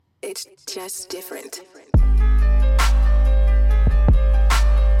It's just different.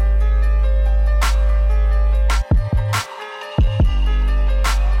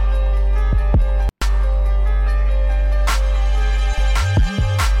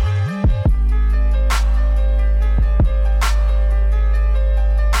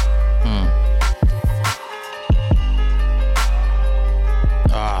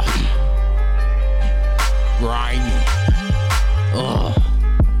 Grimy.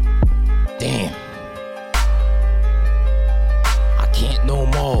 Damn. I can't no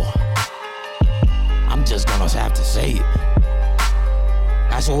more. I'm just gonna have to say it.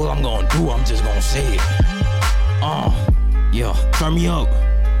 That's all I'm gonna do. I'm just gonna say it. Yeah. Turn me up.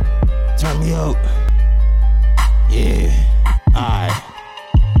 Turn me up. Yeah. Alright.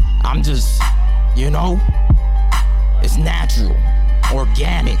 I'm just, it's natural,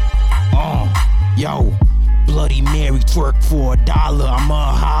 organic. Yo. Bloody Mary twerk for $1, I'm a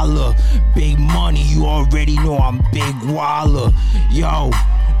holler. Big money, you already know I'm big waller. Yo,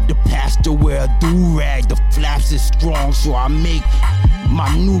 the pastor wear a do-rag, the flaps is strong, so I make my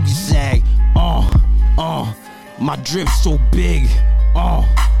noogie sag. My drip so big.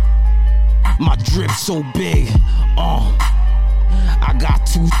 My drip so big. I got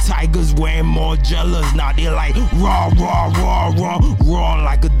 2 tigers wearing more jealous. Now they like raw, raw, raw, raw, raw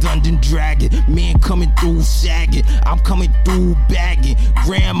like a dungeon dragon. Man coming through sagging, I'm coming through bagging.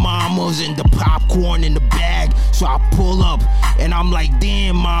 Grandmamas and the popcorn in the bag. So I pull up and I'm like,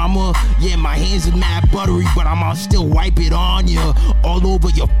 damn mama, yeah, my hands are mad buttery, but I'ma still wipe it on ya. All over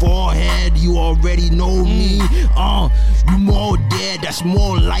your forehead, you already know me. You more dead, that's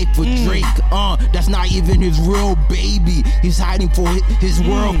more life for Drake. That's not even his real baby. He's hiding for his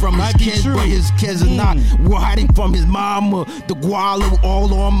world from his kids, but his kids are not. We're hiding from his mama. The guala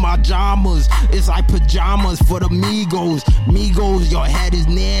all on my jamas. It's like pajamas for the Migos. Migos, your head is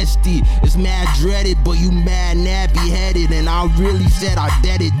nasty. It's mad dreaded, but you mad nappy headed. And I really said I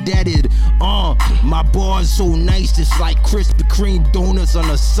deaded. My bar's so nice, it's like Krispy Kreme donuts on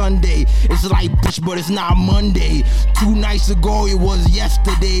a Sunday. It's like bitch, but it's not Monday. 2 nights ago, it was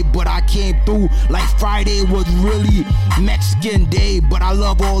yesterday, but I came through like Friday was really Mexican day. But I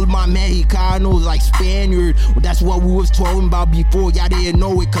love all of my Mexicanos like Spaniard. That's what we was talking about before. Y'all didn't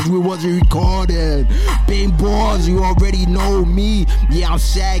know it cause we wasn't recording. Big boys, you already know me. Yeah, I'm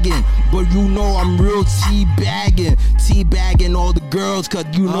sagging, but you know I'm real teabagging. Teabagging all the girls cause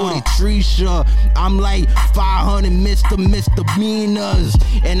you know they Trisha. I'm like 500 misdemeanors.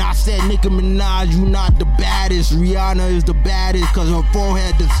 And I said, Nicki Minaj, you not the baddest. Rihanna is the baddest cause her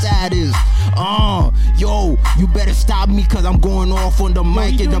forehead the saddest. Yo, you better stop me cause I'm going off on the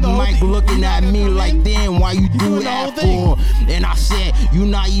mic and the mic looking at me like, damn, why you do that for? And I said, you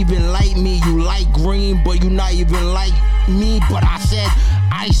not even like me, you like green, but you not even like me. But I said,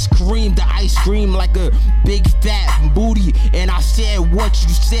 the ice cream like a big fat booty. And I said what you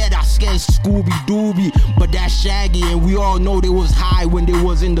said, I said Scooby Dooby, but that's Shaggy, and we all know they was high when they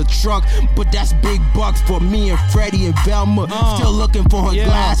was in the truck. But that's big bucks for me and Freddie and Velma. Still looking for her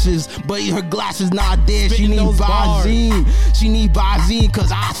glasses, but her glasses not there. She need Visine. She need Visine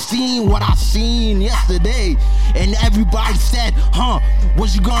cause I seen what I seen yesterday. And everybody said,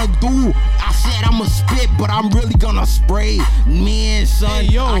 what you gonna do? I said I'ma spit, but I'm really gonna spray. Man, son,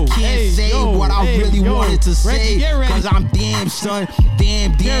 I can't say what I really wanted to say cause I'm damn, son.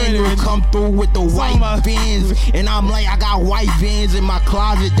 Damn, Daniel come through with the white Vans. And I'm like, I got white Vans in my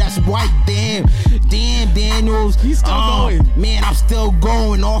closet. That's white, damn Daniels. He's still going. Man, I'm still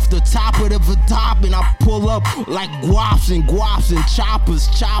going off the top of the top. And I pull up like guaps and choppers.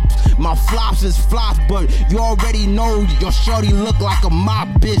 My flops is flops, but you already know your shorty look like a mop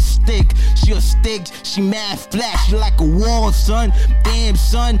bitch stick. She a stick, she mad flat, she like a wall, son. Damn,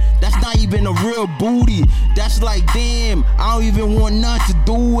 son, that's not even a real booty. That's like, damn, I don't even want nothing to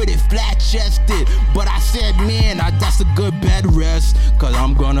do with it, flat chested. But I said, man, that's a good bed rest, cause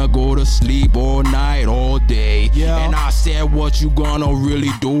I'm gonna go to sleep all night, all day. And I said, what you gonna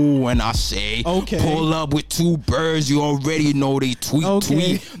really do? And I say, pull up with 2 birds, you already know they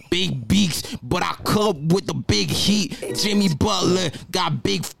tweet. Big beaks, but I cup with the big heat. Jimmy Butler got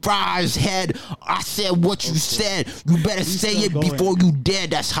big fries head. I said what you said. You better say it before you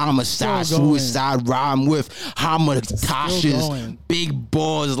dead. That's homicide, suicide rhyme with Hamadash's big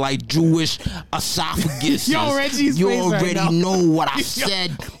balls like Jewish esophagus. Yo, Reggie's you face already right now. know what I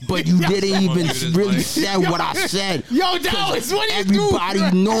said, but you didn't even really say what I said. Yo, Dallas, what are you doing?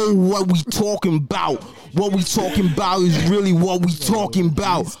 Everybody know what we talking about. What we talking about is really what we talking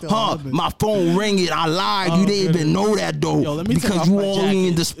about, huh? My phone ringing. I lied. You didn't even know that though, Yo, let me take because off you my only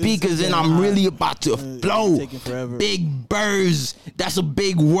in jacket. the speakers, It's and I'm really about to flow. taking forever. Big birds. That's a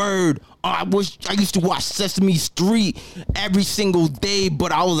big word. I used to watch Sesame Street every single day,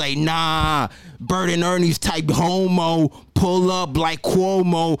 but I was like, nah. Bert and Ernie's type homo. Pull up like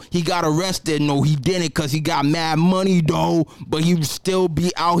Cuomo. He got arrested. No, he didn't, because he got mad money though. But he would still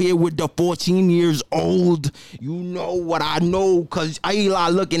be out here with the 14 years old. You know what I know, because Eli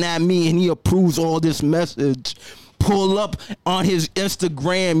looking at me and he approves all this message. Pull up on his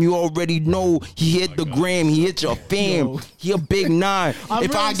Instagram. You already know he hit the gram. He hit your fam. Yo. He a big nine. I'm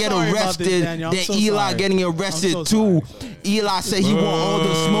If I really get sorry about arrested, this, Daniel. I'm then so Eli sorry. getting I'm arrested so too. sorry. Eli said he want all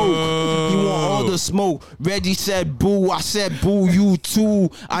the smoke. He want all the smoke. Reggie said boo. I said boo you too.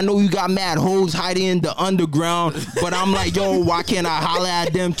 I know you got mad hoes hiding in the underground, but I'm like, yo, why can't I holler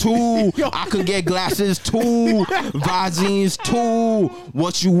at them too? I could get glasses too, Visines too.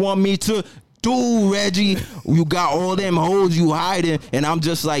 What you want me to do, Reggie? You got all them hoes you hiding, and I'm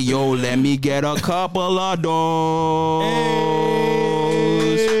just like, yo, let me get a couple of those.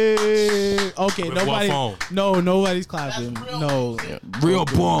 Hey. Okay, With what phone? nobody's clapping. No, Real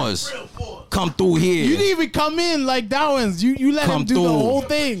boys, come through here. you didn't even come in like Dowens. You let Come him do through. the whole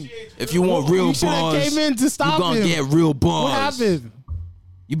thing. If you want real You should have bars, came in to stop you gonna him. get real bars. What happened?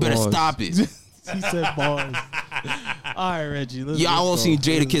 You better Bars. stop it. He said bars. All right, Reggie. Let's Y'all all go. seen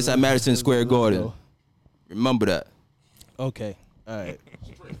Jada Kiss at Madison Square Let's Garden. go. Remember that. Okay. All right.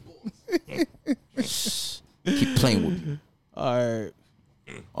 Keep playing with me. All right.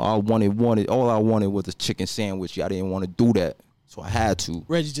 All I wanted was a chicken sandwich. Y'all didn't want to do that, so I had to.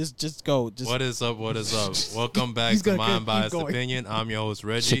 Reggie, just go. Just What is up? What is up? Welcome back He's to gonna Mind keep Biased going. Opinion. I'm your host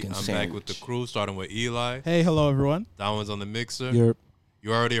Reggie. Chicken I'm back with the sandwich. crew, starting with Eli. Hey, hello everyone. That one's on the mixer. You're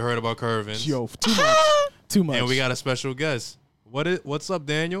You already heard about Curvins. Yo, too much. Too much. And we got a special guest. What's up,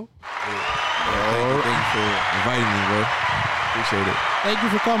 Daniel? thank you for inviting me, bro. Appreciate it. Thank you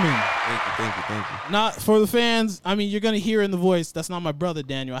for coming. Thank you. Not for the fans. I mean, you're gonna hear in the voice. That's not my brother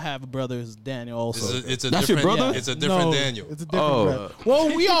Daniel. I have a brother who's Daniel also. It's a That's your different, brother? It's a different No, Daniel. It's a different Oh. brother.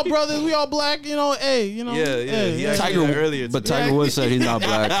 Well, we all brothers. We all black. You know, hey, you know. Hey, He yeah. actually Tiger did earlier but today. Tiger Woods said he's not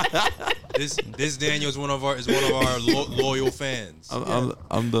black. This Daniel is one of our loyal fans.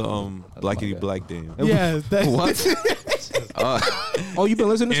 I'm the blackity black Daniel. Yeah. Oh, you been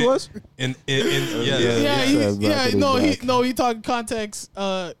listening to us? Yeah. Yeah, Yeah, black no, is black. he talked context.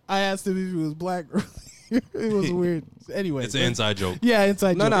 I asked him if he was black. It was weird. Anyway, It's an inside joke. Yeah,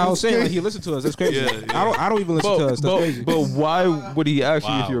 inside. No, joke. I It was saying great. like he listened to us. That's crazy. Yeah, yeah. I don't even listen to us. That's crazy. but why would he ask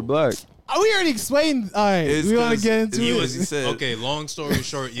you Wow. if you're black? We already explained. All right, we want to get into He it. was okay. Long story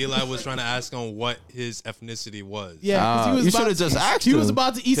short, Eli was trying to ask him what his ethnicity was. Yeah, 'cause he was You about- shoulda just asked He was him.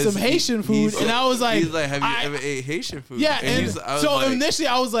 about to eat some Haitian food, and I was like, he's like, have you I- ever ate Haitian food? Yeah, and I was so like, initially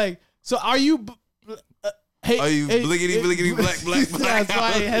I was like, so are you? Hey, are you bliggity black? That's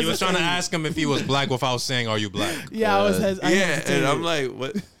why I He was trying to hesitated. ask him if he was black without saying, "Are you black?" Yeah, I was. I Yeah, hesitated. and I'm like,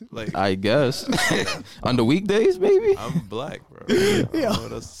 what? Like, I guess on the weekdays, maybe. I'm black, bro. I don't Yeah. know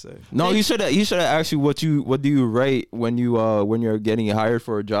what else to say. No, he should have asked you what do you write when you're getting hired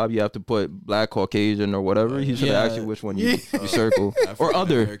for a job. You have to put black, Caucasian, or whatever. He should have Yeah. asked you which one you circle or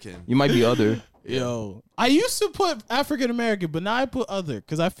other. African-American. You might be other. Yo, I used to put African American, but now I put other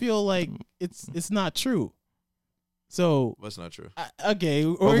because I feel like it's not true. So What's not true? okay,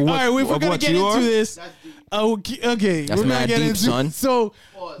 what- all right. If we're of gonna what get you into are? this, okay, That's we're gonna mad get deep, into son. So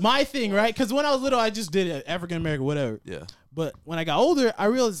my thing, right? Because when I was little, I just did it African American, whatever. Yeah. But when I got older, I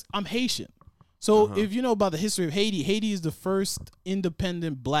realized I'm Haitian. So if you know about the history of Haiti, Haiti is the first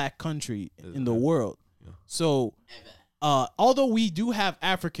independent black country in the world. So although we do have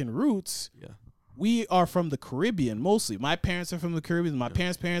African roots, Yeah. we are from the Caribbean mostly. My parents are from the Caribbean. My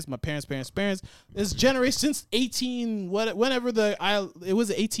parents' parents, my parents' parents. This generation since whenever it was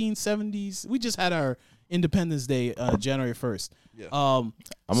the 1870s. We just had our Independence Day, January 1st. Yeah. I'm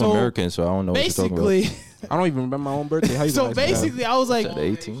so American, so I don't know what you're talking about. Basically, I don't even remember my own birthday. How you so gonna ask me that? basically, I was like, At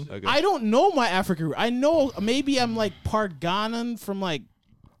 18. Okay. I don't know my African root. I know maybe I'm like part Ghanan from like.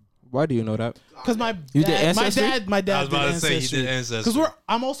 Why do you know that? Because my You did dad, Ancestry? my dad I was about did to say he did Ancestry. Ancestry. Because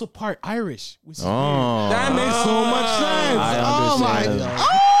I'm also part Irish. Which is Oh, That makes so much sense. I Oh my understand. god.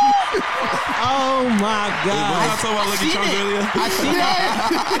 Oh my god. talking about Lucky Charms earlier?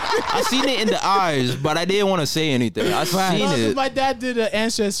 I seen it in the eyes, but I didn't want to say anything. I seen No, 'cause it. my dad did an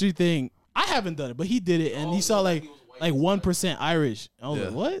Ancestry thing. I haven't done it, but he did it, and he saw like 1% Irish. I was Yeah.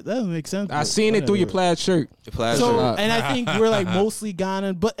 like, what? That doesn't make sense. I but seen it through your whatever. plaid shirt. So, and I think we're like mostly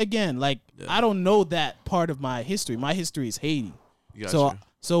Ghanan, but again, like I don't know that part of my history. My history is Haiti. Gotcha. So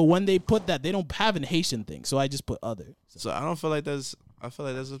So when they put that, they don't have an Haitian thing. So I just put other. So I don't feel like that's. I feel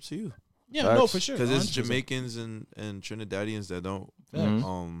like that's up to you. Yeah, no, for sure. Because it's 100%. Jamaicans and Trinidadians that don't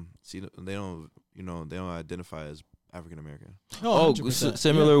see they don't they don't identify as African American. No, Oh, 100%.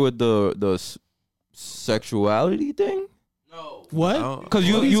 similar with the sexuality thing. What? Because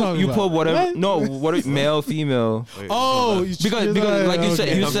What are you talking you about? put whatever. What? No, what male, female. Oh, Because like you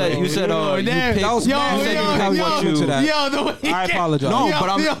said you said you pick. That was you mad said you technical pick what you. to that. Yo, the way I apologize. No, but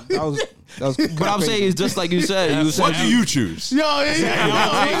I'm That was but I'm saying it's just like you said. You said What do you choose? yo,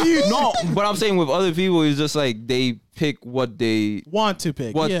 no, but I'm saying with other people, it's just like they pick what they want to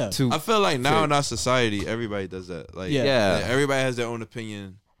pick. what Yeah. to. I feel like now in our society, everybody does that. Like, Yeah. like, everybody has their own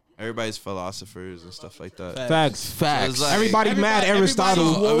opinion. Everybody's philosophers and stuff like that. Facts. So it's like, Everybody mad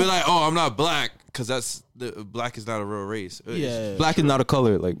Aristotle. I'll be like, oh, I'm not black because black is not a real race. Yeah. Black is not a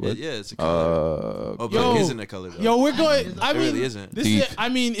color, like what? Yeah, it's a color. Oh, black Yo. isn't a color. Though. Yo, we're going. I It mean, really isn't. this is. I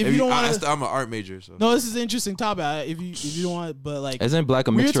mean, if you don't want to. I'm an art major, so No, this is an interesting topic. If you don't want, but like, Isn't black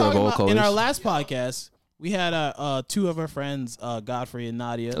a we were mixture of talking all about colors? in our last podcast. We had two of our friends, Godfrey and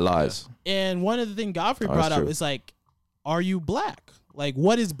Nadia, Lies. and one of the things Godfrey Oh, brought that's up true. is like, are you black? Like,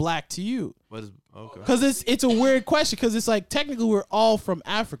 what is black to you? what is okay? Because it's a weird question. Because it's like technically we're all from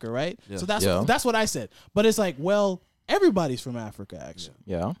Africa, right? Yeah. So that's Yeah. that's what I said. But it's like, well, everybody's from Africa actually.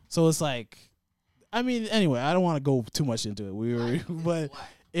 Yeah. So it's like, I mean, anyway, I don't want to go too much into it. We were, but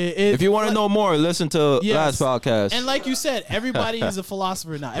If you want to know more, listen to Yes. last podcast. and like you said, everybody is a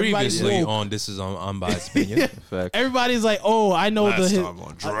philosopher now. Everybody's Previously woke. on This Is Unbiased Opinion. Fact. Everybody's like, oh, I know Last the time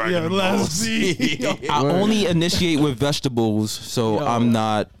on Dragon yeah, Ball let's Z. see. I only initiate with vegetables, so Yo. I'm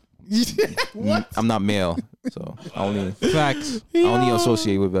not. What? I'm not male, so I only Facts.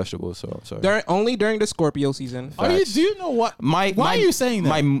 associate with vegetables. So I'm sorry. Only during the Scorpio season. Are you? Facts. Do you know what? My Why are you saying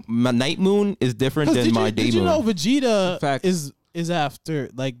that? My night moon is different than my day did you moon. know Vegeta Facts. is after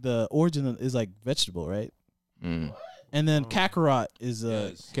like the origin is like vegetable, right? Mm. And then Kakarot is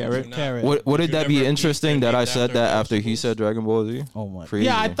Carrot. carrot. Would Did it you that be ever eat interesting and that I named said after that after he vegetables? said Dragon Ball Z? Oh my! Crazy.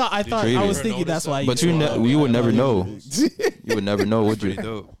 Yeah, I thought you I was ever thinking that's why. But you you would never know. You would never know, would Pretty you?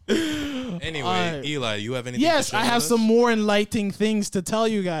 dope. Anyway, Alright. Eli, you have anything? Yes, to share I with have us? some more enlightening things to tell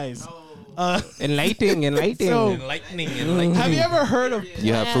you guys. Enlightening. So- Enlightening. Have you ever heard of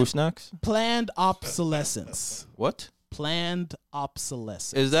You have fruit snacks? planned obsolescence? What? Planned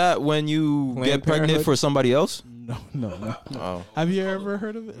obsolescence. Is that when you Planned get pregnant Parenthood? for somebody else? No. Oh. Have you ever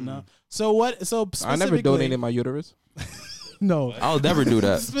heard of it? No. So what? So I never specifically- donated my uterus. No. I'll never do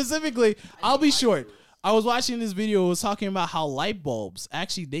that. Specifically, I'll be short. I was watching this video. It was talking about how light bulbs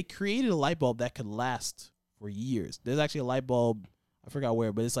actually they created a light bulb that could last for years. There's actually a light bulb. I forgot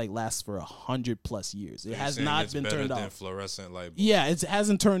where, but it's like lasts for 100+ years. It has not been turned than off. Fluorescent light bulb. Yeah, it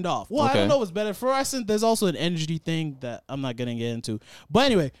hasn't turned off. Well, I Okay. don't know what's better. Fluorescent, there's also an energy thing that I'm not going to get into. But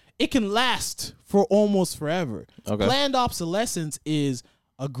anyway, it can last for almost forever. Okay. Planned obsolescence is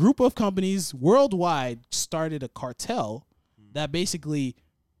a group of companies worldwide started a cartel that basically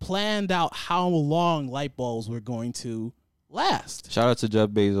planned out how long light bulbs were going to last. Shout out to Jeff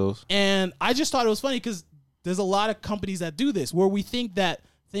Bezos. And I just thought it was funny because there's a lot of companies that do this where we think that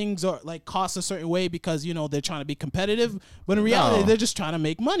things are like cost a certain way because, you know, they're trying to be competitive. But in reality, No. they're just trying to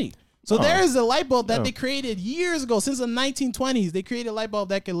make money. So No. there is a light bulb that No. they created years ago, since the 1920s. They created a light bulb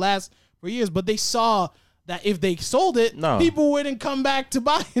that could last for years, but they saw that if they sold it, No. people wouldn't come back to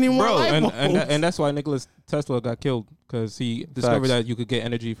buy any more Bro, light And, bulbs. and that's why Nicholas Tesla got killed because he discovered Facts. that you could get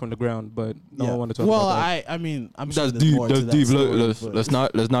energy from the ground, but no one wanted to talk well, about that. I mean, I'm sure That's there's deep. more to That's that deep. story, Let's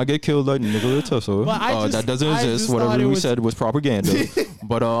but- let's not get killed like Nikola Tesla. But I just- that doesn't I exist. just thought Whatever it we was- said was propaganda.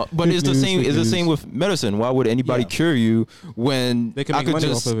 but it's the same. It's the same with medicine. Why would anybody Yeah. cure you when They can I make could money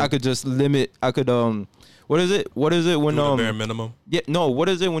just off of it. I could just limit. I could What is it? What is it when Do the bare minimum. Yeah, no. What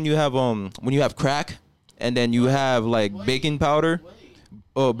is it when you have crack and then you have like baking powder,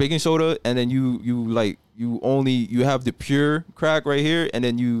 baking soda, and then you have the pure crack right here, and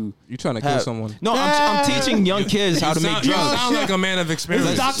then you You're trying to kill have someone. No, I'm teaching young kids how to You make sound- you drugs. sound like a man of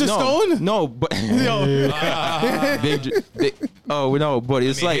experience. Dr. No, Stone? No, but but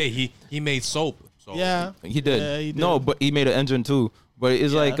it's I mean, like hey, he made soap. So Yeah. he did. Yeah, he did. No, but he made an engine too. But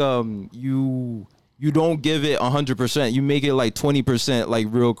it's Yeah. like you don't give it 100%. You make it like 20%, like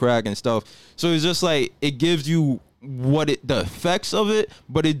real crack and stuff. So it's just like it gives you the effects of it,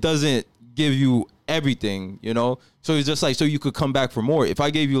 but it doesn't give you everything, you know. So it's just like so you could come back for more. If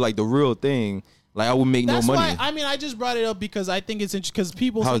I gave you like the real thing, like I would make That's no money. why I just brought it up because I think it's interesting because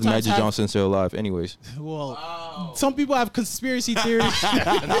people How is sometimes Magic have, Johnson still alive? Anyways, well, some people have conspiracy theories.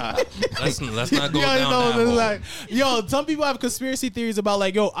 let's not go down that it's hole. like, some people have conspiracy theories about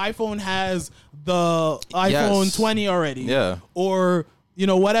like, iPhone has the iPhone Yes. 20 already. Yeah. Or you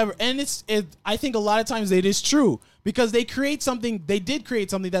know, whatever. And I think a lot of times it is true because they did create something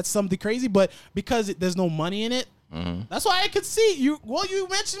that's something crazy, but because there's no money in it, that's why I could see you. Well, you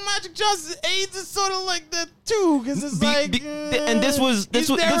mentioned Magic Johnson. AIDS is sort of like that too, because it's and this was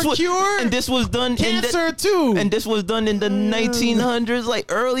cure? and this was done Cancer too, and this was done in the 1900s, like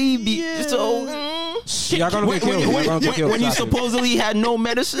early. So Y'all gonna get killed. Y'all gonna get killed. when you supposedly had no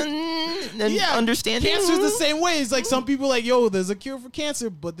medicine and understanding. Cancer's the same way. It's like some people like, yo, there's a cure for cancer,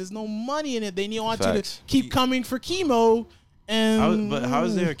 but there's no money in it. They want you to Facts. keep coming for chemo. And But how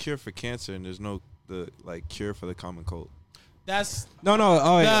is there a cure for cancer and there's no cure for the common cold? That's No.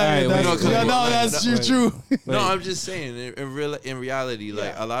 All right. that's true. No, I'm just saying. In reality,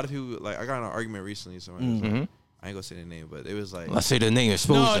 like a lot of people, like I got in an argument recently. Someone was like, I ain't gonna say the name, but it was like, Let's say the name.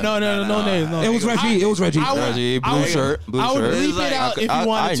 Expose No name. No. It was Reggie. Reggie, blue shirt. I would bleep it out if you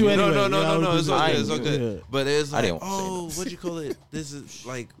wanted to. Anyway. No, it's all good. It's all good. Yeah. But it's I like, didn't want to say what'd you call it? This is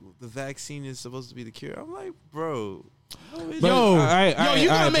like the vaccine is supposed to be the cure. I'm like, bro. You're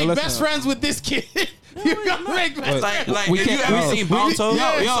gonna make best friends with this kid. You're gonna make best friends. Like, We have you can't- ever seen Balto?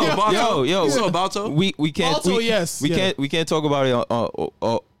 Yo. You saw Balto? We can't. Also, we can't talk about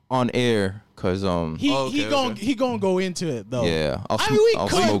it on air because He gonna go into it though. yeah. We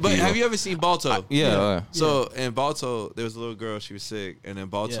could, But have you ever seen Balto? Yeah. So in Balto, there was a little girl. She was sick, and then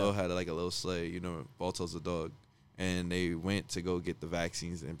Balto had like a little sleigh. You know, Balto's a dog, and they went to go get the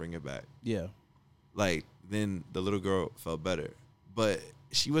vaccines and bring it back. Yeah. Like then the little girl felt better, but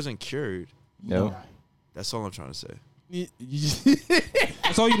she wasn't cured. No. That's all I'm trying to say.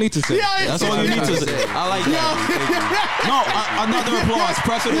 That's all you need to say. That's all you need to say. I like that. No, another applause.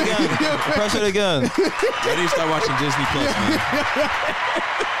 Press it again. Press it again. I need to start watching Disney Plus,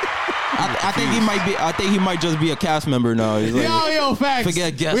 man. I think he might just be a cast member now. He's like, Yo, facts.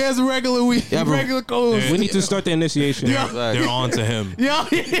 Forget guests. We has a regular Yeah, bro. regular codes. We need to start the initiation. They're on to him. Yeah.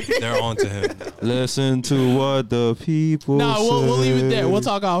 They're on to him. Listen to what the people Nah, say. we'll leave it there. We'll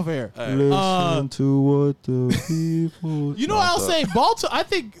talk off air. Listen to what the people You know what I'll say? Balto. I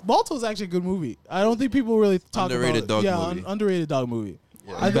think Balto's actually a good movie. I don't think people really talk Underrated about it. dog movie. Underrated dog movie.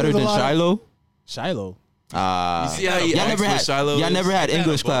 I think Better there's a than lot of- Shiloh? Shiloh. You see how he Y'all acts never for had Shiloh? Y'all never had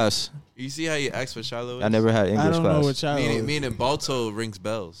English class. You see how he acts for Shiloh? I never had English I don't class. know what Shiloh is. Meaning Balto rings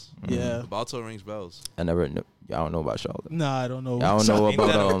bells. Yeah. Balto rings bells. I never knew. I don't know about Charlotte. Nah, I don't know. I don't know Ain't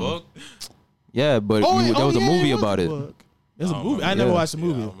that a about book? Yeah, but there was a movie about it. There's a movie. I never watched the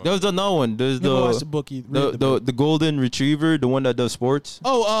movie. There was another one. There's Never watched the the book. Read the book. the golden retriever, the one that does sports.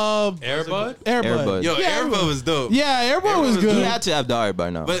 Oh, Airbud? Airbud. Yo, Yeah, Airbud was dope. Yeah, Airbud was was good. He had to have died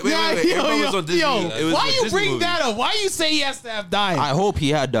by now. But wait, Airbud was on Disney. It was why a you Disney bring movie. that up? Why you say he has to have died? I hope he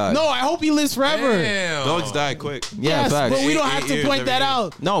had died. No, I hope he lives forever. Damn. Dogs die quick. Yeah, Yes, facts. but we don't 8 have to years point every that year.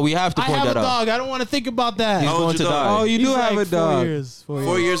 out. No, we have to I point have a that out. dog. I don't want to think about that. He's How going old's to your die. dog? Oh, you He's do have like a dog. 4 years.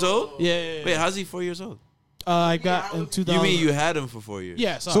 4 years old? Yeah. Wait, how's he 4 years old? I got in 2000. You mean you had him for 4 years?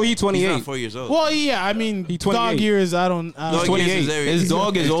 Yeah. So Sorry. he He's 28. not 4 years old. Well, yeah. I mean, He dog 28. years. I don't. Dog 28. years is every His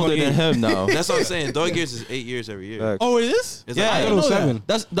dog is He's older 28. than him now. That's what I'm saying. Dog years is 8 years every year. Facts. Oh, it is. It's Yeah. like, I I thought it was know that. 7.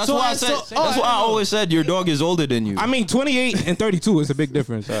 That's So why I- I said. so- That's oh, I why I didn't know. always said your dog is older than you. I mean, 28 and 32 is a big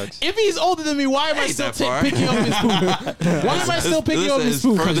difference. If he's older than me, why am I Ain't still that far. picking up his food? Why am I still picking up his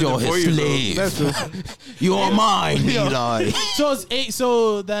food? Because you're his slave. You are mine, Eli. So it's 8.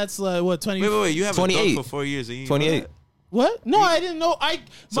 So that's like what 20. Wait. You have a 28. dog for 4 years. And you 28. What? No, I didn't know.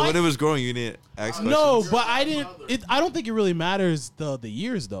 So when it was growing, you didn't ask questions? No, but I didn't. I don't think it really matters the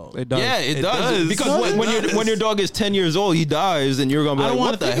years though. It does. Yeah, it It does. does. Because Does when it? when your dog is 10 years old, he dies, and you're gonna be I like, don't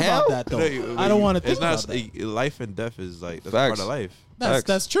want what to the think hell? about that though. I don't want to think about that. Life and death is like that's Facts. part of life. Facts.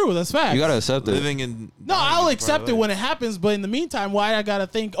 That's true. That's fact. You gotta accept it. Living in No, I'll accept it when it happens, but in the meantime, why I gotta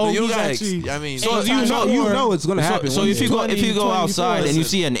think? Oh, you he's gotta actually. I mean, So You know it's gonna happen. So one if day. you go 20, if you go 24, outside and you listen.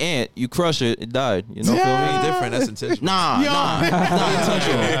 see an ant, you crush it, it died. You know, Yeah. different. That's intentional. nah, Yo. nah,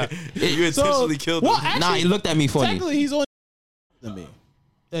 intentional. You intentionally killed him. Well, actually, Nah, he looked at me funny. technically, he's only than me.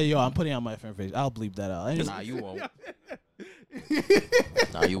 Hey, yo, I'm putting out my friend face. I'll bleep that out. Anyway. Nah, you won't.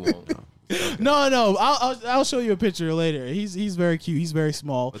 Nah, you won't. No. I'll show you a picture later. He's very cute. He's very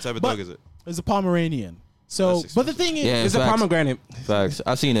small. What type of But dog is it? It's a Pomeranian. So, That's but the thing is, Yeah, It's a facts. pomegranate. Facts.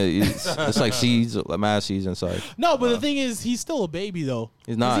 I've seen it. It's like seeds, like mad seeds inside. no. But the thing is, he's still a baby though.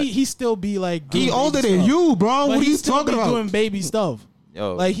 He's not. He still be like. doing He baby older than stuff. you, bro. But What are he you still talking be about? doing baby stuff.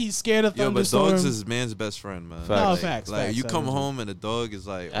 Yo, Like he's scared of Yo, but thunderstorm. dogs is man's best friend, man. Facts. No, Like, facts. Like facts, you come facts. home and the dog is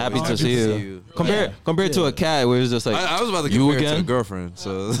like happy always to see you. Compared to Yeah. a cat, where it's just like I was about to you compare it to a again. girlfriend,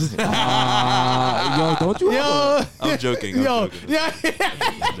 so Yo, don't you? Yo, I'm joking. I'm yo, joking. yeah.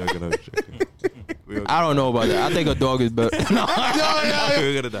 I'm joking. girl. I don't know about that. I think a dog is better. No,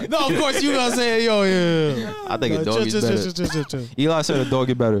 You're gonna die. No, of course you gonna say, yo, yeah. I think a dog is better. Chill. Eli said a dog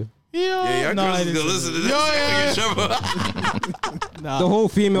is better. Yeah, your no, girls I is didn't gonna say listen to that. this. Yo, You're yeah. in trouble. Nah. The whole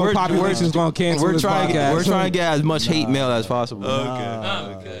female We're- population is gonna cancel We're this trying podcast. to get as much hate mail as possible.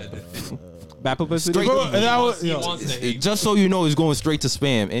 Okay. Bad publicity. Straight- Bro, and I was- He yo. wants to hate. Just so you know, it's going straight to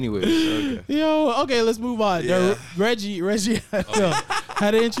spam. Anyways, Yo, okay, let's move on. Yeah. Reggie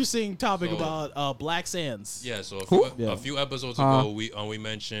had an interesting topic about Black Sands. Yeah, so Yeah. a few episodes ago, we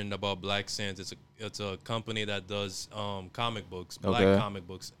mentioned about Black Sands. It's a company that does comic books, black Okay. comic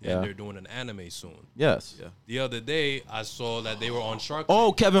books, and Yeah. they're doing an anime soon. yes. Yeah. The other day, I saw that they were on Shark Tank.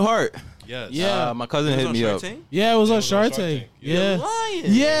 Oh, Kevin Hart. Yes. Yeah. My cousin hit me up. Yeah, it was on was on Shark Shark Tank. Tank. Yeah. lying.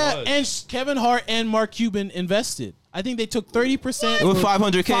 Yeah, It was. and Kevin Hart and Mark Cuban invested. I think they took 30%. It was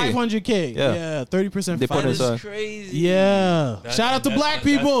 500K. 500K. Yeah. Yeah, 30%. They put That is inside. crazy. Yeah. That- Shout out to that's- black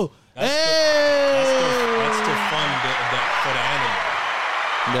that's- people. That's Hey. to fund for the anime.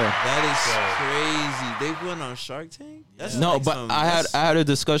 Yeah. That is crazy. They went on Shark Tank. That's No, like but some- I that's- had a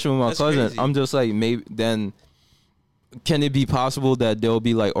discussion with my that's cousin. crazy. I'm just like, maybe then, can it be possible that they'll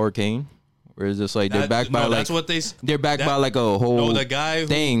be like Arcane, where it's just like they're backed by like that's what they. they're backed that- by like a whole No, the guy who-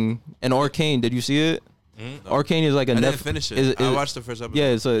 thing. And Arcane, did you see it? Arcane is like a I didn't Netflix. finish it. I watched the first episode. Yeah,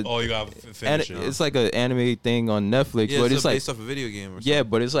 it's a Oh, you got to finish it. it's like an anime thing on Netflix, Yeah, but it's it's like based off a video game or something. yeah,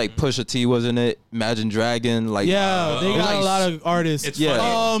 but it's like Pusha T was in it, Imagine Dragon, like Yeah, they got a lot of artists. It's Yeah.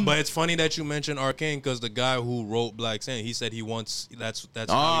 funny, but it's funny that you mentioned Arcane because the guy who wrote Black Sand, he said he wants that's how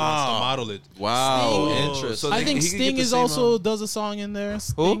he wants to model it. wow, Sting. interesting. So I they- think he could Sting get the is same, also does a song in there.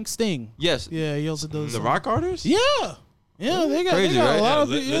 Sting. Yes, Yeah, he also does. a The song. Rock artist? Yeah. Yeah, they got, Crazy, they got right? a lot of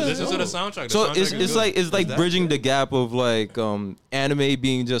Listen to the soundtrack. The So soundtrack it's is it's good. like it's like that bridging good? the gap of like anime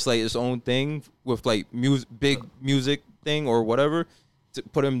being just like its own thing with like big music thing or whatever to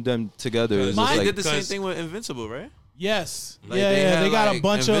put them together. It's My- just They like did the same because- thing with Invincible, right? Yes. Like, yeah, they yeah. had, They got a like,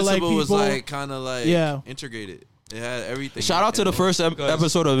 bunch of like Invincible people. was like kind of like Yeah. integrated. It had everything. shout out to the first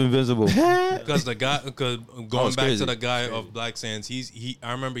episode of Invincible. Because the guy, because going it's back crazy. to the guy of Black Sands,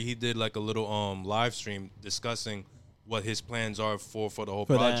 I remember he did like a little live stream discussing what his plans are for the whole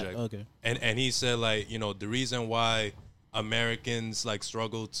For that, project. okay. And he said like the reason why Americans like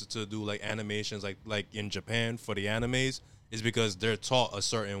struggle to do like animations like in Japan for the animes is because they're taught a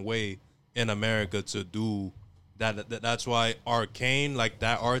certain way in America to do that. That's why Arcane, like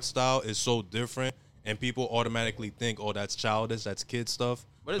that art style, is so different, and people automatically think, oh, that's childish, that's kid stuff.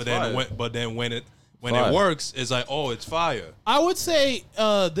 But it's then fire. when it Fire. works, it's like, oh, it's fire. I would say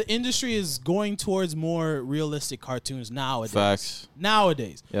the industry is going towards more realistic cartoons nowadays. Facts.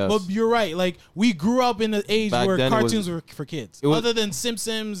 Nowadays. Yes. But you're right. Like, we grew up in the age Back where then it was- cartoons were for kids. it was- Other than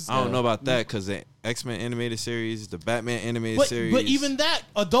Simpsons. I don't know about that because the X-Men animated series, the Batman animated But, series. but even that,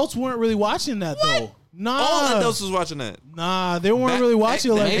 adults weren't really watching that, though. Nah. all adults was watching that. Nah, they weren't really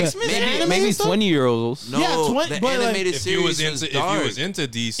watching it the like that. X-Men The animated animated Maybe stuff? 20-year-olds. No, Yeah, 20 the but, like, animated If you series was was into dark. if you was into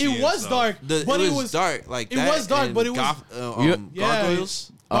DC, It and was stuff. dark. But it was dark like it that. was dark, and but it was- Yeah.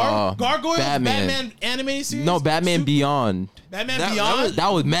 Gargoyles. Gargoyles, Batman animated series? No, Batman Sup- Beyond. Batman That- that Beyond? was- That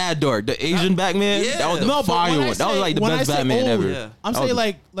was mad dark. The Asian Batman, Yeah. that was the No, but fire when I one. That was say- like the when I best say Batman old, ever. Yeah. I'm That saying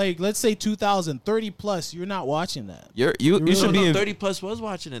was- like let's say 30 plus. You're not watching that. you really should be No, in 30 plus was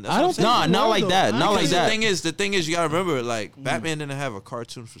watching it. That's I what don't I'm think saying. Nah, they not were, like though. that. Not like Because that. the thing is, you gotta remember, like Batman didn't have a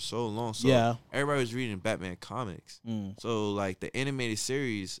cartoon for so long, so Yeah. everybody was reading Batman comics. So like the animated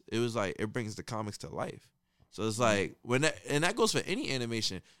series, it was like it brings the comics to life. So it's like when that goes for any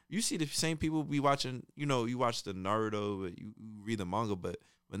animation. You see the same people be watching. You watch the Naruto, but you read the manga, but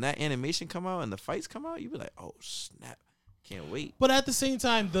when that animation come out and the fights come out, you be like, oh snap, can't wait. But at the same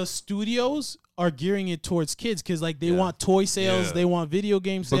time, the studios are gearing it towards kids because like they Yeah. want toy sales, Yeah. they want video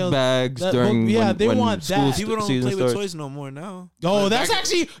game book sales. bags That- during yeah, they when want school that. People don't season play with starts. toys no more now. Oh, But that's back-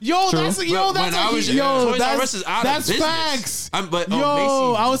 actually True. that's But yo, when that's I was yo, Toys R Us that's is out that's of business. facts. But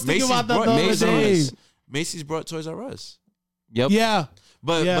Yo, I was thinking about that the other day. Macy's brought Toys R Us. Yep. Yeah,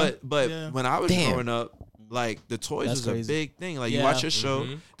 But Yeah. but Yeah. when I was Damn. growing up, like the toys That's was a crazy. big thing. Like you Yeah. watch a show,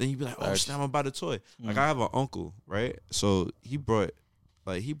 then you be like, oh Facts. snap, I'm about a toy. Like I have an uncle, right? So he brought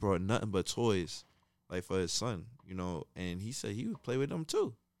nothing but toys, like for his son, and he said he would play with them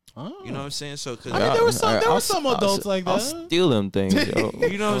too. Oh. You know what I'm saying? So cause I mean, there were some I'll- adults like I'll that. steal them things, yo.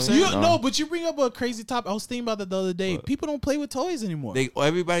 You know what I'm saying? No, but you bring up a crazy topic. I was thinking about that the other day. People don't play with toys anymore.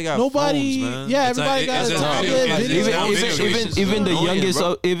 everybody got Nobody, phones, man. yeah, It's everybody like- got it's a just tablet. video- it's video just games. video even games. even the Annoying, youngest,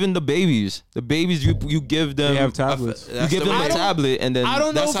 bro. even the babies you give them. They have tablets. You give them I a don't- tablet, and then I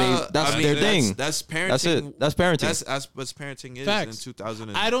don't know That's if- how that's I mean, their thing. That's parenting. That's it. That's parenting. That's what parenting is Facts. in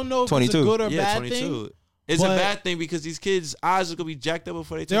 2000. I don't know if it's a 22. good or Yeah, bad 22. thing. It's a But- bad thing because these kids' eyes are gonna be jacked up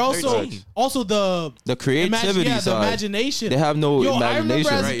before they turn They're 13. also the creativity the side. imagination. They have no Yo, I remember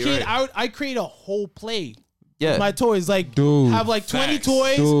imagination. as a Right, kid, right. I create a whole play. Yeah. My toys, like, Dude. have like 20 Facts.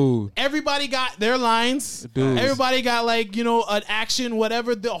 toys. Dude. Everybody got their lines. Dude. Everybody got like, you know, an action,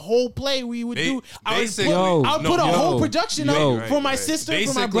 whatever. The whole play we would do. I would basically- put, I would no, put a yo, whole production yo. up for my Right, sister, for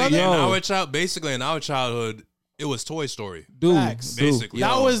Basically, my brother. in our childhood, it was Toy Story. Dude, Facts. Basically.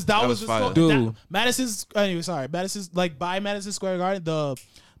 That Yo, was that the was fire. story. Dude. Madison's Madison's like by Madison Square Garden,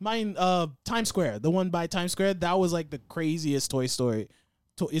 Times Square, the one by Times Square, that was like the craziest Toy Story.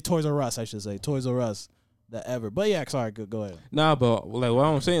 Toys R Us, I should say. Toys R Us that ever. But yeah, sorry, go ahead. Nah, but like what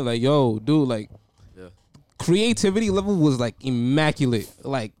I'm saying, like, yo, dude, like, Yeah. creativity level was like immaculate,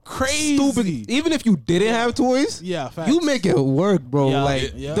 like Crazy. stupid. Even if you didn't have toys, Yeah, facts. you make it work, bro. Yeah,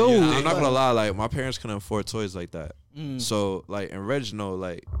 like, yeah, dude, yeah. I'm not gonna lie, like my parents couldn't afford toys like that. Mm. So like, and Reginald,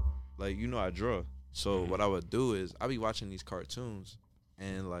 like you know, I draw. So what I would do is I be watching these cartoons,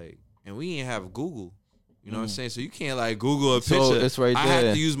 and we ain't have Google. You know what I'm saying? So you can't like Google a So picture. it's right I there.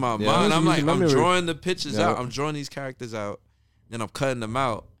 have to use my Yeah. mind. I'm like, Using I'm memory. drawing the pictures Yeah. out. I'm drawing these characters out. Then I'm cutting them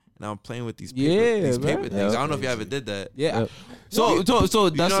out. And I'm playing with these paper, Yeah, these man. paper things. Yeah. I don't know if you ever did that. yeah. So You know what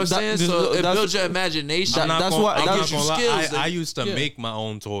I'm that's saying? So it builds your imagination. That's why- it that's- gives you gonna lie, skills. I used to Yeah. make my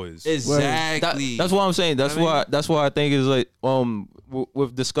own toys. Exactly. that's what I'm saying. That's I mean- why I think is like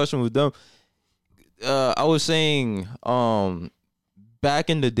with discussion with them. I was saying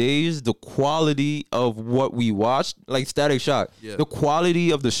back in the days, the quality of what we watched, like Static Shock, Yeah. the quality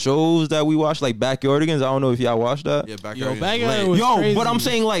of the shows that we watched, like Backyardigans. I don't know if y'all watched that. Yeah, back Yo, there Backyard lit. was Yo, crazy. but I'm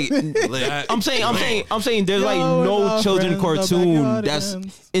saying like Lit. I'm saying there's like Yo, no my children friends, the cartoon that's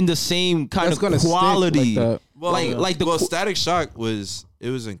Backyardigans. in the same kind That's of gonna stick quality. like that. Well, like the well, qu- Static Shock was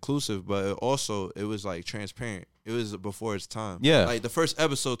inclusive, but it was like transparent. It was before its time. Yeah. like the first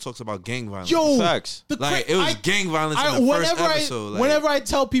episode talks about gang violence. Yo, Facts. the like cra- it was I- gang violence in the first episode. whenever I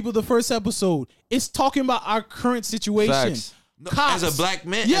tell people the first episode, it's talking about our current situation. Facts. Cops. as a black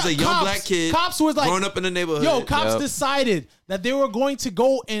man, Yeah, as a young cops. black kid, Cops was like, growing up in the neighborhood. Yo, cops Yep. decided that they were going to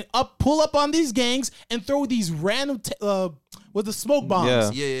go and pull up on these gangs and throw these random with the smoke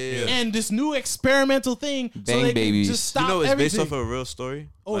bombs. Yeah. yeah. And this new experimental thing, so Bang they babies. can just stop You know, it's everything. based off of a real story.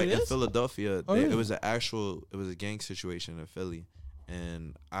 Oh, like it in is? Philadelphia, Oh, yeah. it was a gang situation in Philly,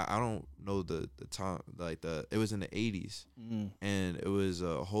 and I don't know the time. It was in the 80s, and it was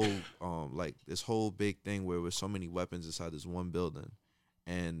a whole like this whole big thing where there was so many weapons inside this one building,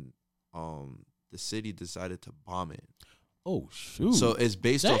 and the city decided to bomb it. Oh shoot! So it's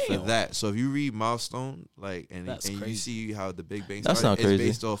based off Damn. of that. So if you read Milestone, That's and you crazy. see how the Big Bang That's started, not crazy.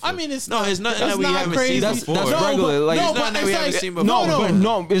 it's based off. I of- mean, it's no, not, it's nothing that's that we not haven't crazy. seen That's before. regular. Like, no, It's but nothing that it's we haven't like, seen before. No, no, but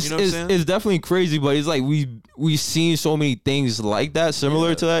no, it's You know what I'm saying? it's definitely crazy, but it's like we seen so many things like that,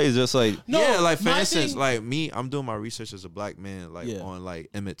 similar to that. It's just like No, yeah, like for my instance, thing- like me, I'm doing my research as a black man, like Yeah. on like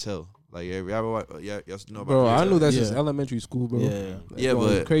Emmett Till. Like y'all know about Bro, I Emmett knew Till? that's Yeah. just elementary school, bro. Yeah. Like, Yeah, bro,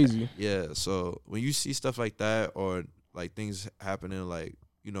 but- it's crazy. Yeah, so when you see stuff like that, or like things happening, like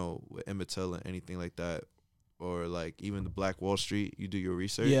with Emmett Till and anything like that, or like even the Black Wall Street, you do your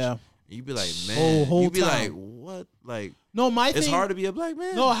research. Yeah. and you be like, man, Whole you be time. like, what? Like No, my it's thing. hard to be a black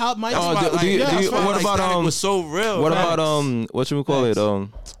man. No, how my Oh, thing. do you- yeah, do you- that's what fine. about, Static was so real. what Facts. about what should we call it?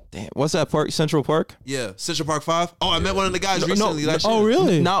 Damn, what's that park? Central Park. Yeah, Central Park 5. Oh, I met one of the guys recently. That Oh, shit.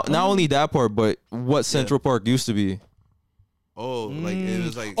 really? Not only that part, but what Central Park used to be. Oh, like it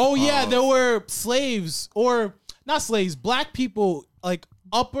was like. Oh yeah, there were slaves or not slaves, black people like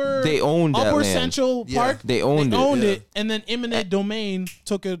upper. They owned that upper land. Central Yeah. Park. They owned it. it, and then eminent domain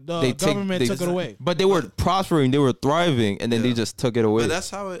took it. They Government took it away. But they were prospering, they were thriving, and then they Yeah. just took it away. But that's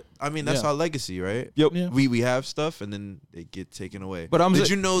how it. I mean, that's Yeah. our legacy, right? Yep. Yeah. We have stuff and then they get taken away. But I'm did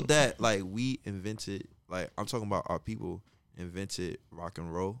sa- you know that like we invented, like I'm talking about our people invented rock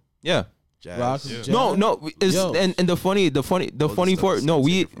and roll, Yeah. jazz. Rock, Yeah. jazz. No, it's Yo. and the funny this funny stuff part. is No,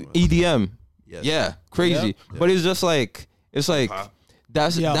 we taken from us. EDM. Yes. Yeah, crazy. Yeah. But it's just like it's like Hip-hop.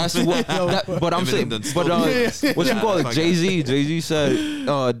 that's Yeah. that's what. But I'm Eminem saying, done but stole it. what you call it? Yeah. Jay Z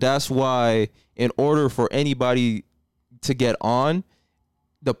said that's why in order for anybody to get on,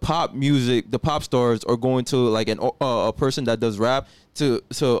 the pop music, the pop stars are going to like a person that does rap to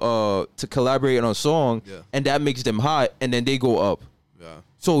collaborate on a song, Yeah. and that makes them hot, and then they go up. Yeah.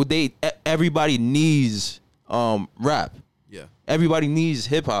 So everybody needs rap. Yeah. Everybody needs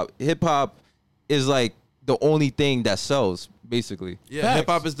hip hop. Hip hop is like the only thing that sells, basically. Yeah. Facts. Hip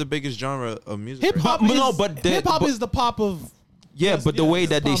hop is the biggest genre of music. Hip hop But is no, but the- hip hop but- is the pop of. Yeah, Yes, but the yeah, way it's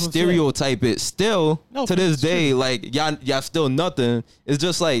that they pop of stereotype it, still No, to but this it's day, true. like y'all still nothing. It's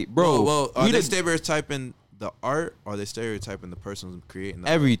just like, bro, Well, are we they the- stereotyping the art or are they stereotyping the person who's creating the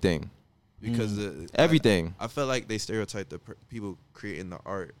art? everything. because Everything. I felt like they stereotype the people creating the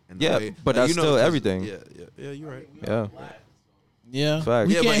art. And Yeah, the way, but that's still 'cause- everything. Yeah, you're right. Yeah. Yeah, Facts.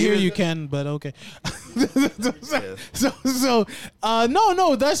 we Yeah, can't but hear even- you, Ken, but okay. Yeah.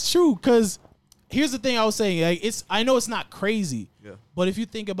 No, that's true. Because here's the thing I was saying. Like, I know it's not crazy, Yeah. but if you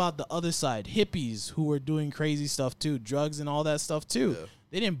think about the other side, hippies who were doing crazy stuff too, drugs and all that stuff too, Yeah.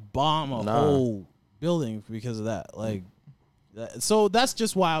 they didn't bomb a Nah. whole building because of that. Like, so that's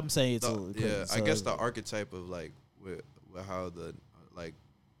just why I'm saying it's a The- little crazy. yeah, I So- guess the archetype of like with how the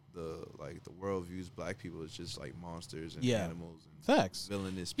world views black people is just like monsters and Yeah. animals and Facts.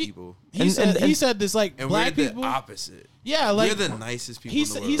 villainous He- people. He And- said and- said this like And black we're the people. opposite. Yeah, like we're the nicest people he in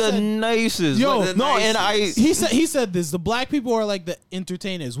the said- world. he The said- nicest. Yo, Like, the no, and nicest. he said this. The black people are like the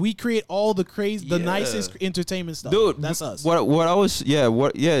entertainers. We create all the crazy, the Yeah. nicest entertainment stuff. dude, That's us. What I was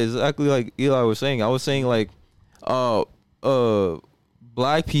exactly like Eli was saying. I was saying like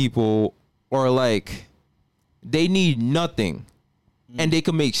black people are like they need nothing and they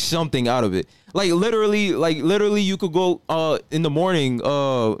can make something out of it. Like literally you could go in the morning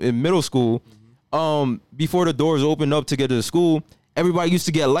in middle school before the doors opened up to get to the school, everybody used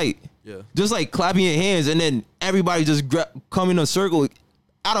to get light. Yeah. Just like clapping your hands and then everybody just come in a circle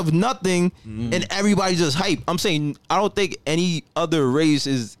out of nothing and everybody just hype. I'm saying I don't think any other race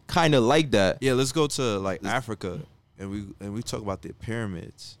is kind of like that. Yeah, let's go to like Africa and we talk about the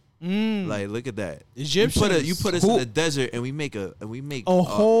pyramids. Like, look at that. Egyptians. You put us in the desert and we make a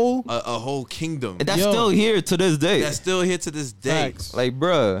whole kingdom. And that's Yo. still here to this day. That's still here to this day. Facts. like,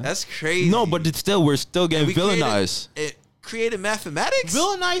 bruh. That's crazy. No, but it's still we're still getting We villainized. created mathematics.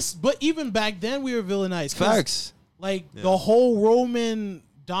 villainized, but even back then we were villainized. 'Cause, Facts. Like the whole Roman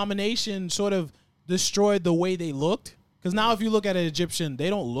domination sort of destroyed the way they looked. Because now if you look at an Egyptian, they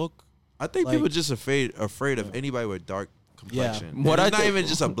don't look. I think Like- people just afraid of anybody with dark complexion. Yeah. And What it's I not think- even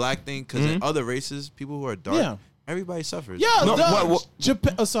just a black thing because in other races, people who are dark, Yeah. everybody suffers. Yeah, No, what-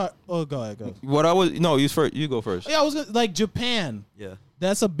 Japan. Oh, sorry. Oh, go ahead. Go. What I was no, you go first. Yeah, I was gonna, like Japan. yeah.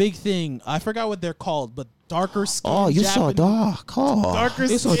 That's a big thing. I forgot what they're called, but darker skin. Oh, you so Japan- dark. Oh, Darker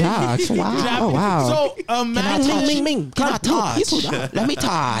you so skin. dark. Wow. Japan- Wow. So imagine, Can I touch? Let me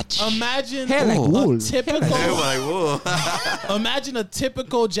touch. imagine Hair like wool. a typical. Everybody like, whoa. Imagine a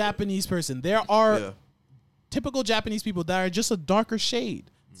typical Japanese person. There are Yeah. typical Japanese people that are just a darker shade.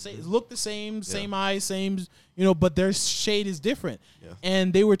 Look the same eyes, same, but their shade is different. Yeah.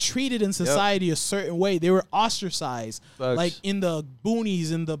 And they were treated in society a certain way. They were ostracized, Facts. like in the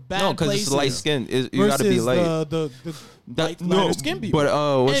boonies, in the bad No, because places. it's light skin. You gotta be versus light. The lighter skin people. But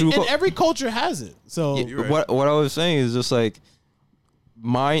and every culture has it. So Yeah, You're right. what I was saying is just like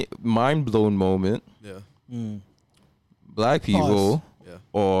mind blown moment. Yeah. Black people Yeah.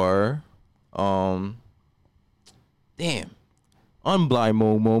 or unblind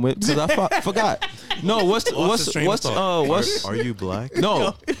moment because I forgot. No, what's Are you black?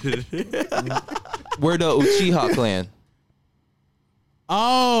 no? We're the Uchiha clan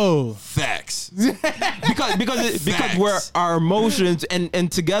oh, Facts. because we're our emotions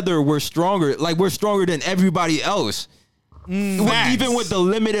and together we're stronger. Like we're stronger than everybody else. Even with the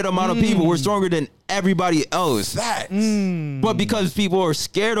limited amount of people, we're stronger than everybody else. Facts. But because people are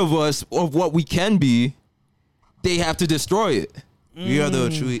scared of us, of what we can be, they have to destroy it. We are the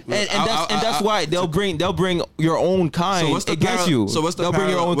true. And that's why they'll bring your own kind against you. So what's the they'll bring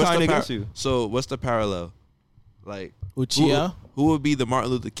your own what's kind the against you. So what's the parallel? Like Uchiha, who would be the Martin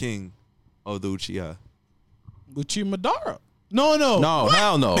Luther King of the Uchiha? Uchiha Madara. No, No,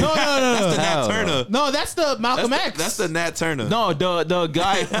 hell no. no. That's the Hell Nat Turner. No, that's the Malcolm X. That's the Nat Turner. No, the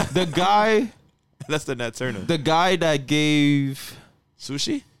guy That's the Nat Turner. the guy that gave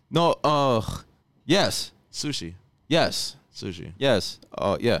Sushi. yes. Sushi.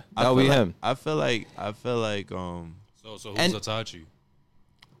 That would be him. I feel like So who's And- Itachi?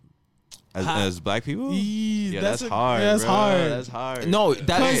 as black people. Yeah, that's hard. That's bro. hard. That's hard. No,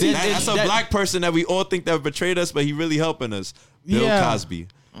 that's a black person that we all think that betrayed us, but he really helping us. Bill Yeah. Cosby.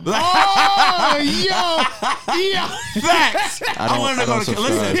 Oh, yo. Facts. I wanted to don't go to subscribe.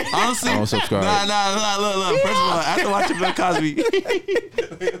 listen. Honestly, I don't subscribe. Look. First of all, after watching Bill Cosby,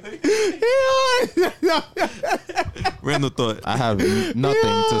 random thought. I have nothing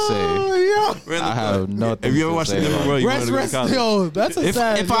to say. Random I have thought. nothing. Have you ever to watched say The about Different it. World? You Rest, wanted to go to Cosby. yo, that's a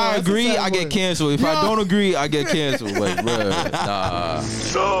sad. If yo, I that's a agree, sad I get word. canceled. If I don't agree, I get canceled. Like, bruh, nah.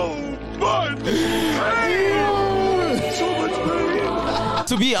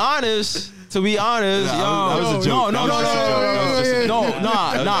 To be honest, that was a joke.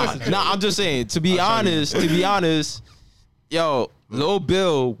 I'm just saying. To be honest, yo, Lil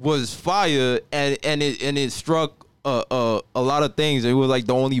Bill was fire, and it struck a lot of things. It was like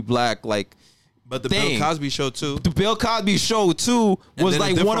the only black like. But the thing. Bill Cosby show too. The Bill Cosby show too was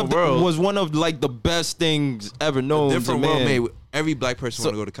then a like one of different world. like the best things ever known. Different to world man. made every black person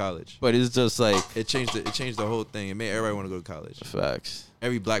want to go to college. But it's just like It changed the whole thing. It made everybody want to go to college. facts.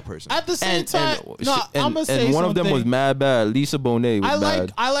 Every black person. At the same time, no, and, I'm gonna say and one of them was something. mad bad. Lisa Bonet was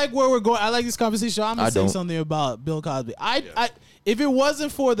bad. I like where we're going. I like this conversation. I'm gonna I say don't. something about Bill Cosby. If it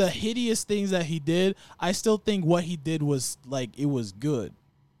wasn't for the hideous things that he did, I still think what he did was like it was good.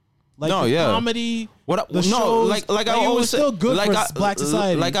 Like No, the yeah. comedy, What the no, shows, like I it always was said, still good like for black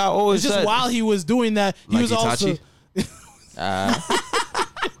society. Like I always it's just said, while he was doing that, he Like was also. Itachi?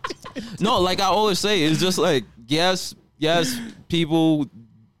 no, like I always say, it's just like yes, people.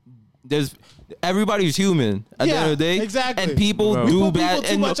 There's everybody's human at the Yeah, end of the day, exactly. and people Well, We do put bad people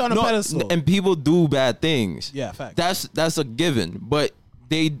too and much on a pedestal. and people do bad things. Yeah, fact. That's a given. But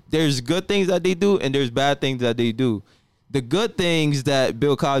there's good things that they do, and there's bad things that they do. The good things that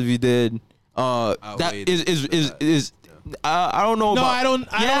Bill Cosby did, that Outweighed is I don't know. No, about, I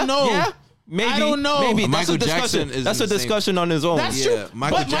don't know. Yeah, maybe. I don't know. Maybe Michael that's a discussion. Jackson is That's in a the same- discussion on his own. That's Yeah, true.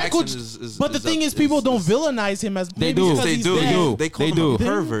 Michael But Jackson is But the is thing up- is, people is- don't is- villainize him as They maybe do. because They he's do. dead. They call They him do. a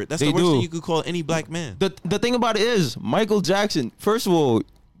pervert. That's They the worst do. thing you could call any black man. The thing about it is Michael Jackson. First of all,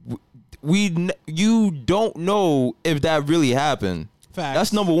 you don't know if that really happened. Facts.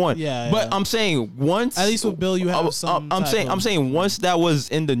 That's number one. Yeah, But yeah. I'm saying once, At least with Bill, you have some I'm type saying of- I'm saying once that was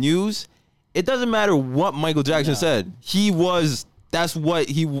in the news, it doesn't matter what Michael Jackson said. He was. That's what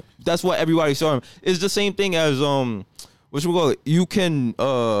everybody saw him. It's the same thing as what you call it. You can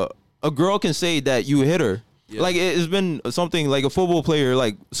a girl can say that you hit her. Yeah. Like it's been something like a football player,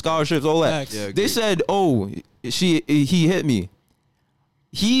 like scholarships, all that. Facts. Yeah, They agreed. said, "Oh, he hit me."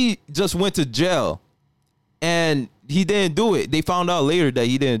 He just went to jail, and he didn't do it. They found out later that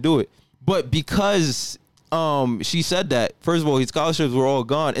he didn't do it, but because she said that, first of all, his scholarships were all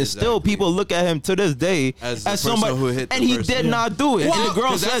gone, and still Exactly. people look at him to this day As as, the person somebody who hit the and he person. did Yeah. not do it. and the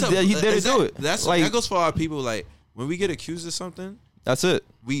girl 'Cause said that's that he didn't do it. That's like that goes for our people. Like when we get accused of something, that's it.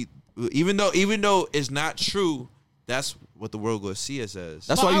 we even though it's not true, that's what the world will see us as.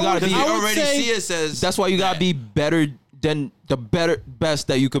 That's But why you I gotta would- be. Because they I would already say- see us as. That's why you gotta be better than the best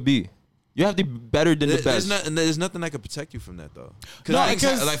that you could be. You have to be better than the There's best. there's nothing that could protect you from that though. No, Like,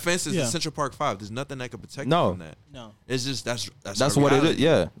 because- like for instance, yeah. the Central Park 5. There's nothing that could protect No. you from that. No. It's just that's That's our what it is. reality.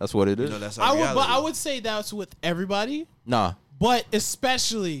 Yeah, that's what it You is. know, that's I our would, reality. but I would say that's with everybody, Nah, but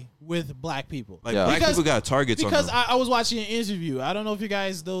especially with black people. Like Yeah. black Because- people got targets Because on them. I was watching an interview. I don't know if you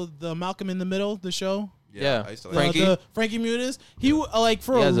guys know the Malcolm in the Middle, the show. Yeah. I used to The- like Frankie? the Frankie Muniz. He like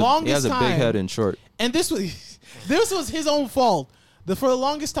for he a has longest he has a time. big head and short. And this was his own fault. For the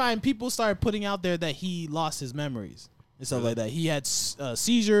longest time, people started putting out there that he lost his memories and stuff like that. He had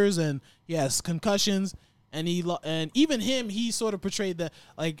seizures and he has concussions, and and even him, he sort of portrayed that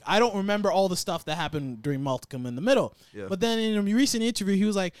like I don't remember all the stuff that happened during Malcolm in the Middle. Yeah. But then in a recent interview, he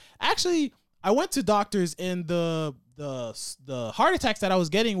was like, actually, I went to doctors and the heart attacks that I was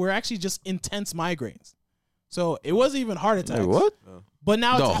getting were actually just intense migraines. So it wasn't even heart attacks. Like what? But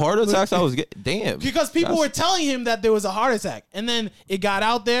now The it's- heart attacks I was getting. Damn. because people That's- were telling him that there was a heart attack, and then it got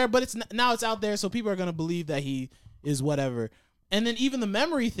out there. But now it's out there, so people are gonna believe that he is whatever. And then even the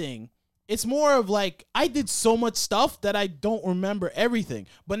memory thing, it's more of like I did so much stuff that I don't remember everything.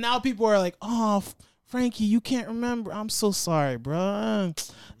 But now people are like, "Oh, Frankie, you can't remember. I'm so sorry, bro.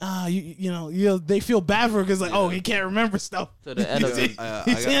 They feel bad for because like, oh, he can't remember stuff. To the end of it.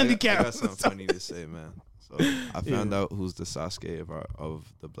 He's handicapped. I got something funny to say, man. So I found out who's the Sasuke of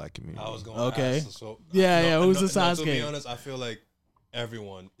the black community. I was going Okay. to ask. So, Yeah, who's the To be Sasuke? honest, I feel like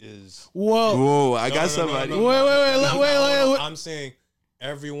everyone is. Whoa. Whoa, I No, got no, somebody. no, no, Wait, wait. I'm saying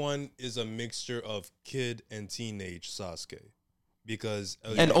everyone is a mixture of kid and teenage Sasuke, because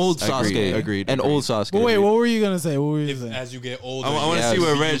And old Agreed, Sasuke. agreed, And agreed. old Sasuke. But wait, what were you gonna say? What were you if saying? as you get older, I want to Yeah, see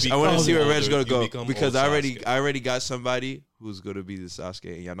where you Reg. I want to become see where Reg older, gonna you go become because old I Sasuke. already got somebody who's gonna be the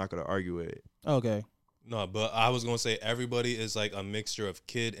Sasuke, and y'all not gonna argue with it. Okay. No, but I was gonna say everybody is like a mixture of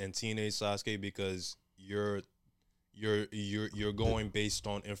kid and teenage Sasuke because you're going based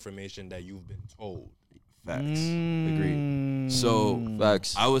on information that you've been told. Facts. Mm. Agreed. So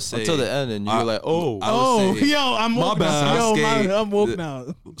Facts. I would say Until the end, and you're I- like, oh. I would Oh, say yo, I'm woke bad. now. Yo, Sasuke, I'm woke the- now.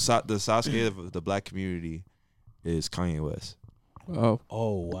 the Sasuke of the black community is Kanye West, Oh,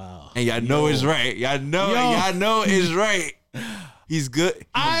 Oh wow. and y'all know it's right. Y'all know it's right. He's good.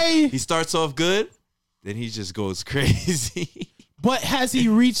 He starts off good, then he just goes crazy. But has he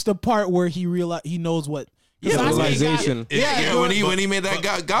reached the part where he knows what? 'cause Yeah, Sasuke got- realization. Yeah, when he made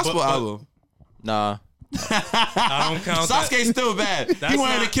that gospel album. Nah. I don't count that. Sasuke's still bad. That's He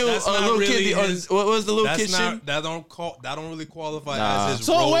wanted to not- kill that's a not little really kid. his- What was the little That's kid not shit? that don't really qualify Nah. as his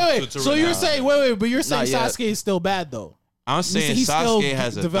So road wait. to So you're saying but you're saying Not yet. Sasuke is still bad though, I'm saying he's still Sasuke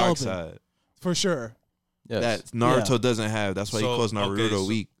has a dark developing. side for sure. Yes. that Naruto doesn't have. That's why he calls Naruto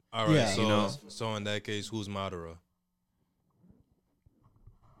weak. All right, Yeah. so You know? so in that case, who's Madara?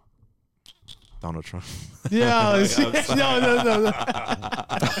 Donald Trump. Yeah. no.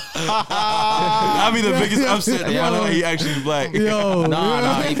 That'd be the biggest upset to find out he actually black. Yo. Nah,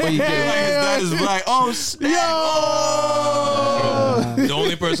 but he Like, did. his dad is black. Oh, snap. Oh. The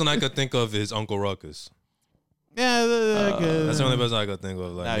only person I could think of is Uncle Ruckus. Yeah. That's the only person I could think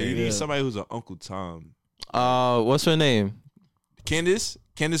of. Like, Nah, you maybe. need somebody who's an Uncle Tom. What's her name? Candace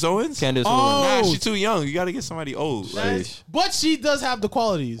Owens? Candace Oh. Owens. Nah, she's too young. You got to get somebody old. Like, But she does have the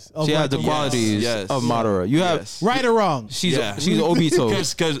qualities. Of She like has the a- qualities Yes. of Madara. You have yes. Right or wrong? she's Yeah. she's Obito.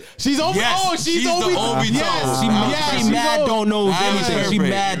 Because She's Obito. Yes, Oh, she's she's the Obito. Obito. Yes. She, Yeah, she she's mad Obito. don't know That was anything. She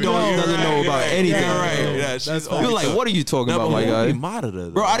perfect. mad You're doesn't know right, about you're anything. Right. Yeah, That's she's fine. You're like, what are you talking No, about, but my who guy? be Madara, though?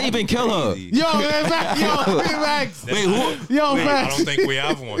 Bro, I didn't even kill her. Crazy. Yo, Max. Wait, who? Yo, I Max. don't think we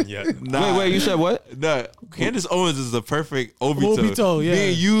have one yet. Nah, Wait, you said what? Nah, Candace Owens is the perfect Obito. Obito, yeah.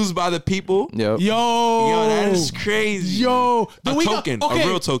 Being used by the people. Yep. Yo, that is crazy. Yo, A token, a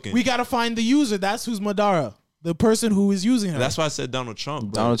real token. We gotta find the user. That's who's Madara, the person who is using her. That's why I said Donald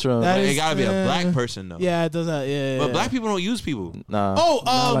Trump. Bro. Donald Trump. That Like, is- it gotta be a black person though. Yeah, it does that. Yeah, But yeah. black people don't use people. Nah. Oh,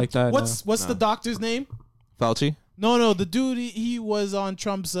 Not like that, what's the doctor's name? Fauci. No, the dude he was on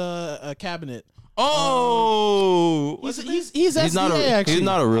Trump's cabinet. Oh, He's He's not SDA, a actually. he's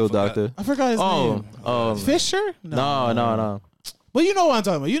not a real doctor. I forgot his name. Fisher? No. But you know what I'm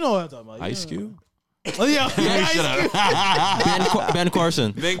talking about. You know what I'm talking about. Ice Cube. Oh, yeah. Ben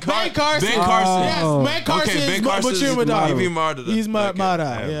Carson. Ben Carson. Ben Carson. Yes, Ben Carson Okay, is Ben Carson Butcher is Madara. He be Madara. He's Okay.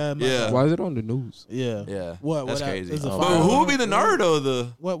 Madara. Yeah. Yeah. Why is it on the news? Yeah. Yeah. What? That's what crazy. is a But fire? who would be the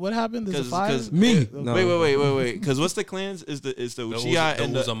Naruto? What happened? There's a fire. Because Me. No. Wait. Because what's the clans? Is the The Uchiha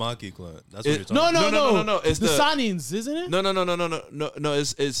and the Uzumaki clan. That's It- what you're talking about. No. It's the the Sanins, isn't it? No.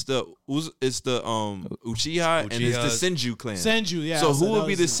 It's the Uchiha and it's the Uchihas. Senju clan. Senju. Yeah. so who that would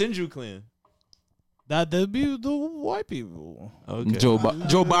be the was- Senju clan? That'd be the white people. Okay. Joe Byron.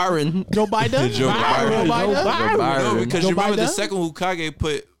 Joe Biden. Joe Biden. Joe Biden. No, because Joe you remember the Biden? second Hokage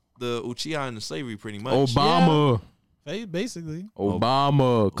put the Uchiha into slavery pretty much. Obama. Basically.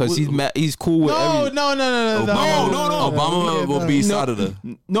 Obama. Because he's cool with No. everything. No. Obama will be Sadada.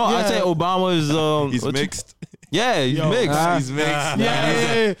 No, I Yeah. say Obama is He's what's- mixed. Yeah, he's mixed. He's mixed.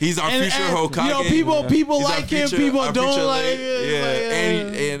 Yeah. He's our future Hokage. You know, people He's our like him. future- People our don't future, like like, it.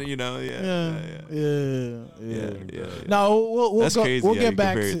 Yeah, and you know, Yeah. No, we'll That's go, crazy we'll how get you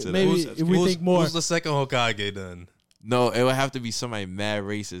back compare it to to that. maybe if we think more. Who's the second Hokage then? No, it would have to be somebody mad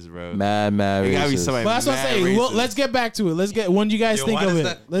racist, bro. Mad It gotta be racist. somebody But that's what I'm mad saying. Well, racist. let's get back to it. Let's get when you guys Yo, think why of does it.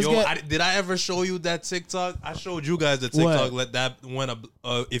 that- Let's yo, get. did I ever show you that TikTok? I showed you guys the TikTok. Let that when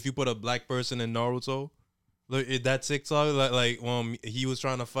if you put a black person in Naruto, look at that TikTok. Like when he was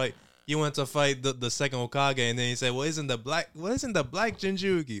trying to fight, he went to fight the second Hokage, and then he said, "Well, isn't the black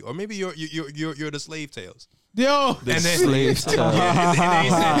Jinchuriki? Or maybe you're the slave tails." Yo, And then, Slaves. and then he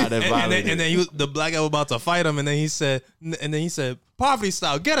said, They and violated. then the black guy was about to fight him, and then he said, poverty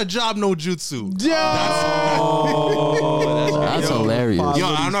style, get a job, no jutsu. That's hilarious. Yo,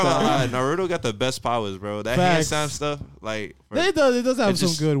 I'm not gonna lie. Naruto got the best powers, bro. That hand Facts. sound stuff, like, it does have It some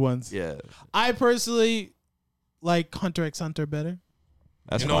just- good ones. yeah, I personally like Hunter x Hunter better.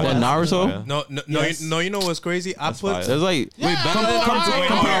 that's You know fire. What, Naruto? No, Yes. you know what's crazy? I That's put fire. There's like better than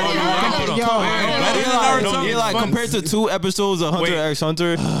Naruto. you're like compared to 2 episodes of Hunter Wait. x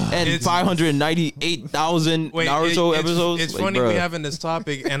Hunter and It's- 598,000 Naruto episodes. It's like, funny bruh. we having this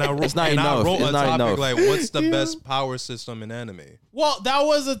topic, and I wrote, It's not and I enough. wrote It's a not topic enough. like, what's the best power system in anime? Well, that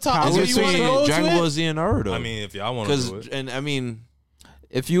was a topic. It's You want to between go Dragon to Ball it? Z and Naruto. I mean, if y'all want to do because it. and I mean,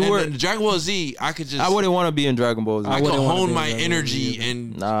 If you and were, then Dragon Ball Z, I could just I wouldn't want to be in Dragon Ball Z. I could wouldn't wanna hone be my in Dragon Ball Z energy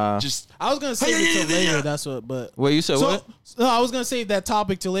and Nah. just I was gonna save it till later. That's what. But Wait, you said what? No, I was gonna save that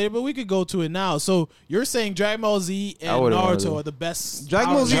topic till later, but we could go to it now. So you're saying Dragon Ball Z I and wouldn't wanna Naruto do. are the best.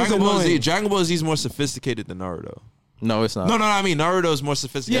 Dragon Ball Z is Dragon Ball Z. annoying. Dragon Ball Z is more sophisticated than Naruto. No, it's not. No, I mean Naruto is more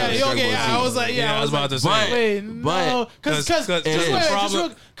sophisticated. Yeah, than Dragon okay, Ball yeah. Z. I was like, Yeah, I was about to say. Wait, but- no, because It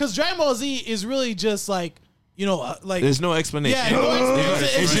is. Dragon Ball Z is really just like There's no explanation. Yeah, no explanation.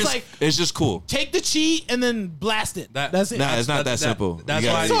 It's It's just just like- it's just cool. take the chi and then blast it. That's it. Nah, it's not that that- simple. that's you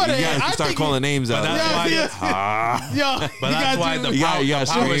gotta, why- you Sorta, gotta I start think calling names But out. that's why. Yo, But that's why the You gotta- power, you gotta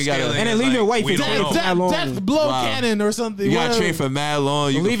the power scream, you gotta- scaling And then is leave your like, wife we in don't jail. know. That long. death blow Wow. cannon or something. You gotta whatever. train for mad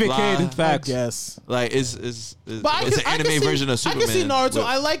long. You Leave can your fly. kid. I Facts. guess. Like it's But it's an I anime can see, version of Superman. I can see Naruto. with-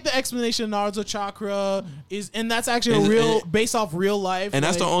 I like the explanation of Naruto chakra and that's actually And- a real and- based off real life. and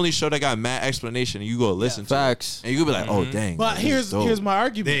that's the like- only show that got mad explanation. And you go listen to Facts. it, and you go be like, oh dang. But this is dope. here's my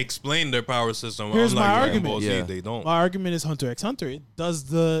argument. They explain their power system. Here's unlike my Dragon argument. Ball Z, Yeah. they don't. My argument is Hunter x Hunter. It does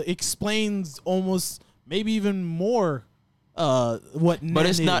explains almost maybe even more what. But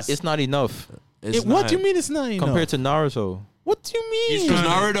it's not. It's not enough It's What not- do you mean it's not enough? compared to Naruto. What do you mean? trying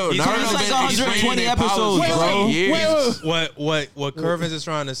to- Naruto? He's Naruto trying to- been It's like explaining 120 their powers episodes, for bro. years. What Curvins is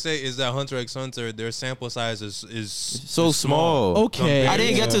trying to say is that Hunter x Hunter, their sample size is So small. Okay. I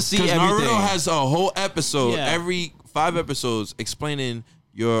didn't get to see Because everything. Naruto has a whole episode, Yeah. every 5 episodes, explaining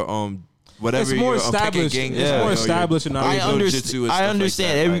your whatever It's more your established. Pekka gang It's is, more your- established in I, Naruto. Jutsu understand. and stuff I like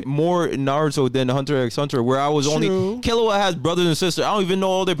understand that, every like- more Naruto than Hunter x Hunter, where I was only True. Killua has brothers and sisters. I don't even know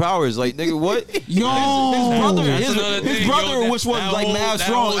all their powers. Like nigga, what? Yo, his brother, That's his, another his thing, brother, yo, which was that like whole- mad that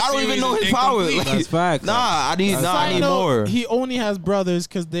strong. whole I don't even series know is his powers. incomplete. That's facts. Nah, I need Side note, more. he only has brothers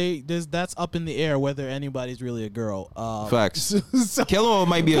because that's up in the air whether anybody's really a girl. Facts. so- Killua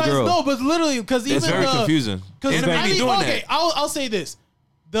might be a 'cause- girl. No, but literally because even It's very the, confusing. Because Anime I be mean, doing okay, that. I'll say this: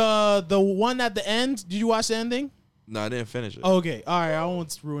 the one at the end. Did you watch the ending? No, I didn't finish it. Okay, all right. I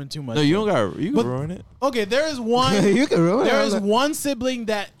won't ruin too much. No, you don't got. You can But- ruin it. Okay, there is one. You can ruin it. There is one sibling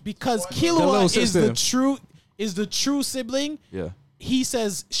that because The Killua little is the sister. true sibling. Yeah. He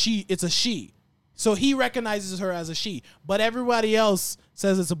says it's a she. So he recognizes her as a she, but everybody else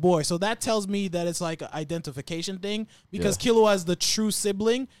says it's a boy. So that tells me that it's like an identification thing because Killua is the true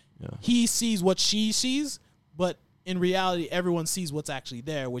sibling. He sees what she sees, but in reality, everyone sees what's actually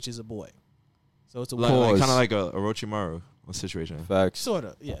there, which is a boy. So it's a Like, boy. Pause. kind of like a Orochimaru situation. Facts. Sort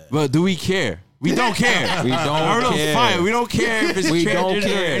of, yeah. But do we care? We don't care. We don't Naruto's care. fine. We don't care if it's We don't transgender or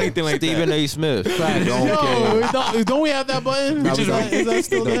care. anything like Stephen that. A. Smith. Don't care. Yo, don't we have that button? No, Is we don't. that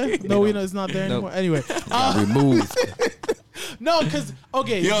still there? No, we know it's not there anymore. Anyway, Removed. no, because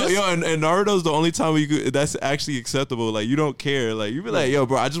okay, Yo, just- yo, and Naruto's the only time that's actually acceptable. Like you don't care. Like you be like, yo,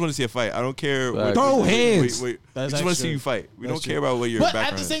 bro, I just want to see a fight. I don't care. Facts. Throw hands. Wait. I That's just want to see true. you fight. We That's don't true. care about what your but background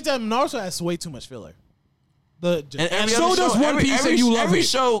at the is. same time, Naruto has way too much filler. And every So other does show, One Piece and you love every it.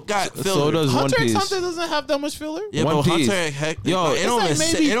 show got filler. So does One Hunter x Piece. Hunter doesn't have that much filler. Yeah, One but Piece. Hunter, heck, Yo, it it's don't like even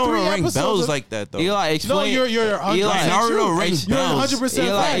maybe it don't 3 even ring episodes bells of- like that though. Eli, No, explain. you're Eli, 100% Naruto true. rings You're bells. 100%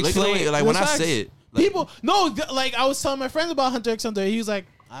 Eli, facts. Look at the way, like when I That's say facts. it, like, People like I was telling my friends about Hunter x Hunter. He was like,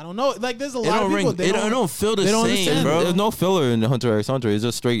 I don't know. Like there's a it lot don't of people. ring. It don't feel the they don't same, understand. bro. There's no filler in Hunter x Hunter. It's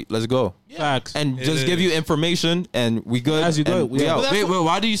just straight. Let's go. Facts. And It just give is. you information, and we good. As you and go, we yeah. out. But Wait,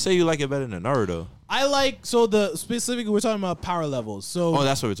 why do you say you like it better than Naruto? I like specifically we're talking about power levels. So Oh,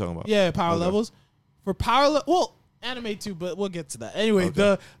 that's what we're talking about. yeah, power Okay. levels for well, anime too, but we'll get to that. Anyway,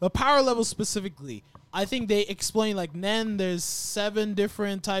 the power levels specifically, I think they explain like Nen. There's 7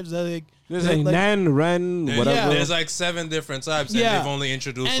 different types of like. There's like- like Nan, Ren, There's, whatever. there's like 7 different types, and Yeah. they've only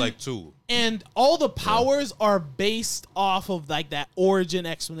introduced And- like 2. And all the powers are based off of like that origin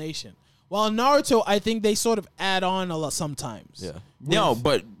explanation. While Naruto, I think they sort of add on a lot sometimes. Yeah. No,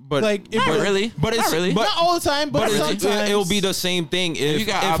 but Like, if- Not really. But it's Not really. But, Not all the time, but but sometimes it'll be the same thing if you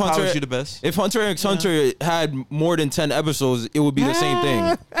got if eye Hunter powers, you the best. If Hunter x Hunter had more than 10 episodes, it would be the same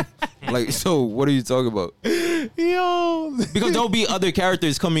thing. Like, so what are you talking about? Yo. Because there'll be other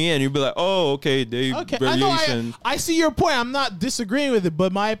characters coming in. You'll be like, oh, okay, they Okay, I know. variation. I see your point. I'm not disagreeing with it,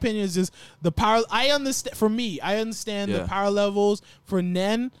 but my opinion is just the power. I understand. For me, I understand the Yeah. power levels for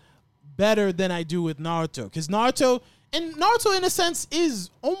Nen better than I do with Naruto, because Naruto. And Naruto, in a sense, is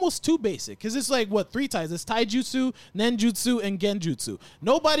almost too basic because it's like what 3 types? It's Taijutsu, Nenjutsu, and Genjutsu.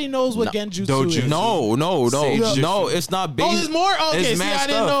 Nobody knows what Genjutsu is. Dojutsu. No, it's not Oh, there's basic. more. Okay, It's see, mad I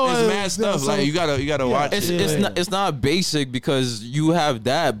didn't stuff. know. It's mad stuff. so- Like you gotta watch It's it. it's not basic because you have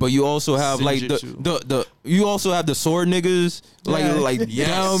that, but you also have like Senjutsu. the you also have the sword niggas Yeah. like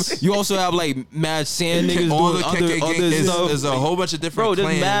Yes. them. You also have like mad sand niggas all doing the other KKK other stuff. there's a whole bunch of different Bro, there's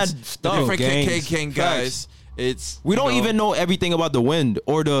clans, mad stuff. different Gangs. KKK guys. It's We don't you know, even know everything about the wind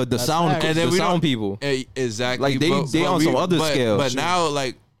or the sound facts. and then the we sound don't- people. Exactly. Like, they on some other but, scale. But Shit. now,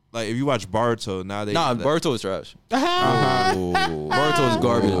 like like if you watch Boruto now, they Boruto is trash. Uh-huh. Boruto is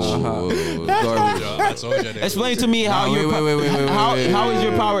garbage. Garbage. Yo, I told you that. Explain to me how your how is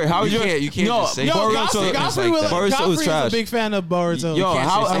your power? How is your you can't just say Boruto? Boruto is trash. A big fan of Boruto. Yo,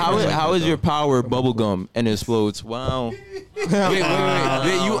 can't say how is your power bubblegum and explodes? Wow. Wait.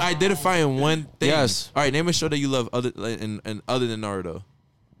 You identifying one thing? Yes. All right, name a show that you love other and other than Naruto,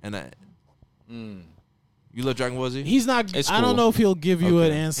 and you love Dragon Ball Z. He's not. It's I don't cool. know if he'll give you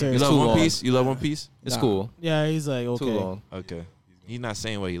an answer. You love too One long. Piece. You love One Piece. It's cool. Yeah, he's like okay. Too long. Okay. He's not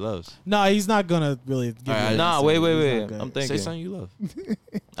saying what he loves. No, he's not gonna really give you an Nah, answer. wait. He's not gonna- I'm Say thinking. something you love.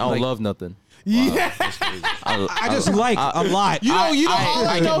 I don't love nothing. Yeah. I just like a lot. You know, all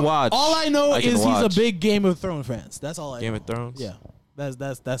I can know. watch. All I know I can is he's watch. a big Game of Thrones fan. That's all I know. Game of Thrones. Yeah. That's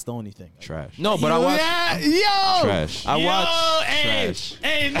the only thing. Trash. No, but I watch. Yeah, yo. Trash. I watch. Trash.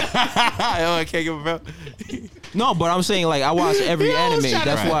 Hey, Oh, I can't give a fuck. No, but I'm saying like I watch every Yo, anime. shut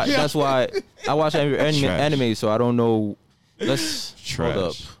That's up. why. Yeah. That's why I watch every anime. So I don't know. Let's Trash. hold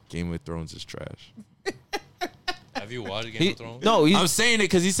up. Game of Thrones is trash. Have you watched Game of Thrones? No, I'm saying it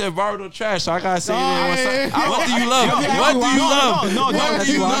because he said Boruto trash, so I gotta say it. Oh, What do you love? What do you love? No, What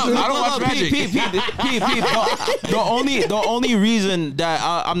do you love? I don't watch Magic. Pete. The only reason that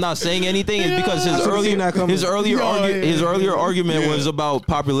I'm not saying anything is because his earlier argument was about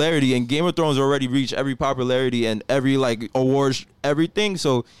popularity, and Game of Thrones already reached every popularity and every like awards, everything.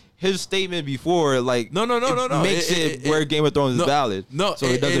 So his statement before like No. makes it where Game of Thrones is valid. No, so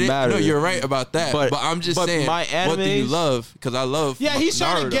it doesn't matter. No, you're right about that. But I'm just but saying, my what do you animes- love? Because I love. Yeah, he's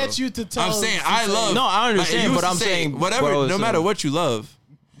trying to Naruto. get you to tell. I'm saying I love. No, I understand, like, you but used I'm to say saying whatever. what I was No matter saying. what you love.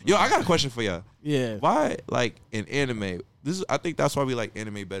 Yo, I got a question for y'all. Yeah. Why, like in anime, I think that's why we like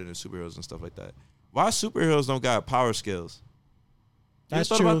anime better than superheroes and stuff like that. Why superheroes don't got power skills? You That's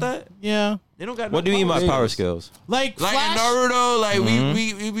thought true. about that? Yeah. They don't got. What do you mean by power skills? Like Like Flash. in Naruto, like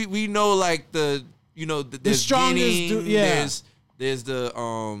Mm-hmm. we know like the there's strongest Genin, dude- yeah. there's the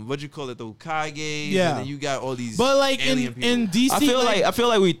what you call it, the Ukage, Yeah. and then you got all these But like alien in people. DC, I feel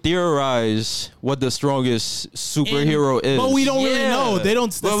like we theorize what the strongest superhero is. but we don't really Yeah. know. They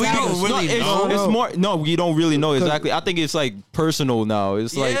don't. But we don't establish- really No, know. it's more. No, we don't really know exactly. I think it's like personal now.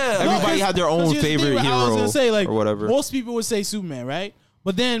 It's like Yeah. everybody No, has their 'cause own here's the thing, favorite right? hero I was gonna say like or whatever. most people would say Superman, right?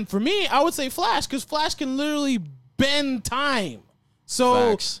 But then for me, I would say Flash because Flash can literally bend time.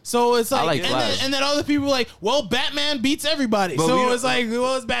 So Facts. so it's like, like and, Flash. then other people are like, well, Batman beats everybody. But we So don't- it's like,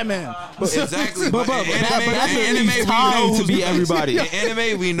 well, it's Batman. Exactly. But in anime, we time know to who's be the best. everybody. In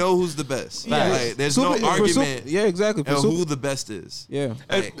anime, we know who's the best. Yeah. Like, there's Super- no for argument yeah, exactly. For of super- who the best is. yeah.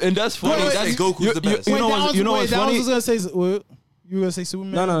 And that's funny. Wait, That's Goku's the best. You know Wait, what's, you know what's that funny? was gonna say. What? You were gonna say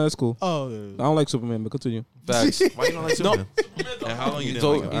Superman? No, that's cool. Oh, I don't like Superman, but continue. Facts. Why you don't like Superman? And how long you didn't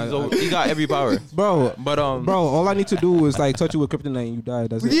So, like him? he got every power. Bro, But all I need to do is like touch you with kryptonite and you die.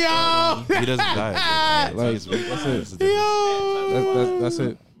 That's it. yo, He doesn't die. Like, that's it. yo, That's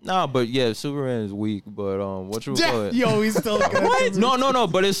it. nah, but yeah, Superman is weak. But what you call it? yo, he's still What? No.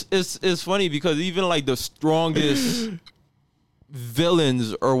 But it's funny because even like the strongest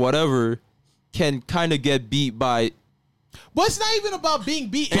villains or whatever can kind of get beat by. But it's not even about being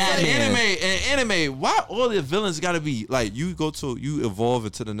beat. In It's like- anime, why all the villains got to be like you evolve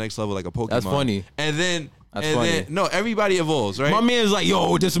into the next level like a Pokemon. That's funny. And then That's funny. no, everybody evolves, right? My man's like,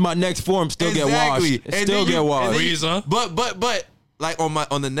 yo, this is my next form. Still get washed. And Still then get and washed. then Frieza. But like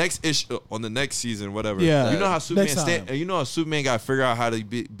on the next issue, on the next season, whatever. Yeah. You know how Superman Next time. you know how Superman got to figure out how to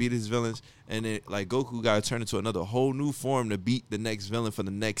beat his villains, and then like Goku got to turn into another whole new form to beat the next villain for the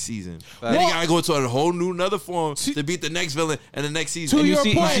next season. Then he got to go to a whole new another form to beat the next villain and the next season. To And your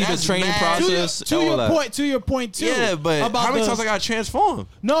you point, see the that's training mad. process. to all your that. point, to your point too. Yeah, but about how many the- times I got to transform?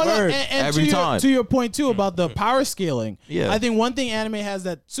 No, Word. and Every time. To your point too about the power scaling. Yeah. I think one thing anime has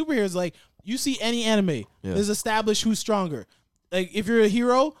that superheroes like you see any anime is established who's stronger. Like if you're a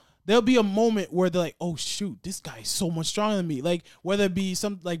hero, there'll be a moment where they're like, "Oh shoot, this guy is so much stronger than me." Like whether it be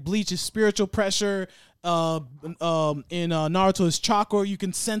some like Bleach's spiritual pressure, in Naruto's chakra, you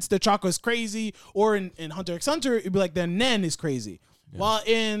can sense their chakra is crazy, or in Hunter x Hunter, it'd be like their nen is crazy. While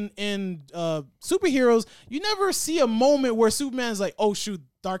in superheroes, you never see a moment where Superman's like, "Oh shoot,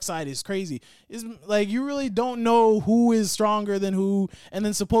 Darkseid is crazy." It's like you really don't know who is stronger than who, and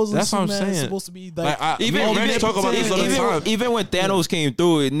then supposedly That's what I'm Superman is saying. supposed to be like. We already talk about this all the time. Even when Thanos came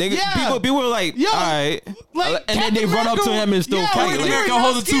through it, nigga, Yeah. people were like, Yo, all right. like, and then they Captain run up to America- him and still yeah, fight. Captain Like, America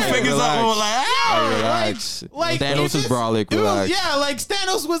hold the two scared. fingers up and like, relax. Thanos it is brolic. it was- Relax. yeah, like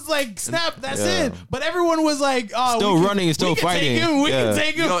Thanos was like, snap, that's Yeah. it. But everyone was like, oh, Still we can- running and still we can fighting. Take him, we Yeah. can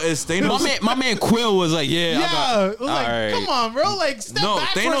take him. Yo, is Thanos? My man Quill was like, yeah, Yeah, it was like, alright. come on, bro. Like, step No, back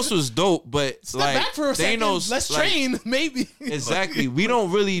Thanos for, was dope, but step like back for a Thanos, second. Let's like, train, maybe. Exactly. We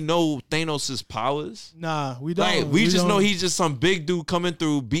don't really know Thanos' powers. Nah, we don't. Like we just don't. know he's just some big dude coming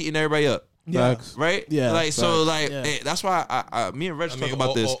through beating everybody up. Yeah. Facts. Right? Yeah, Like so, facts. like Yeah. that's why me and Reg talk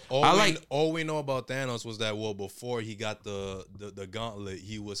about this. All we know about Thanos was that before he got the gauntlet,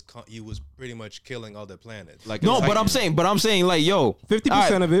 he was pretty much killing other planets. like No, a but I'm Titan. saying like, yo,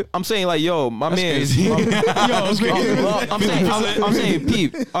 50% of it. I'm saying like, yo, my man. crazy. I'm saying,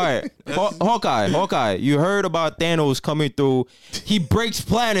 peep. All right, Hawkeye. You heard about Thanos coming through? He breaks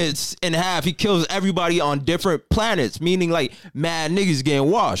planets in half. He kills everybody on different planets, meaning like mad niggas getting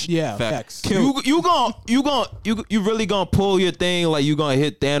washed. Yeah, Facts. facts. You really gonna pull your thing like you gonna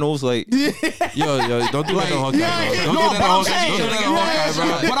hit Thanos like? Yo, don't do that to Hawkeye. yeah, Bro. Don't no, do that but to I'm Hawkeye. saying- Don't do that to Hawkeye,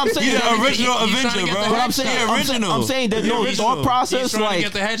 bro. But I'm saying He's the original he's trying to Avenger, get bro. the But I'm saying, I'm saying there's no thought process He's trying to like.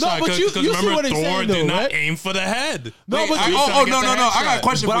 get the headshot No, but you see remember what he's Thor saying, did though, not right? aim for the head. No, Wait, but I- you- oh, trying to no, get no, the no. I got a headshot.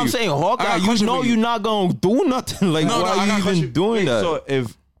 question But for I'm you. saying, I Hawkeye, got a you question know for you. you're not gonna do nothing. Like, No, why I are got a you question. even doing Wait, that? So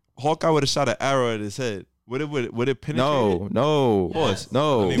if Hawkeye would have shot an arrow at his head, would it penetrate? No. Pause.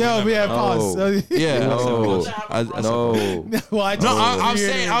 No. mean, Yeah, yeah, No. pause. Yeah. No. No. Well, I No,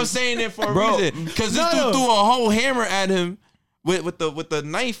 just- I'm saying it for a Bro. reason because this No. dude threw a whole hammer at him with the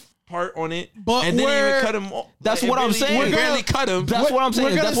knife part on it, But and then we're- even cut him off. That's Like, what it I'm really- saying. It We're barely cut him. That's what I'm saying.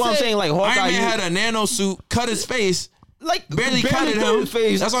 gonna That's what I'm say- saying. Like Hawkeye, Iron Man you- had a nano suit, cut his face, like barely cut cut him. his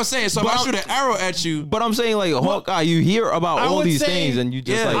face. That's what I'm saying. So if But I I'm- shoot an arrow at you, But I'm saying like Hawkeye, you hear about I all would these say- things and you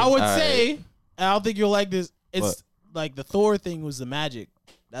just Yeah. like. I would all right. say, and I don't think you'll like this. It's What? like the Thor thing was the magic.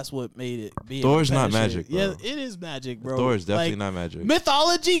 That's what made it. Be Thor's not penetrate. magic, bro. Yeah, it is magic, bro. Thor is definitely Like, not magic.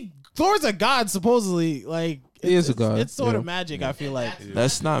 mythology. Thor's a god, supposedly. Like He is a god, It's sort yeah. of magic. I feel like.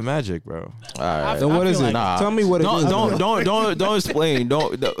 That's not magic, bro. All right. Then what I is feel it? like- Tell me what it is. Don't explain.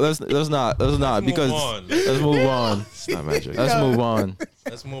 Let's not because move on. let's move on. It's not magic. Let's move on.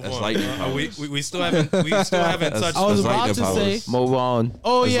 Let's move That's on. lightning We still haven't touched. That's- I was that's about lightning to say. powers. Move on.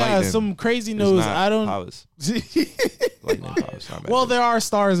 Oh It's yeah, lightning. some crazy It's news. not I don't. powers. Lightning powers, not magic. Well, there are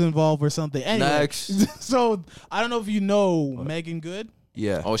stars involved or something. Anyway, Next. so I don't know if you know Megan Good.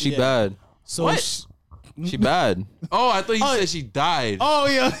 yeah. Oh, she Yeah. bad. So What? She bad. Oh, I thought you Oh, said she died. Oh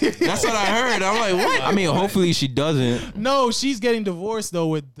yeah. That's what I heard. I'm like, what? I mean, hopefully she doesn't. No, she's getting divorced though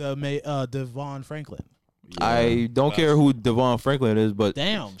with Devon Franklin. I don't care who Devon Franklin is, but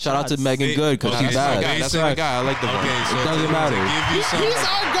Damn. shout out to shots. Megan Good because Okay, she so bad. guys- That's my guy. I like the Okay, so It doesn't to matter. give you some, He's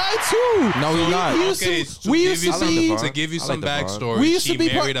our guy too. No, he's not. We used okay, to, we used to I like be. Devon. to give you I some like Devon. backstory, We used she to be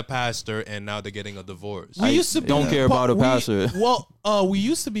married a pastor, and now they're getting a divorce. We used to be don't care about a pastor. We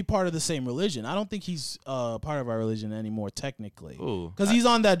used to be part of the same religion. I don't think he's part of our religion anymore, technically, Ooh. because he's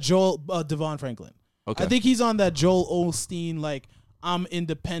on that Devon Franklin. Okay. I think he's on that Joel Osteen, like I'm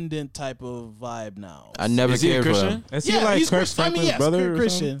independent type of vibe now. I never Is he a cared for Christian? him. Is he like he's Kirk Christian. I mean, Franklin's yes, brother? Kirk or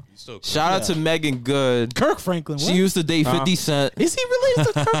Christian. He's still Shout out to Megan Good. Kirk Franklin. What? She used to date 50 Cent. Is he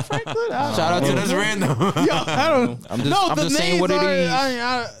related to Kirk Franklin? Shout out to That's this. random. Yo, I don't. I'm just- no, I'm the just saying names what it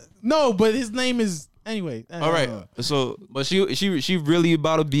are- is. No, but his name is anyway. All right. So But she really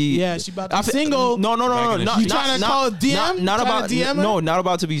about to be. Yeah, she about to I be fe- single. No, Back in the not, streets. You trying to call it DM? Not Trying about to DM her? no, not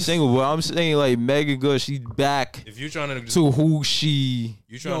about to be single. But I'm saying like Megan Good, she's back If you're trying to, to who she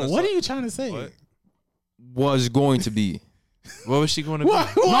you trying Yo, to what are you trying to say? What? was going to be. what was she going to be? What?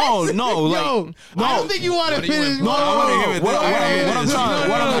 No, no, like Yo, I don't think you want to What do you finish. want? No, I wanna hear it. What I wanna hear I'm this. trying,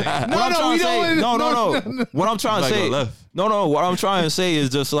 what I'm No, no, trying we to don't say, wanna- no. What I'm trying to Like say, go left. no. What I'm trying to say is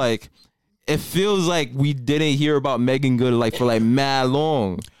just like, it feels like we didn't hear about Megan Good like for like mad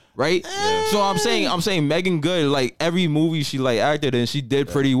long, right? So I'm saying Megan Good, like every movie she like acted in, she did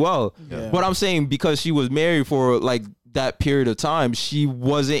pretty well. Yeah. But I'm saying because she was married for like that period of time, she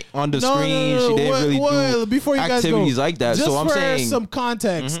wasn't on the screen. She didn't really do before you guys activities go, like that. Just So I'm for saying, some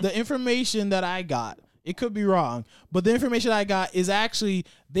context, the information that I got, it could be wrong, but the information I got is actually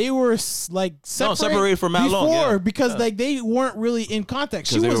they were like separated for mad before long, yeah. because like they weren't really in contact.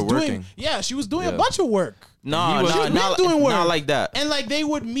 She 'Cause they was were doing, working. she was doing a Yeah. bunch of work. nah, She was not doing work. not like that. And like they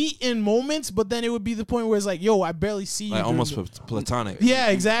would meet in moments, but then it would be the point where it's like, yo, I barely see you. Like during almost the- platonic. Yeah,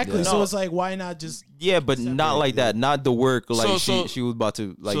 exactly. Yeah. So No. it's like, why not just? Yeah, but not like that. Not the work like So- she was about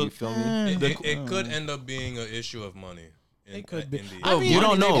to like. so- You feel me? It could end up being an issue of money. It could be. in the I end. mean, you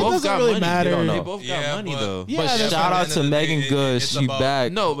don't know. It Both doesn't got really money. matter. You don't They know. both got Yeah, money but- though. Yeah, But that's shout fine. out At the to end of the Megan day, Good. it's She about-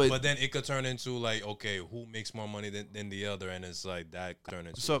 back. No, but But then it could turn into like, okay, who makes more money than the other, and it's like that turn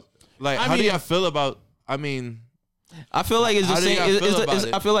into. so like, I how do mean- y'all feel about? I mean, I feel like it's the How do same. y'all feel about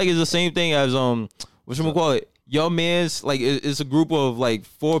it? I feel like it's the same thing as what you call it. Your man's like it's a group of like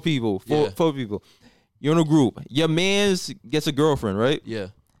four people. Yeah. Four people. You're in a group. Your man's gets a girlfriend, right? Yeah.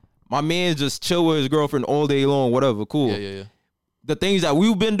 My man just chill with his girlfriend all day long. Whatever, cool. Yeah. The things that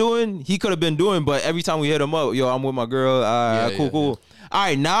we've been doing, he could have been doing, but every time we hit him up, yo, I'm with my girl. Cool. All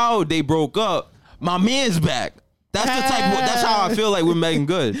right, now they broke up. My man's back. That's the type. That's how I feel like with Megan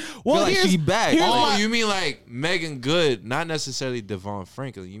Good. Well, feel like here's- she back. here's Oh, my- you mean like Megan Good, not necessarily Devon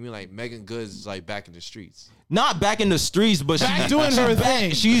Franklin. You mean like Megan Good is like back in the streets. Not back in the streets, but Back she's doing her back.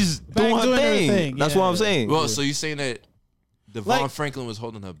 thing. She's doing her thing. That's Yeah, what I'm yeah. saying. Well, so you saying that Devon Like- Franklin was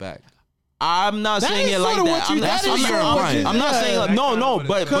holding her back? I'm not That saying is it like sorta that. what you- I'm, that that's is what sorta you're what implying. you- I'm not yeah. saying like no,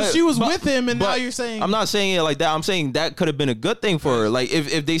 but Because she was but- with him, and now but you're saying I'm not saying it like that. I'm saying that could have been a good thing for her. Like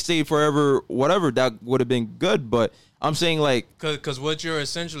if they stayed forever, whatever, that would have been good. But I'm saying like Because what you're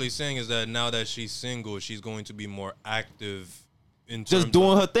essentially saying is that now that she's single, she's going to be more active in terms just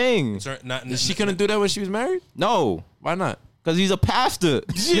doing her thing. She couldn't do that when she was married? No, Why not? because he's a pastor.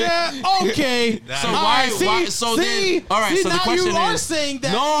 Yeah, okay. So All why- right, see, why- so see, then- all right, see, so the now question you are is- saying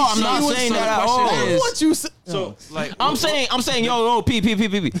that. No, I'm she not was- saying so that the at question all. is- What you say? So like I'm saying, yo, P.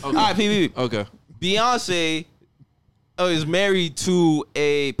 All right, P. Okay. Beyonce is married to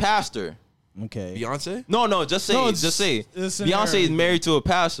a pastor. Okay. Beyonce? No, just say, No, just say. it's in Beyonce her- is married to a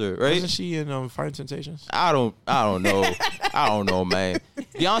pastor, right? Wasn't she in Fire Temptations? I don't know. I don't know, man.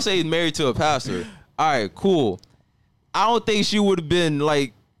 Beyonce is married to a pastor. All right, cool. I don't think she would have been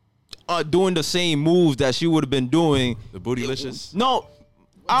like doing the same moves that she would have been doing. The Bootylicious? No,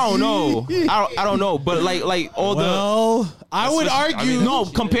 I don't know. I don't know. But like all Well, I would what she- argue. I mean, no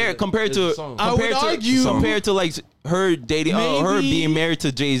compared to It's a song. I would compared to argue- compared to like her dating her Maybe- being married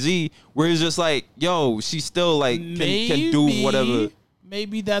to Jay-Z, where it's just like, yo, she still like can do whatever.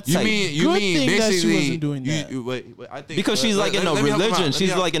 Maybe that's You a mean good thing thing that she basically wasn't doing that. wait, I think Because she's like in a let me help him out. religion. Let me She's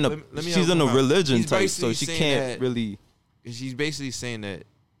help- like in a let me she's help in a him out. religion He's type, so basically she saying can't that- really. She's basically saying that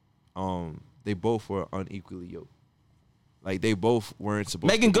they both were unequally yoked. Like they both weren't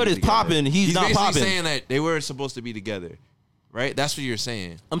supposed Megan to be Good is together. popping, he's not basically popping. saying that they weren't supposed to be together. Right? That's what you're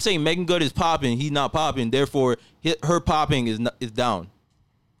saying. I'm saying Megan Good is popping. He's not popping. Therefore, her popping is down.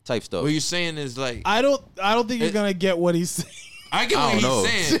 Type stuff. What you're saying is like I don't think you're gonna get what he's saying. I get I what don't know.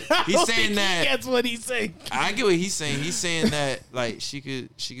 he's saying. I He's don't saying think that he gets what he's saying. I get what he's saying. He's saying that like she could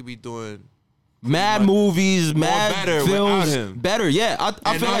be doing mad much movies, more mad better films, without him. better. Yeah,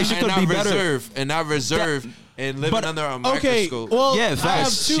 I feel like she could be better. and not reserved and living But- under a Okay, microscope. well, Yeah, I have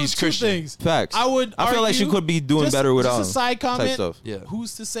facts. two She's Christian. things. Facts. I would. I feel like she argue- could be doing better without Just a side type comment. stuff. Yeah.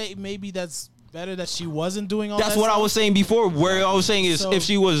 Who's to say maybe that's better that she wasn't doing all That's that what I stuff? was saying before. Where I was saying is, So- if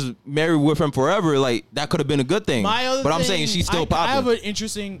she was married with him forever, like that could have been a good thing. My other But I'm thing, saying she's still I have popping. an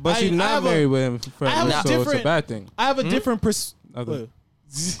interesting. But she's I not have married a, with him I have forever, a so it's a different- bad thing. I have a different Other-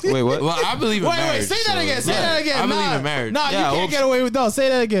 Wait, what? Well, I believe in Wait, marriage. say that so- again. Say Yeah. that again. I believe in marriage. Nah, Yeah, you I can't hope get so. away with no. Say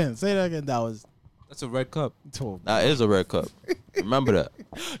that again. Say that again. That was. That's a red cup. That is a red cup. Remember that.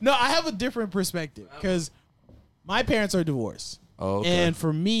 No, I have a different perspective because my parents are divorced, Oh, okay. and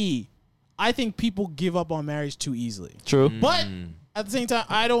for me, I think people give up on marriage too easily. True. But at the same time,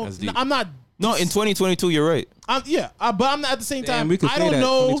 I don't. That's deep. I'm not. No, in 2022, you're right. But I'm not at the same Damn, time. we could I say don't that,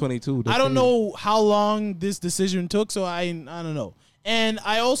 know. 2022, I don't know how long this decision took, so I don't know. And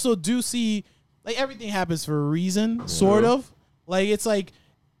I also do see like everything happens for a reason, sort of. Like it's like,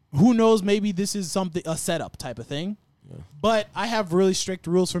 who knows? Maybe this is something a setup type of thing. But I have really strict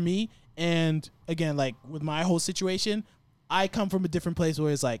rules for me, and again, like with my whole situation, I come from a different place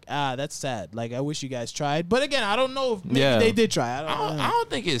where it's like, that's sad. Like I wish you guys tried, but again, I don't know if maybe Yeah. they did try. I don't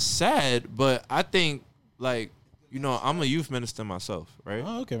think it's sad, but I think like I'm a youth minister myself, right?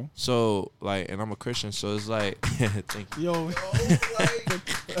 Oh, okay. So like, and I'm a Christian, so it's like, thank you. Yo,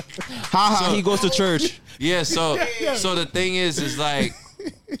 Ha he goes to church. Yeah, so the thing is like,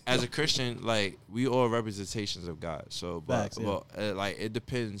 as a Christian, like we all representations of God. So, Facts, yeah. like it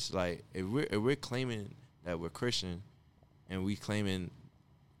depends. Like if we're claiming that we're Christian, and we claiming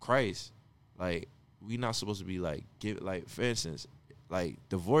Christ, like we not supposed to be like for instance, like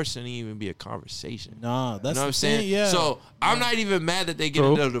divorce shouldn't even be a conversation. nah, that's You know what I'm the saying? thing, yeah. So I'm not even mad that they get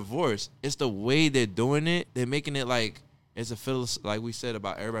True. into a divorce. It's the way they're doing it. They're making it like it's a like we said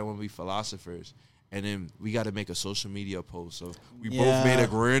about everybody want to be philosophers. And then we got to make a social media post. So we Yeah. both made a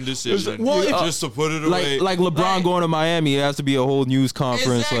grand decision Well, just to put it away. Like LeBron going to Miami, it has to be a whole news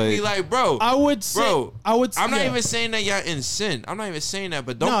conference. Exactly. Like, bro. I would say, Bro, I'm I'm not yeah. even saying that y'all in sin. I'm not even saying that.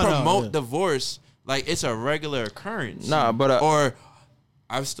 But don't No, no, promote yeah. divorce like it's a regular occurrence. Nah, but or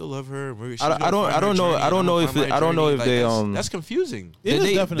I still love her. She's I gonna don't find her know. journey, I don't know I'm if gonna find my I don't know journey. if Like, they that's confusing. It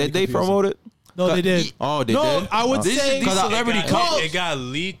is definitely did they confusing. promote it? No, they did. Oh, they no, did? I would These- say these celebrity It got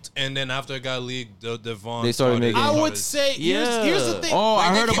leaked, and then after it got leaked, Devon They started making- I would say here's the thing. Oh, I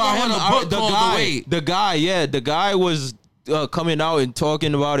Like, they heard came about out him. with a book The called The guy, Wait. the guy was coming out and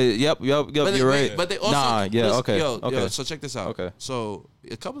talking about it. Yep. But You're right. But they also Nah, okay. Yo, so check this out. Okay. So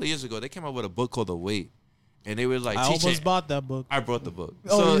a couple of years ago, they came out with a book called The Wait, and they were like, I teaching. almost bought that book. I brought the book.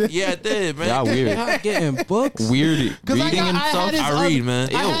 Oh, So yeah. yeah, I did, man. Y'all weird. Not getting books. Weird. 'Cause I Reading got- and I stuff. had his I read,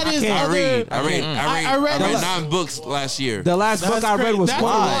 man. I had his I other- read. I I read read 9 books last year. The last book I read was That's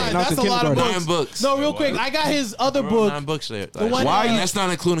Corduroy, a lot. and I was That's in a lot of kindergarten. books. 9 books. No, real quick, I got his other I wrote book. 9 books there. one- Why and That's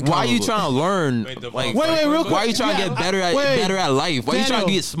not including. Why are comic you books. trying to learn? Wait, Like, Wait, real quick. why are you trying to get better at Life? Why are you trying to Daniel.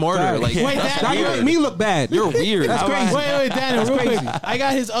 get smarter? Like, Wait, that's Now you weird. make me look bad. You're weird. That's How crazy. about- Wait, Daniel, real crazy. quick. I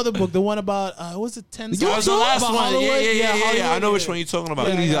got his other book, the one about was it 10 That was the last About one. Hollywood? Yeah. I Hollywood, know which one you're talking about.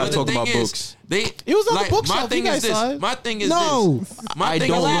 Look at these guys But the talking thing about is, books. It was on the like, bookshelf. My thing You is guys saw this. it. My thing is No. this. My I thing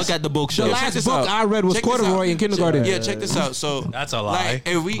don't is look at the The bookshelf. check last this book out. I read was Check this Corduroy out. in kindergarten. Yeah, check this out. So That's a lie. Like,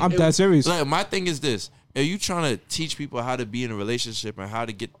 if I'm dead serious. Like, my thing is this: if you trying to teach people how to be in a relationship and how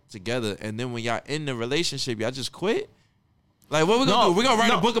to get together, and then when y'all in the relationship, y'all just quit. Like, what we gonna do? We gonna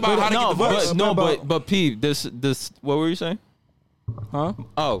write a book about how to get divorced? But Pete, this, what were you saying? Huh?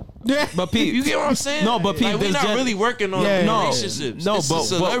 Oh, Yeah. but Pete, You get what I'm saying? No, but Pete, like, we're this not gen- really working on Yeah. no, relationships. no, It's but a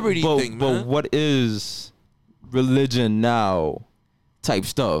celebrity thing, man. But what is religion now? Type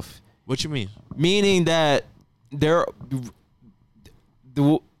stuff. What you mean? Meaning that there's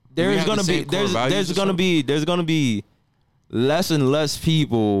have gonna the be same core values or there's gonna be less and less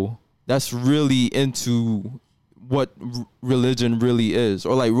people that's really into what religion really is,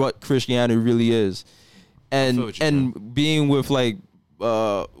 or like what Christianity really is, feel what you're and being with like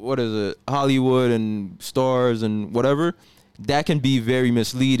what is it, Hollywood and stars and whatever, that can be very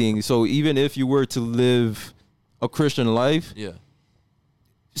misleading. So even if you were to live a Christian life, Yeah.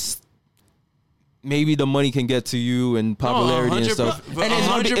 maybe the money can get to you and popularity and stuff.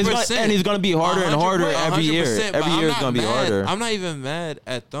 100%, And it's gonna be harder and harder every year. 100%, but Every I'm year it's not gonna be mad. harder. I'm not even mad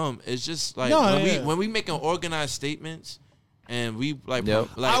at them. It's just like No, when yeah. we making organized statements and we like Yep.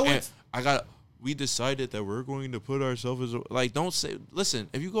 we decided that we're going to put ourselves as like, don't say, listen,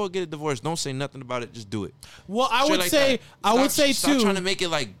 if you go get a divorce, don't say nothing about it, just do it. Well, I Shit would like say, that. I would Stop- say stop too. trying to make it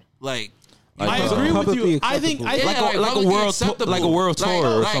like I Like, agree with publicly you. I think acceptable. I yeah, like a publicly world acceptable. like a world tour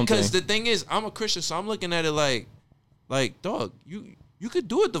or something. Because the thing is, I'm a Christian, so I'm looking at it like, dog, you could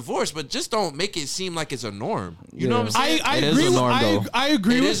do a divorce, but just don't make it seem like it's a norm. You know what I'm saying? I It is agree a with norm, though. I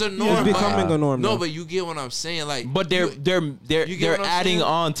agree It with is a norm. It's but- becoming a norm. No, now. but you get what I'm saying. Like, But you they're get what I'm adding saying?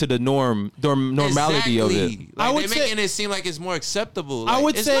 on to the normality of it. Exactly. I Like, would they're say- making it seem like it's more acceptable. I Like,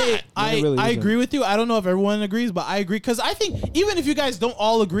 would it's say not. I It really I isn't. agree with you. I don't know if everyone agrees, but I agree because I think even if you guys don't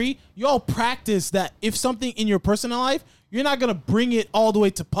all agree, you all practice that if something in your personal life, you're not gonna bring it all the way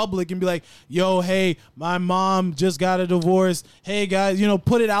to public and be like, "Yo, hey, my mom just got a divorce. Hey guys,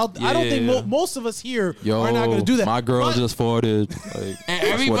 put it out." I don't think Yeah. most of us here Yo, are not gonna do that. my girl But- just farted. Like, And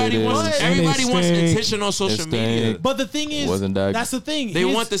that's what it is. everybody wants stink. attention on social It media. stink. But the thing is, Wasn't that- that's the thing. They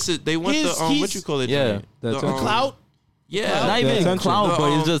His- want this. They want his- the what he's- you call it? Yeah. Johnny? The The, attention. clout. Yeah. Not even attention. clout,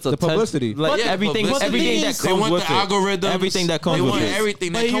 but it's just The publicity. Like But- everything, but the everything thing that is, They comes want with the it. algorithms. Everything that comes They with want it.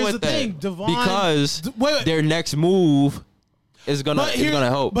 everything But that comes here's the with that. thing, Devon. Because wait. their next move is gonna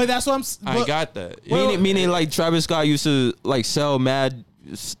help. But that's what I'm. I got that. Meaning like Travis Scott used to like sell mad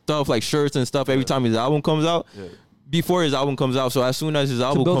stuff like shirts and stuff every time his album comes out. Before his album comes out, so as soon as his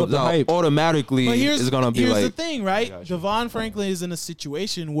album build up comes the out, hype. automatically But it's gonna be here's like the thing, right? Devon Franklin is in a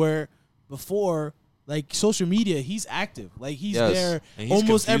situation where before, like social media, he's active. Like he's Yes. there And he's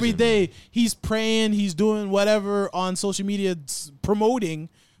almost every confusing. day. He's praying. He's doing whatever on social media, promoting.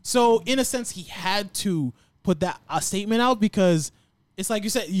 So in a sense, he had to put that a statement out because it's like you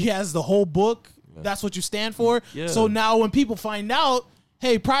said, he has the whole book. That's what you stand for. Yeah. So now when people find out,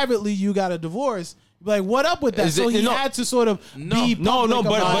 hey, privately you got a divorce. Like, what up with that? Is So it- he no. had to sort of be No, public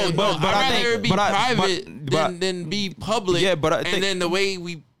but- about it. but I'd I rather think- it be but I- private but- than be public. Yeah, but I and think- then the way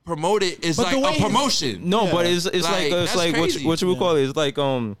we promote it is But like the way a he's- promotion. no, Yeah. but it's Like, like it's that's like crazy. what you would call it. It's like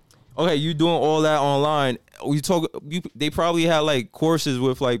okay, you doing all that online. They probably had like courses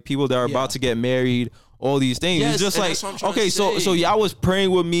with like people that are Yeah. about to get married. All these things. Yes, It's just and like that's what I'm trying okay, to so say. y'all was praying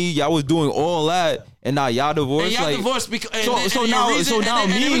with me. Y'all was doing all that, and now y'all divorced. And y'all like, divorced because so now we me. gonna so put now our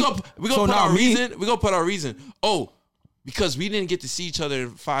me. reason. We gonna put our reason. Oh, because we didn't get to see each other in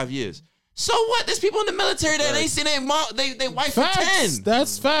 5 years. So what? There's people in the military that ain't seen their mom, they wife for Facts. 10.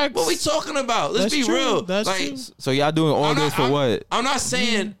 That's facts. What we talking about? Let's That's be true. real. That's like, true. So y'all doing all this for what? I'm not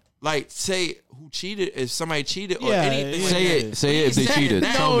saying like say who cheated if somebody cheated or Yeah, anything. yeah. like Say that. it. Say it if they saying cheated.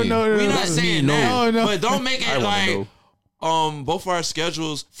 that. Tell me. No, We not Let saying know. that. No, no. But don't make I it wanna like, know. both our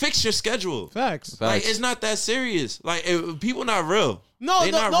schedules. Fix your schedule. Facts. Like Facts. it's not that serious. Like people not real. No,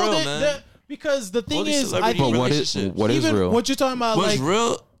 they not real, man. because the thing All these is, I celebrity think But relationships. what is even real? what you're talking about, What's like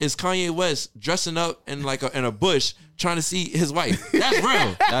real is Kanye West dressing up in like in a bush trying to see his wife. That's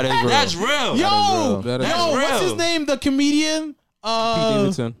real. That is real. That's real. yo, That is yo, real. what's his name? The comedian,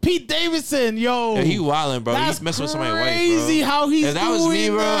 Davidson. Pete Davidson. Yo, Yeah, he wilding, bro. that's He's messing with somebody's wife, bro. crazy how he's If that was me,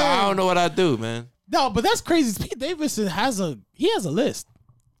 doing bro, that. I don't know what I'd do, man. No, but that's crazy. Pete Davidson has a list.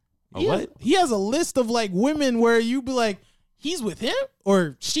 A what? He has a list of like women where you be like, he's with him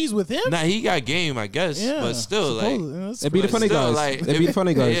or she's with him. Nah, he got game, I guess. Yeah, but still, like, supposedly. That's It'd be the crazy. funny still, guys. like, It'd be the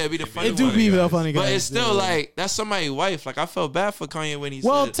funny guys. Yeah, it'd be the funny It do one. be the funny guys. But it's still yeah. like that's somebody's wife. Like I felt bad for Kanye when he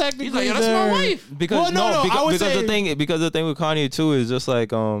Well, said, technically, he's like, yo, that's my they're- wife. Because Well, no, I would because say- the thing with Kanye too is just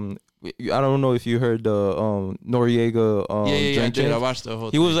like I don't know if you heard the Noriega Yeah, I drink did. I change. watched the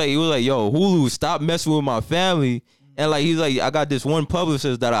whole He thing. was like, yo, Hulu, stop messing with my family. And like he's like, I got this one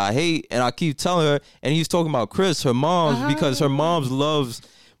publicist that I hate, and I keep telling her, and he's talking about Chris, her mom's, because her mom's loves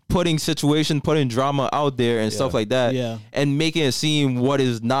putting drama out there and stuff like that, Yeah. and making it seem what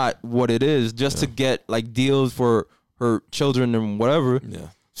is not what it is, just to get like deals for her children and whatever. Yeah.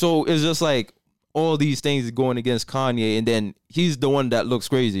 So it's just like all these things going against Kanye, and then he's the one that looks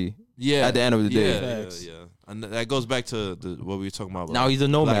crazy. Yeah. At the end of the day. Facts. Yeah. And that goes back to what we were talking about. Now he's a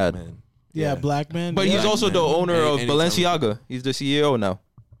Black nomad. man. Yeah, black man. But yeah. he's also the man. owner of Anytime. Balenciaga. He's the CEO now.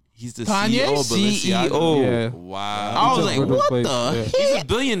 He's the Kanye? CEO of Balenciaga. CEO. Yeah. Wow. I was He's a like, brutal what place. the Yeah. He's a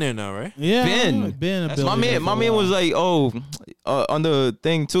billionaire now, right? yeah, Ben. been a That's My billionaire man, for my a man while. was like, on the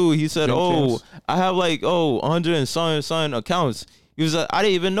thing too. He said, Drink champs. I have like 100 and something accounts. He was like, I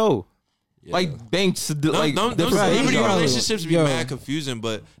didn't even know. Yeah. Like banks, like Those different celebrity banks. relationships be Yo. mad confusing,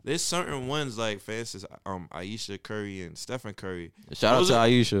 but there's certain ones like, for instance, Aisha Curry and Stephen Curry. Shout out Those to are-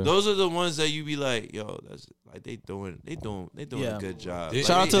 Aisha. Those are the ones that you be like, yo, that's like they doing Yeah. a good job. Did-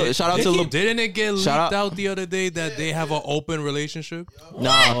 Shout out to Didn't Le- didn't it get leaked Shout out- out the other day that they have an open relationship?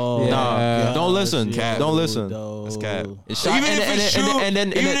 Nah, Oh, nah. Yeah. Don't listen. Cap. Don't listen. That's cap. It's Even shot- if and- it's and- true, and then-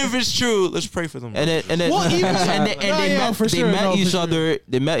 even if it's true, let's pray for them. And then Well, even- and Yeah, they yeah, met for sure, no, each for other.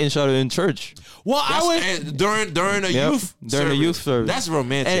 They met each other in church. Well, I would. And during a Yep, youth during the youth service. That's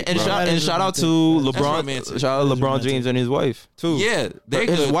romantic. And bro. shout out to That's LeBron. romantic. Shout out to LeBron romantic. James and his wife too. Yeah, they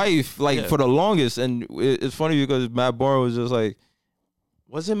his good. wife like Yeah. for the longest, and it's funny because Matt Barnes was just like,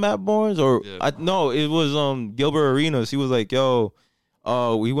 was it Matt Barnes or Yeah. no? It was Gilbert Arenas. He was like, yo,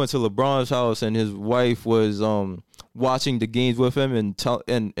 we went to LeBron's house and his wife was watching the games with him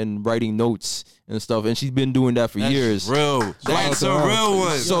and writing notes and stuff, and she's been doing that for That's years. real. That's a out. real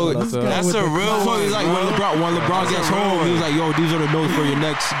one. So This guy that's with a the real clout. So one. he's like when LeBron That's gets a real home, he was one. like, "Yo, these are the notes for your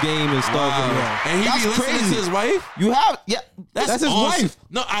next game and stuff." Wow. And he That's be listening crazy. to his wife. You have, yeah, that's his awesome. wife.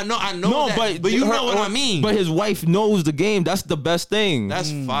 No, I know No, that, but you know what I mean. But his wife knows the game. That's the best thing.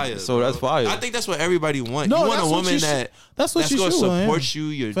 That's fire. So bro. that's fire. I think that's what everybody wants. No, you want that's a what woman you should- that that's what you gonna should want, support yeah. you,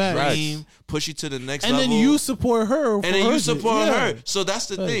 your Facts. dream, push you to the next and level. then you support her. and then you support yeah. her. So that's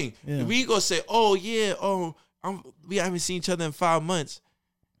the Facts. thing. Yeah. We gonna say, oh yeah, we haven't seen each other in 5 months.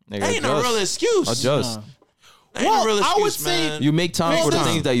 Nigga, That ain't a adjust. real excuse. Adjust. Nah. That ain't Well, a real I excuse, would say- man. You make time for the FaceTime.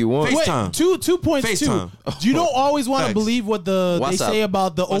 things that you want. Face- Wait, FaceTime. 2 points FaceTime. too. You don't always want to Facts. believe what they WhatsApp. say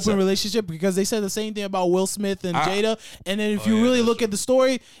about the What's open up? relationship because they said the same thing about Will Smith and I- Jada. And then if Oh, you yeah, really that's look at the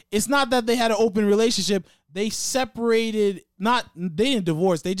story, it's not that they had an open relationship. They separated. They didn't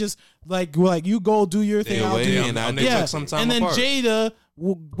divorce. They just were like you go do your thing. They I'll do away your and I and they yeah. took some time and then apart. Jada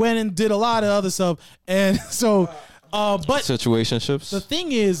went and did a lot of other stuff. And so, but Situationships. the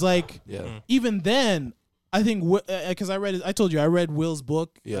thing is, like, Yeah. even then, I think because I told you I read Will's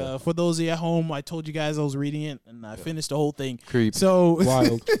book. Yeah. For those of you at home, I told you guys I was reading it and I finished the whole thing. Creep. So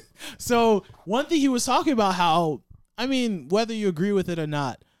Wild. so one thing he was talking about how whether you agree with it or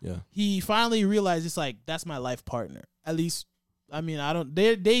not, Yeah. he finally realized it's like that's my life partner. At least I don't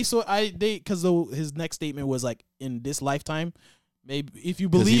because his next statement was like in this lifetime. Maybe if you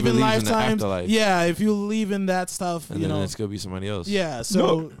 'Cause he believe in believes in the lifetimes, afterlife. yeah. If you believe in that stuff, And you then know, it's gonna be somebody else. yeah.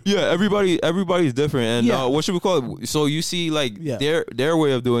 So yeah, everybody's different, and Yeah. what should we call it? So you see, like Yeah. their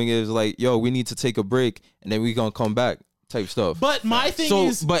way of doing it is like, yo, we need to take a break, and then we gonna come back, type stuff. but my thing so,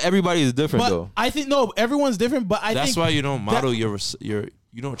 is, but everybody is different but though. I think no, everyone's different. But I That's think why you don't model your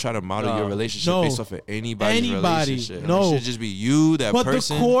you don't try to model your relationship No. based off of anybody's Anybody. relationship. No. It should just be you, that But the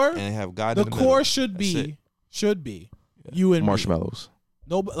person, core- and have God the in the core middle. should That's it. be you and me. Marshmallows.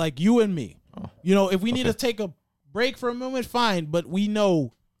 No, but like you and me. Oh. You know, if we need Okay. to take a break for a moment, fine. But we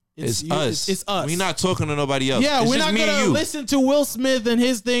know It's us. It's us. We're not talking to nobody else. Yeah, it's we're just not me and gonna you. listen to Will Smith and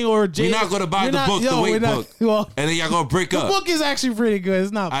his thing or Jay. We're not gonna buy We're the not- book, the yo, weight we're not- book, Well, and then y'all gonna break the up. book is actually pretty good.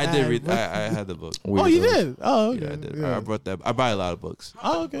 It's not. I bad, did read. but- I had the book. Oh, you did? Oh, okay. Yeah, I did. Yeah. I brought that. I buy a lot of books.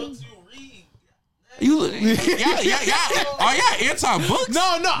 Oh, okay. You, yeah. Are y'all anti-books? No,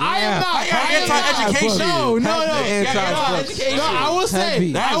 I am not. Y'all I am not. anti-education. No. Anti-books. No, I will say.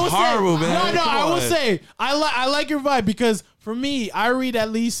 Heavy. That's I will horrible, say, man. No, Come I will on. say I like your vibe because for me, I read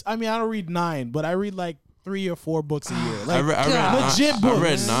at least. I mean, I don't read 9, but I read like 3 or 4 books a year. Like I read legit nine, books. I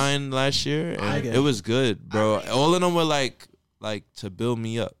read 9 last year, I and get it it. was good, bro. All of them were like to build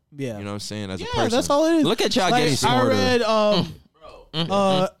me up. Yeah. You know what I'm saying? As a Yeah, person. that's all it is. Look at y'all Like, getting smarter. I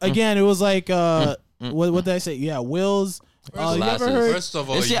read again. It was like what did I say? Yeah, Will's. You ever Glasses. heard? First of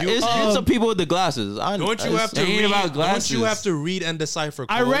all, It's, you, it's the people with the glasses. don't you have to It ain't read? about Don't glasses. you have to read and decipher?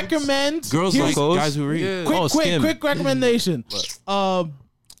 I codes? recommend Girls here's- like guys who read. Yeah. Oh, skim. quick recommendation.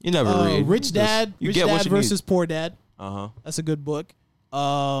 You never read. Rich Dad, You Rich get what Dad you versus need. Poor Dad. Uh-huh. That's a good book.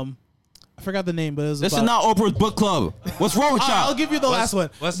 I forgot the name, but it was This is about, not Oprah's book club. What's wrong with I'll y'all? give you the last one.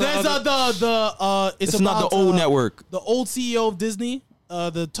 what's the There's other- it's It's not about, the old network. The old CEO of Disney.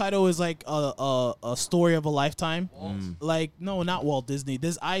 The title is like a story of a lifetime. Like no, not Walt Disney.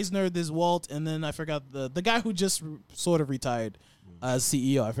 There's Eisner, there's Walt, and then I forgot the guy who just sort of retired as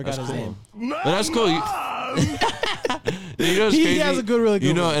CEO. I forgot his name. But that's cool. You know what's He crazy? has a good, really good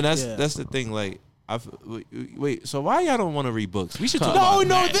You know, one. and Yeah. that's the thing. Like, wait. So why y'all don't want to read books? We should talk No, about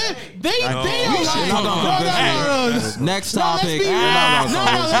no, that. they are like, no. Next No, let's topic. be,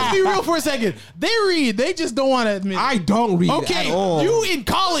 let's be real for a second. They read. They just don't want to admit. I don't read Okay, at all. you in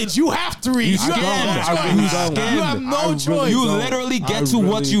college, you have to read. You I have really no choice. don't. You have no choice. You don't. literally I get to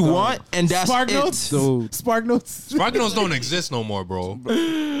what really you don't. want, and that's Spark it. notes. Dude. Spark notes. Spark notes don't exist no more, bro.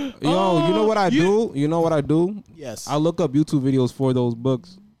 Yo, you know what I do? You know what I do? Yes. I look up YouTube videos for those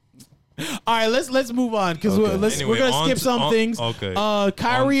books. All right, let's move on because we're Anyway, gonna on skip to- some on- things. okay.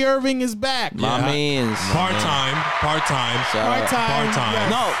 Kyrie Irving is back. My man's. Part time. Part-time.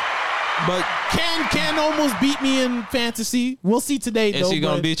 yes. No, but Can almost beat me in fantasy. We'll see today. is he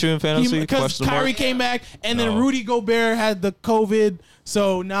gonna beat you in fantasy? Because Question mark. Kyrie came back, and then No. Rudy Gobert had the COVID,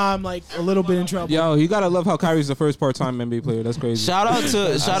 so now I'm like a little bit in trouble. Yo, you gotta love how Kyrie's the first part-time NBA player. That's crazy. shout out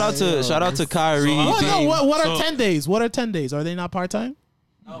to Kyrie. What, no, being- what are So- 10 days? What are 10 days? Are they not part time?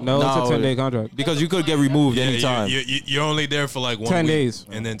 No, it's a 10-day contract. because you could get removed Yeah, anytime. you're only there for like 1 10 week, days.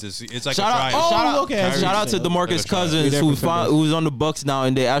 and then to see it's like Shout a out, tryout. shout out, okay, I see shout what out to you're saying. DeMarcus Like a tryout. Cousins, Be there for 10 days. who's on the Bucks now,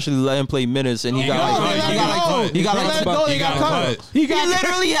 and they actually let him play minutes, and he got got like, cut. he got like, He got cut. He he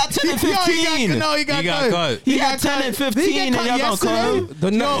literally had 10 and 15. No, he got He got cut. He had 10 and 15, and y'all gonna cut him.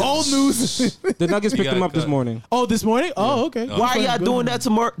 The No, Nuggets- old news. The Nuggets picked got him up this cut. morning. Oh, this morning? Oh, okay. Why are y'all doing that to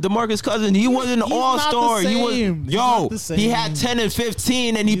DeMarcus Cousins? He was an He's all star. not the He same. was He's not the he same. had 10 and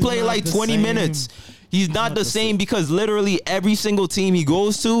 15, and he He's played not like the 20 same. minutes. He's not the same because literally every single team he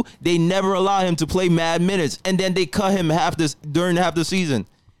goes to, they never allow him to play mad minutes, and then they cut him during half the season.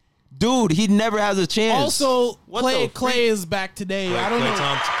 Dude, he never has a chance. Also, What the Clay is back today. I don't know.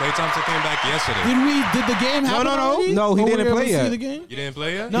 Klay Thompson came back yesterday. Did the game happen? no. already? No, he Or were didn't we able play to see yet. The game? You didn't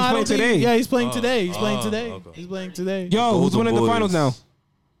play yet? No, I playing don't think- today. Yeah, he's playing today. He's playing today. okay. He's playing today. Yo, who's Golden winning the Boys. finals now?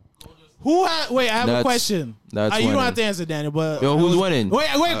 Wait, I have a That's- question. that's You don't winning. have to answer, Daniel. But Yo, who's winning? Wait,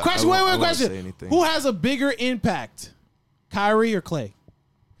 question. I won't Question. say anything. Who has a bigger impact, Kyrie or Clay?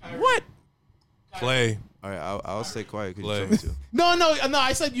 What? Klay. All right, I'll stay quiet because you Play. told me to. No.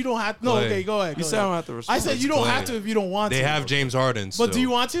 I said you don't have to. No, Clay. okay, go ahead. You go said I ahead. don't have to respond. I said you don't Clay. have to if you don't want They to. have James Harden. But Still. do you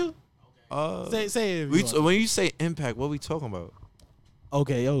want to? Say it. If you want. When you say impact, what are we talking about?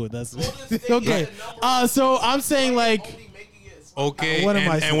 Okay, that's okay. So I'm saying like. Okay, What am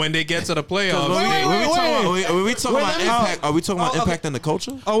I and saying? when they get to the playoffs, Wait. When we talking Wait, about let me- impact, are we talking about okay. impact in the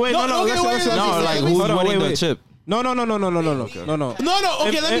culture? Oh wait, No, no. okay, Listen, wait, listen, wait, No, listen. like Hold who's on, winning wait, the wait. chip? No. No.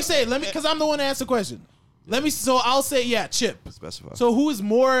 Okay, If- let me say it. Because I'm the one to ask the question. So I'll say Chip. Specify. So who is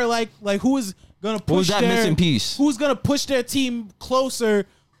more like who is gonna push Who's that their, missing piece? Who's gonna push their team closer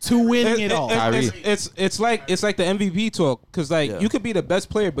to winning it all? Kyrie. It's like the MVP talk because like Yeah. you could be the best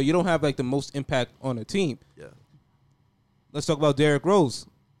player, but you don't have like the most impact on a team. Yeah. Let's talk about Derrick Rose.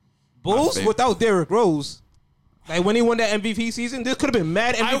 Bulls favorite. without Derrick Rose, like when he won that MVP season, this could have been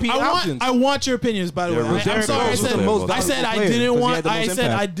mad MVP options. I want your opinions, by the way. Derrick I'm Rose sorry. was the most I valuable said I player didn't 'cause he want. had the I most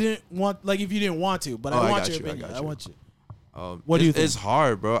said I impact. didn't want. Like if you didn't want to, but Oh, I I want got your you, I opinion. got I you. want you. What do you It's think?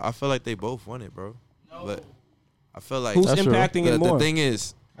 hard, bro. I feel like they both won it, bro. But I feel like Who's That's true. impacting it the more? thing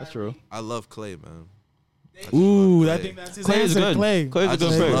is, That's true. I love Clay, man. Ooh, I think that's his Clay is answer. good. Clay. Clay's I a good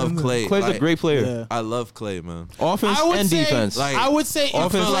just player. love Clay. Clay's a Like, great player. Yeah. I love Clay, man. Offense I would and say, defense. Like, I would say if I feel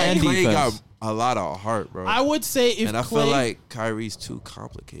Offense like and Clay defense. got a lot of heart, bro. I would say if and I Clay, feel like Kyrie's too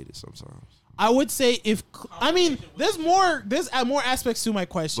complicated sometimes. I would say if I mean, there's more aspects to my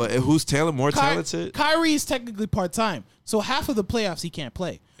question. But who's more talented? Kyrie is technically part time, so half of the playoffs he can't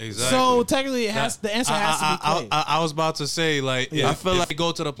play. Exactly. So technically, the answer has to be Clay. I was about to say, like, I if, feel if like- they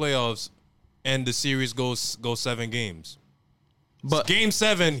go to the playoffs and the series goes 7 games, But Game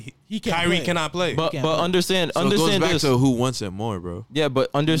 7, He can't Kyrie play. cannot play. but can't but play. understand So it goes back this. to who wants it more, bro. Yeah, but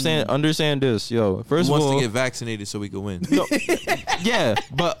understand this, yo. Who First of wants all, to get vaccinated so we can win? yeah,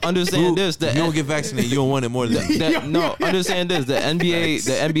 but understand this. If you don't get vaccinated, you don't want it more than that. No, understand this. The NBA is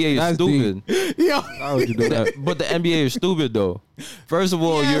That's stupid. Yo, How would you do that? But the NBA is stupid though. First of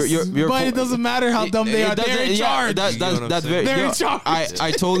all, yes, you're but it doesn't matter how dumb they are. doesn't- They're in yeah, charge. That's You know what I'm that's saying? very. They're in yo, charge.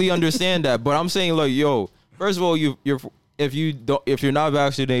 I totally understand that, but I'm saying like, yo, first of all, if you're not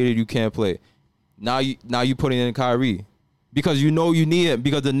vaccinated, you can't play. Now you putting in Kyrie because you know you need him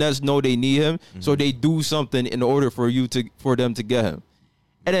because the Nets know they need him, so they do something in order for them to get him.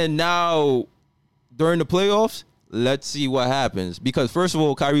 And then now during the playoffs, let's see what happens because first of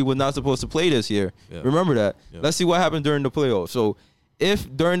all, Kyrie was not supposed to play this year. Yeah. Remember that. Yeah. Let's see what happens during the playoffs. So if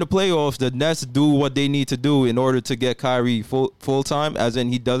during the playoffs the Nets do what they need to do in order to get Kyrie full time, as in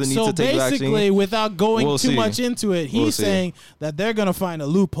he doesn't need So to take basically, vaccine. without going We'll too see. much into it, he's We'll see. saying that they're gonna find a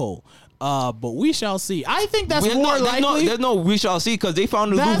loophole. But we shall see. I think that's more likely. There's no we shall see because they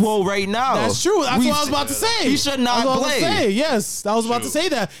found a That's- loophole right now. That's true. That's what I was about to say. He should not That's what I was play. about to say. Yes, I was about to say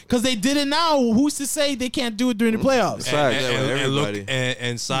that because they did it now. Who's to say they can't do it during the playoffs? Facts. Yeah, with and look everybody.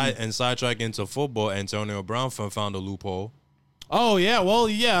 and sidetrack into football. Antonio Brown found a loophole. Oh yeah, well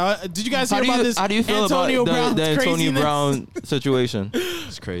yeah. Did you guys hear about this? How do you feel Antonio about Brown's the Antonio craziness? Brown situation?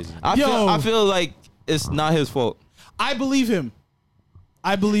 It's crazy. I feel like it's not his fault. I believe him.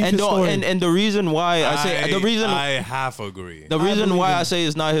 I believe And his story. and the reason why I say I half agree. the reason believe why him. I say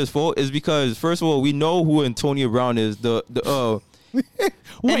it's not his fault is because first of all we know who Antonio Brown is. Wait,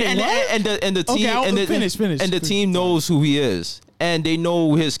 what? and the team Okay, and the, finish. and the team knows who he is and they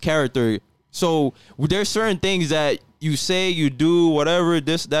know his character. So there's certain things that you say, you do, whatever,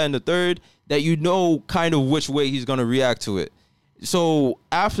 this, that, and the third, that you know kind of which way he's gonna react to it. So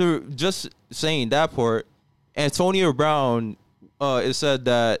after just saying that part, Antonio Brown, it said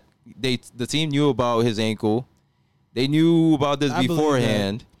that the team knew about his ankle. They knew about this I believe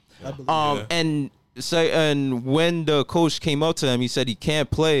beforehand. I believe And when the coach came up to him, he said he can't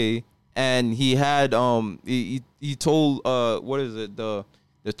play, and he had he told what is it the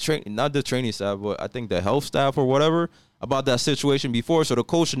not the training staff, but I think the health staff or whatever about that situation before. So the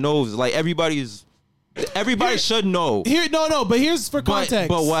coach knows, like everybody should know. But here's for context.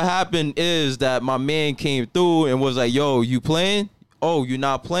 But what happened is that my man came through and was like, "Yo, you playing? Oh, you're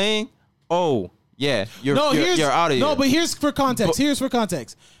not playing? Oh, yeah, you're out of here." No, but here's for context.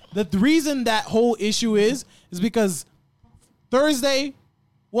 The reason that whole issue is because Thursday,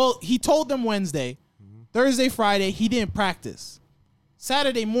 well, he told them Wednesday, Thursday, Friday, he didn't practice.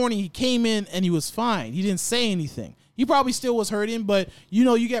 Saturday morning, he came in and he was fine. He didn't say anything. He probably still was hurting, but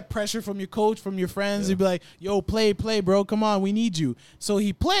you get pressure from your coach, from your friends. You'd be like, "Yo, play, bro. Come on, we need you." So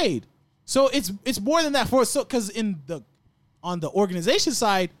he played. So it's more than that because on the organization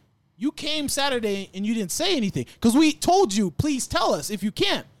side, you came Saturday and you didn't say anything because we told you, please tell us if you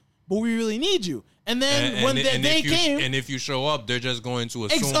can't, but we really need you. And then when they came, and if you show up, they're just going to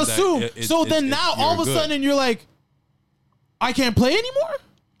assume. So then now all of a sudden you're like, I can't play anymore.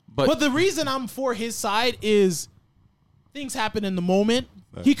 But the reason I'm for his side is things happen in the moment.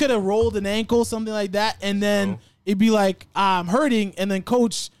 He could have rolled an ankle, something like that, and then it'd be like, I'm hurting, and then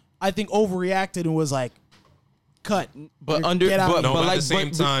coach, I think, overreacted and was like, cut. But Get out. No, but at like, the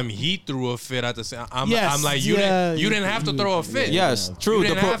same time, he threw a fit at the same. I'm Yes, like, yeah, you didn't have to throw a fit. Yes, true. You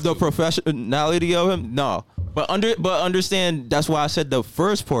didn't have The to. professionality of him, no. But understand. That's why I said the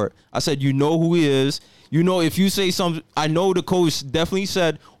first part. I said you know who he is. You know if you say something. I know the coach definitely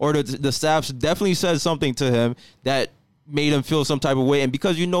said, or the staff definitely said something to him that made him feel some type of way. And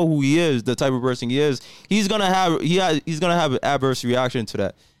because you know who he is, the type of person he is, he's gonna have an adverse reaction to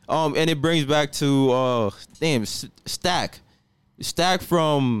that. And it brings back to Stack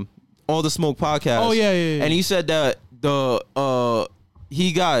from All the Smoke podcast. Oh, yeah. And he said that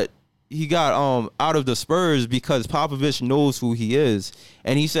he got out of the Spurs because Popovich knows who he is,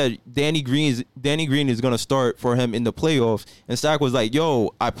 and he said Danny Green is gonna start for him in the playoffs. And Stack was like,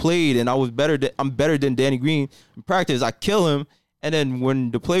 "Yo, I played and I'm better than Danny Green in practice. I kill him, and then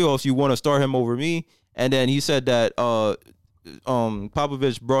when the playoffs, you want to start him over me." And then he said that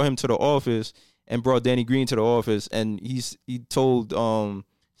Popovich brought him to the office and brought Danny Green to the office, and he told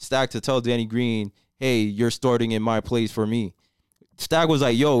Stack to tell Danny Green, hey, you're starting in my place for me. Stack was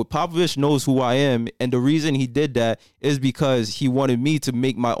like, yo, Popovich knows who I am, and the reason he did that is because he wanted me to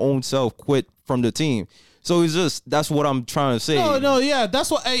make my own self quit from the team. So it's just, that's what I'm trying to say. No, yeah,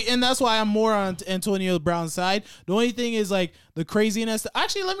 that's why I'm more on Antonio Brown's side. The only thing is like the craziness.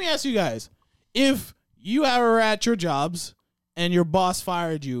 Actually, let me ask you guys: if you were at your jobs and your boss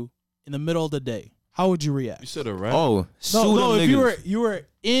fired you in the middle of the day, how would you react? You said a rap. Oh, No, if niggas. you were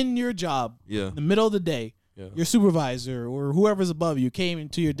in your job, Yeah. in the middle of the day, Yeah. your supervisor or whoever's above you came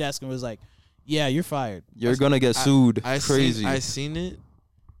into your desk and was like, "Yeah, you're fired." You're gonna get sued. I Crazy. I seen it,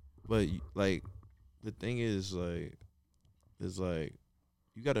 but like the thing is like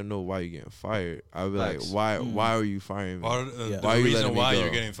you got to know why you're getting fired. I'll be Facts. like, why are you firing me? Or, Yeah. the Why you reason letting me why go? you're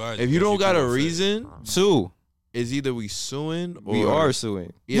getting fired. If is you because don't got a couldn't fit. reason, Sue. it's either we suing or We are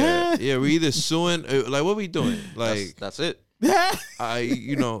suing. Yeah, we either suing. Like, what we doing? Like, That's it.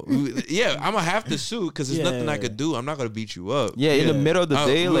 I'm gonna have to sue because there's nothing I could do. I'm not gonna beat you up. Yeah, in the middle of the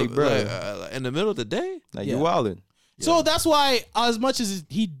day, look, like, bro, in the middle of the day. like Yeah. you wildin'. So that's why, as much as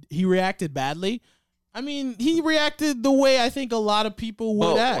he reacted badly, I mean, he reacted the way I think a lot of people would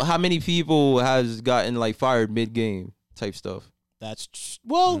Well, act. how many people has gotten like fired mid-game type stuff? That's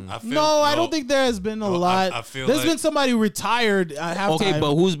I no, don't think there has been a no, lot. I feel There's like- been somebody retired at halftime. Okay,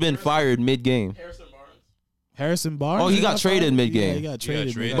 but who's been fired mid-game? Harrison Barnes. Oh, he got traded fired? mid-game. Yeah, he got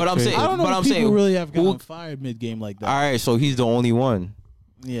traded. traded. But I'm saying, I don't know but if I'm people saying, really have gotten who- fired mid game like that. all right, so he's the only one.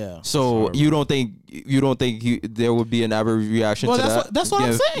 Yeah. So Sorry. you don't think there would be an average reaction Well, to that's that? what- that's what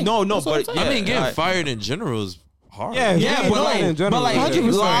I'm saying. No, That's what I'm but saying. yeah, I mean, getting alright. fired in general is hard. Yeah, Yeah, but like, in general, but like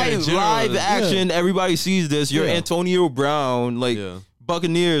 100%. live, General, live yeah. action, everybody sees this. You're Yeah. Antonio Brown, like Yeah.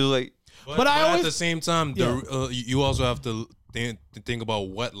 Buccaneers, like But I at always- the same time, Yeah. you also have to think about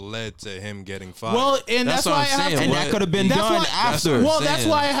what led to him getting fired. Well, and that's, That's what why I I'm have saying. to. and that could have been That's done why- after. what Well, I'm that's saying.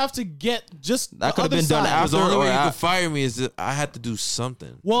 why I have to get just That the could have other been done side. after. The only way or you af- could fire me is that I had to do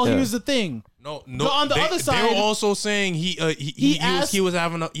something. Well, Yeah. here's the thing. no, on the other they side- were also saying asked- he was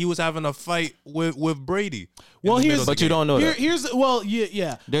having a fight with Brady. Well, in the here's- middle of the But you game. don't know that.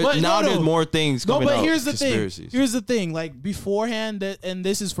 Yeah. There- But now no, there's more things No, coming but out. here's the thing. Conspiracies. Here's the thing. Like beforehand, and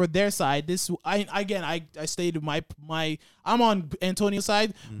this is for their side. I stated my I'm on Antonio's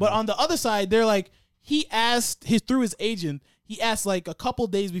side, but on the other side, they're like he asked through his agent. He asked like a couple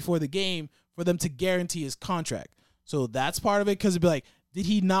days before the game for them to guarantee his contract. So that's part of it because it'd be like, did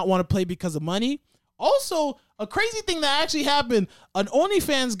he not want to play because of money? Also, a crazy thing that actually happened, an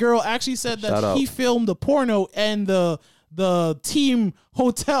OnlyFans girl actually said Shout that out. he filmed the porno and the team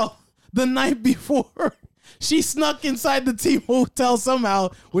hotel the night before. She snuck inside the team hotel somehow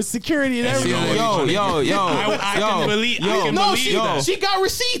with security and everything. I can believe She got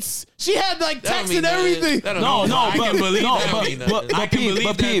receipts. She had like That don't text mean and nothing. everything. That don't No, mean no, nothing. I can believe no, that. but- I mean, but- I can Pete, believe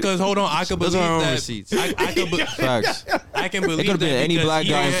but that Pete- because hold on, I can Those believe are our own that. receipts. I can Facts. I can It believe could have been that any because black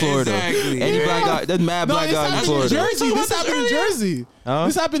guy in Yeah, Florida. exactly. Any Yeah. black guy. There's mad No, black this guys in happened in Florida. Jersey. This happened in Jersey. Huh?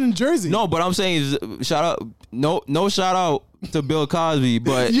 This happened in Jersey. No, but I'm saying is shout out. No shout out to Bill Cosby,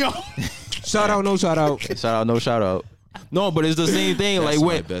 but Yo. Shout out, no shout out. shout out, no shout out. No, but it's the same thing. That's Like my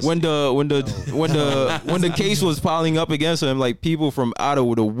when best. when the case was piling up against him, like people from out of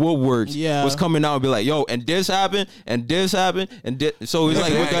the woodworks Yeah. was coming out and be like, "Yo, and this happened, and this happened, and this." So it's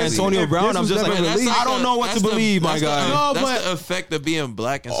like with the Exactly. Antonio Brown, This I'm was just never like, released. I don't know what to believe, my guy. No, That's but- the effect of being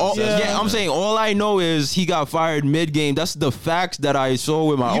black and All, successful. yeah, I'm saying all I know is he got fired mid game. That's the facts that I saw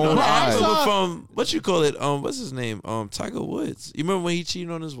with my You know own that eyes. happened from what you call it? What's his name? Tiger Woods. You remember when he cheated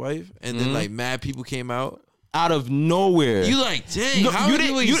on his wife, and then like mad people came out. Out of nowhere. You like, dang, No, how you you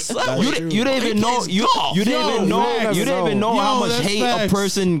didn't. didn't, You, slept you, with? didn't- you didn't He even know. plays You golf. didn't even Yo, know. man, You didn't even know Yo, how much that's hate facts. a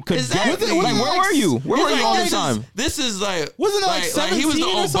person could Exactly. get. Like, where were you? Where were you all this time? This is like, Wasn't it like he was the 17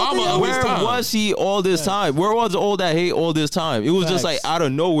 or something? Obama of his Where time. was he all this time? Where was all that hate all this time? It was just like Facts. out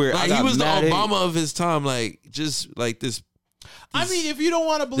of nowhere. I Like got he was the mad hate. Obama of his time. Like just like this. I mean, if you don't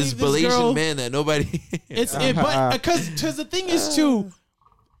want to This believe this girl, Malaysian man that nobody. but because the thing is too.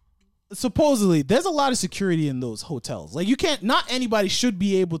 Supposedly, there's a lot of security in those hotels. Like you can't. Not anybody should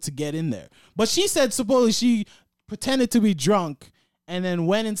be able to get in there. But she said supposedly she pretended to be drunk and then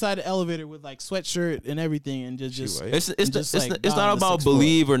went inside the elevator with like sweatshirt and everything and just white? It's and just, like, it's got not on the about 6th floor.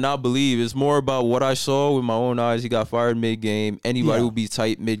 believe or not believe. It's more about what I saw with my own eyes. He got fired mid game. Anybody Yeah. would be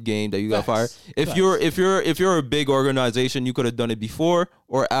tight mid game that you got fired. Facts. If Facts. you're a big organization, you could have done it before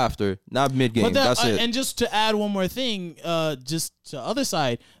or after, not mid game. But That's it. And just to add one more thing, just to the other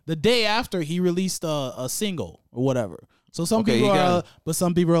side, the day after he released a single or whatever. So some Okay, people he are, got- but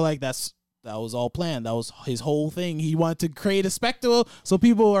some people are like, that's that was all planned. That was his whole thing. He wanted to create a spectacle so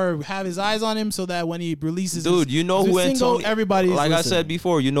people have his eyes on him, so that when he releases, Dude, you know his who single, Antonio? everybody is Like I listening. said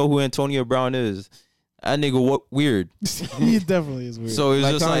before, you know who Antonio Brown is. That nigga weird. He definitely is weird. So it's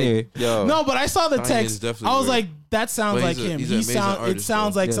Like just Kanye. like, yo. no, but I saw the Kanye is text. definitely I was weird. like, that sounds But like he's a- him. he's an amazing It artist,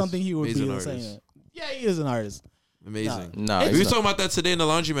 sounds though. like Yes. something he would Amazing be saying. artist. Yeah, he is an artist. Amazing. Nah, It's We were it's talking about that today in the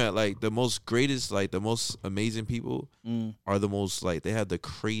laundromat. Like the most greatest, like the most amazing people are the most like they have the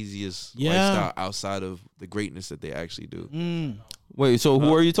craziest Yeah. lifestyle outside of the greatness that they actually do. Wait, so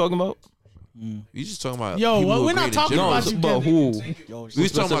who are you talking about? You just talking about Yo, people well, who are we're not great in talking general. about No, you, but Ken. who? We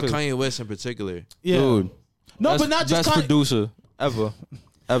was talking about Specific. Kanye West in particular. Yeah. Dude. No, Best- but not just best Kanye. producer ever.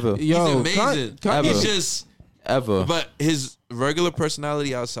 Yo, He's amazing. Ever. He's just, Ever. but his regular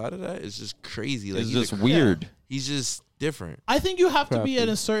personality outside of that is just crazy. Like It's he's just a- weird. He's just different. I think you have to be at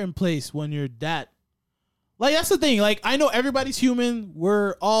a certain place when you're that. Like, that's the thing. Like, I know everybody's human.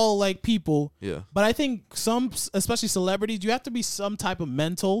 We're all like people. Yeah. But I think some, especially celebrities, you have to be some type of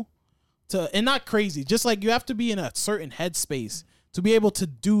mental and not crazy. Just like you have to be in a certain headspace to be able to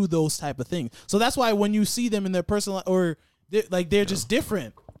do those type of things. So that's why when you see them in their personal or they're just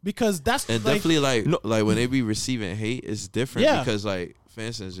different because that's And like, definitely like when they be receiving hate, it's different Yeah. because like for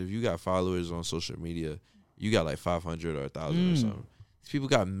instance, if you got followers on social media, you got like 500 or 1,000 or something. These people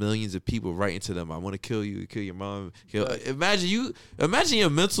got millions of people writing to them. I want to kill you, kill your mom. Imagine your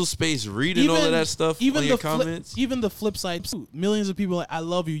mental space reading all of that stuff on your comments. Even the flip side, too. Millions of people like, I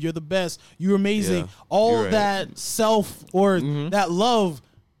love you. You're the best. You're amazing. Yeah, All you're right. that self or that love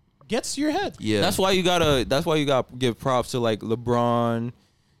gets to your head. Yeah, That's why you gotta give props to like LeBron.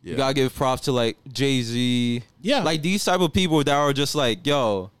 Yeah. You gotta give props to like Jay-Z. Yeah. Like these type of people that are just like,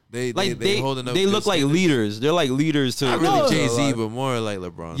 yo. They holding up they good look like standards. leaders. They're like leaders to Not No. really Jay Z, but more like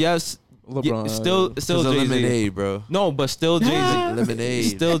LeBron. Yes. LeBron. Still Cause Jay-Z. of Lemonade, bro. No, but still Jay-Z. Lemonade.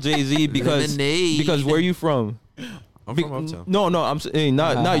 Still Jay-Z because Lemonade. where you from? I'm from Uptown. No, I'm saying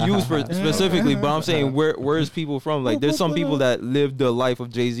not you specifically, but I'm saying where's people from? Like there's some people that lived the life of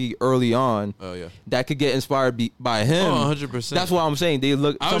Jay-Z early on Oh yeah. that could get inspired by him. Oh, 100%. That's why I'm saying they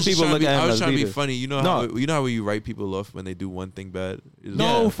look. I Some was just people trying look to be, at him I was as trying to be leader. funny. You know how you write people off when they do one thing bad. It's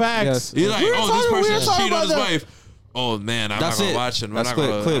No like, facts. Yes. You're like, We were oh, talking- we this were person talking cheated on about his that. wife. Oh man, I'm That's not gonna it. watch it. We're That's not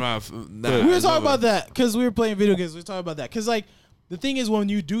gonna. clip. Nah, We were it's talking over. about that because we were playing video games. We were talking about that because like the thing is when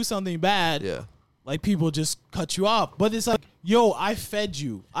you do something bad, Yeah. like people just cut you off. But it's like, yo, I fed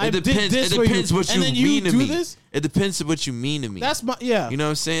you. I It did depends. this It for depends you, what and you then mean to do me. this. It depends on what you mean to me. That's my You know what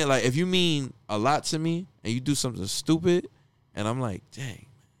I'm saying? Like if you mean a lot to me and you do something stupid, and I'm like, dang,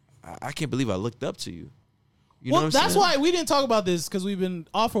 I can't believe I looked up to you. You know Well, what I'm that's saying? why we didn't talk about this because we've been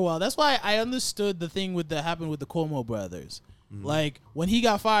off for a while. That's why I understood the thing that happened with the Cuomo brothers. Mm-hmm. Like when he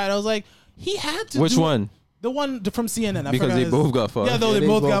got fired, I was like, he had to. Which do one? The one from CNN. I Because forgot they his- both got fired. Yeah, though Yeah, they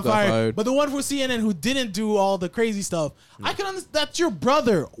both got fired. fired. But the one from CNN who didn't do all the crazy stuff, I can understand. That's your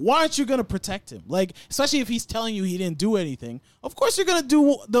brother. Why aren't you gonna protect him? Like, especially if he's telling you he didn't do anything. Of course, you're gonna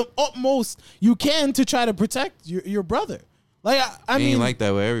do the utmost you can to try to protect your brother. Like, I It mean, ain't like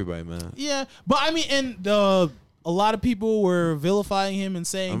that with everybody, man. yeah, but I mean, and a lot of people were vilifying him and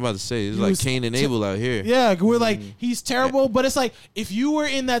saying, I'm about to say it's he like was Cain and te- Abel out here. yeah, we're like, he's terrible. But it's like, if you were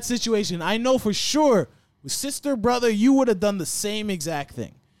in that situation, I know for sure, with sister, brother, you would have done the same exact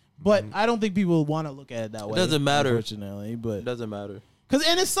thing. But I don't think people want to look at it that way. doesn't matter. Unfortunately, It but doesn't matter.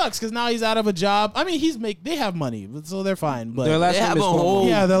 and it sucks because now he's out of a job. I mean, they have money, so they're fine. But Their last They name have is a Cuomo. whole.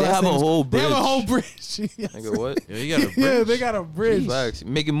 yeah, their They last have a name's- whole They bridge. have a whole bridge. Yes. Nigga, what? Yeah, you got a Yeah, bridge. they got a bridge. Facts.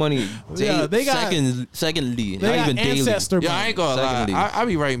 Making money. Yeah, they got- secondly, They not got even daily. ancestor Yeah, I money. ain't gonna Secondly. lie. I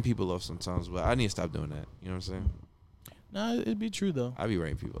be writing people off sometimes, but I need to stop doing that. You know what I'm saying? Nah, it'd be true though. I be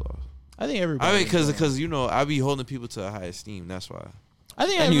writing people off. I think everybody. I mean, because you know, I be holding people to a high esteem. That's why. I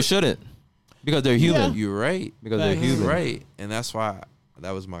think And you shouldn't, because they're human. You're right. Because they're Facts. You're human. right, and that's why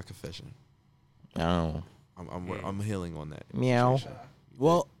that was my confession. I don't know. I'm healing on that. Meow.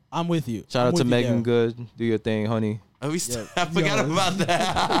 Well, I'm with you. Shout I'm out to with you Megan there. Good. Do your thing, honey. I Yeah. forgot Yo. about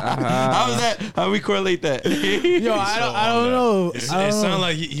that. How was that? How we correlate that? Yo, I don't know. It I don't know. sounds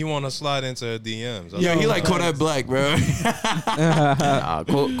like he want to slide into DMs. Yo, he like Kodak Black, bro.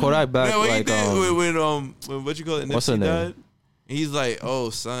 Kodak back Man, what like he did when what you call it? What's her Nipsey name? died? He's like, oh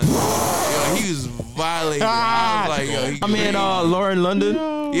son, yo, he was violating. I was like, yo, he I mean, crazy. Lauren London.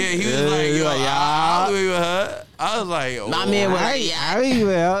 yeah, he was Yeah, like, he yo, like, I'll agree with her. I was like, oh,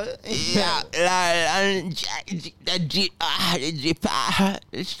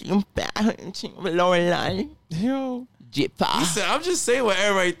 Lauren Line. He said, I'm just saying what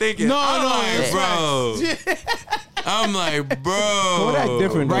everybody thinking. No, I'm no, like, it's bro. I'm like, bro. Kodak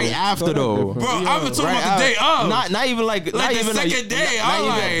different. Right though. after Kodak though. different. Bro, I'm talking Right about the day after- of. Not even like Like the even second day, I'm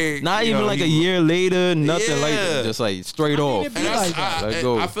like, not even yo, like a he- year later, nothing like Yeah. that. Just like straight mean, off. if And you that's, like that. Let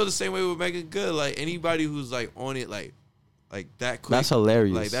go. I feel the same way with Megan Good. Like anybody who's like on it, like that quick. That's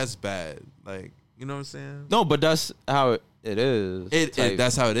hilarious. Like that's bad. Like you know what I'm saying? No, but that's how it is. Type.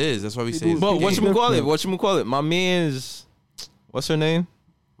 That's how it is. That's why we say. But it's whatchamacallit? My man's what's her name?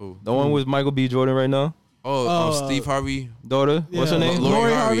 Who? The one with Michael B. Jordan right now. Steve Harvey. Daughter. What's her name?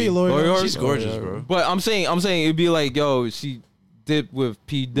 Lori Harvey. Lori Harvey. She's gorgeous, bro. But I'm saying it'd be like, yo, she dipped with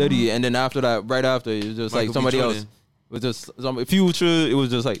P. Diddy, and then after that, right after, it was just Michael like B. somebody Jordan. else. It was just some Future. It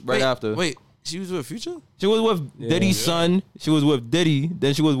was just like right after. Wait, she was with Future? She was with Diddy's son. She was with Diddy.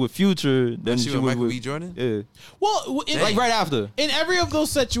 Then she was with Future. Then She she with was Michael with B. Jordan? Yeah, Well, in, like right after. in every of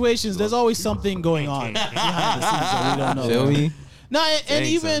those situations, there's always something going on behind the scenes that we don't know. Feel me? No, and Dang,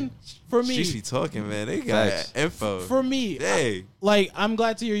 even son. for me, She be talking, man. They got Facts. info. for me, Hey. like I'm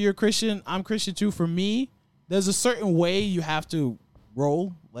glad to hear you're Christian. I'm Christian too. For me, there's a certain way you have to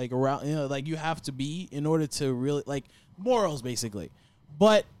roll, like around, like you have to be in order to really like morals, basically.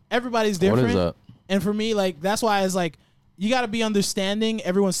 But everybody's What is different, that? and for me, like that's why it's like you got to be understanding.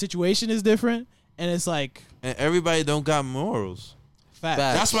 Everyone's situation is different, and it's like And everybody don't got morals. fact.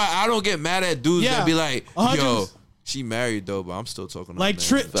 That's why I don't get mad at dudes Yeah. that be like, 100%. yo, she married though, but I'm still talking to Like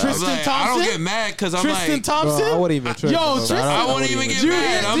her man. Tristan I'm like, Thompson. I don't get mad because I'm Tristan like, Thompson. Bro, I wouldn't even trip, Yo, bro. Tristan. I wouldn't even get Did you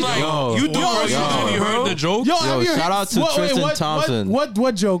mad. hear- I'm did like, you- you do Yo, what you yo. do, You heard bro. the joke? Yo, Yo, have you shout heard- out to Tristan Thompson.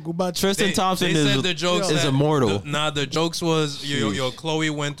 What joke about Tristan Thompson They said is the jokes is that- immortal. the jokes was yo, Chloe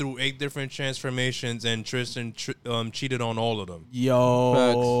went through 8 different transformations and Tristan cheated on all of them.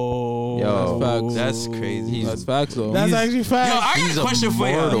 Yo, Yo. Facts. That's crazy. That's facts though. That's actually Yo, fact. I got He's a question for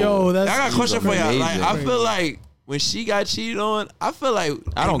y'all. immortal. Yo, that's I got a question for y'all. Like, amazing. I feel like when she got cheated on, I feel like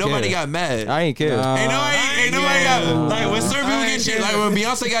I don't nobody care. got mad. I ain't care. Ain't nobody got like when certain people get cheated. Like when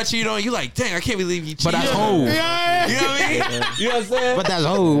Beyonce got cheated on, you like, dang, I can't believe you cheated. But that's whole. Yeah. You know what I mean? You know what I'm saying? But that's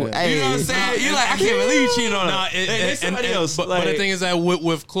whole. Hey. You know what I'm saying? You like, I can't believe you cheated on her. Nah, There's somebody else. But like, the thing is that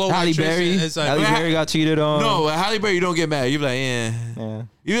with Chloe Halle and Tristan, Berry. it's like Halle Berry got cheated on. no, with Halle Berry, you don't get mad. You be like, yeah. Yeah.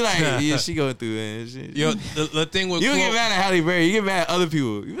 You be like, yeah, she going through it. yo, the thing with You don't Chloe, get mad at Halle Berry. You get mad at other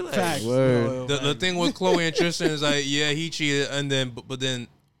people. You be like, Facts. Word. the thing with Chloe and Tristan is like, yeah, he cheated, and then but then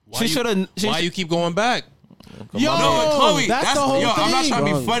why She you, shoulda- she why should- you keep going back? Yo, no, but Chloe, that's the whole yo, thing. I'm not trying to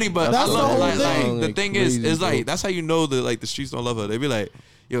be Wrong. funny, but That's I the love whole like, thing. the Like, thing crazy, is bro. like that's how you know the streets don't love her. They be like,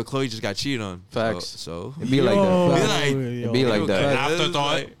 yo, Chloe just got cheated on. Facts. So It be like that. Be like- It be like that.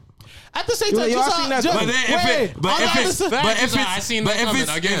 Afterthought. At the same Yo, time, yo, I just, seen that just, But then if wait, it, but I'm if not it's, gonna say- but if I it's, seen but that if coming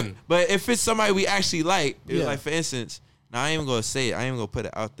it's again. but if it's somebody we actually like, Yeah. like for instance, now I ain't even gonna say it. I ain't even gonna put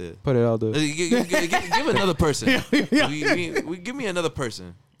it out there. Put it out there. Give another person. Yeah. We give me another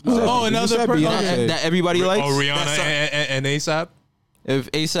person. Oh, You another said person. Beyonce. That everybody likes. Oh, Rihanna That's and ASAP.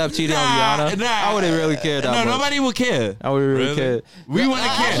 If ASAP cheated on Rihanna, I wouldn't really care that No, much. nobody would care. I wouldn't really Really? care. We wouldn't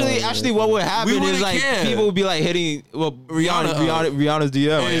care. Actually, what would happen wouldn't is like care. people would be like hitting Rihanna, Rihanna's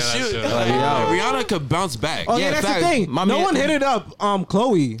DM. And yeah, she- that's true. like, Yeah. Rihanna could bounce back. Oh yeah, Yeah, that's fact. the thing. My no man- one hit it up.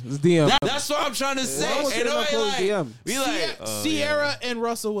 Chloe's DM. That's what I'm trying to say. No one's Ain't hitting up nobody Chloe's like, DM. we like, Sierra and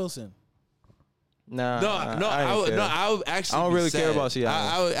Russell Wilson. Nah, no, I would actually. I don't be really sad. care about Sierra.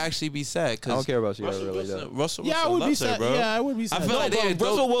 I would actually be sad because I don't care about Sierra Russell really Wilson, though. Russell Yeah, I Wilson would be loves her, sad. bro. Yeah, I would be sad. I feel like they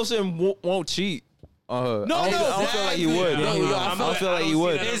Russell Wilson won't cheat on her. No, I don't, no, I don't feel like he exactly. would. No, I yo, don't feel like he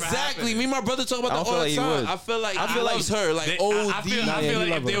would. Exactly. Me and my brother talk about I that don't all feel the like he time. would. I feel like I he feel like loves her like I OD. feel yeah, like he if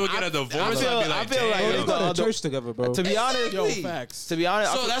love they her. would get a divorce, feel- I'd be I like, feel like- They damn. go to the- church together, bro. To be honest, Yo, facts. to be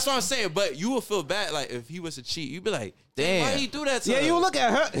honest, So that's what I'm saying. But you would feel bad like if he was to cheat. You'd be like, Damn. why you do that to Yeah, her? you look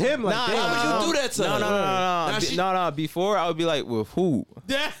at him like, Nah, damn, Why would you do that to her? no. Nah, she- No. Before I would be like, with who?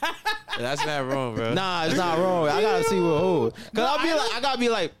 That's not wrong, bro. Nah, it's not wrong. I gotta see with who. Cause I gotta be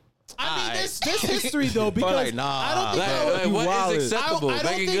like, I mean, this history though, because like, nah. I don't think that Like, would. what wildin'. is acceptable? I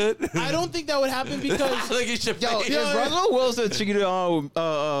don't Making think, good? I don't think that would happen because Look at your yo, face. if Russell Wilson cheated on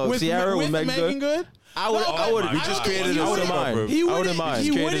Sierra with Megan Good, I would. No, I would. but I just don't- created he a wouldn't- soap opera. He I wouldn't. wouldn't mind. He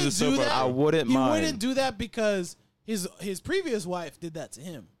Created a wouldn't soap do opera. that. I wouldn't He mind. wouldn't do that because his previous wife did that to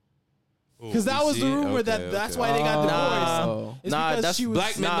him. Because that you was the see? rumor that Okay, that's okay. why they got Nah. divorced. It's Nah, because that's- she was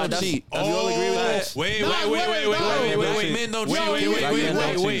Black men don't that's- cheat. that's- Do you all agree with that? Wait, Nah, wait, wait, wait, no. wait, Black wait. men don't Wait, cheat. wait, Black men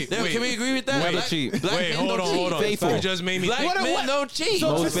don't cheat. Damn, can we agree with that? Wait. Black, cheat. black Wait, men hold don't on, cheat. hold on. Faithful. You just made me Black think. men don't cheat.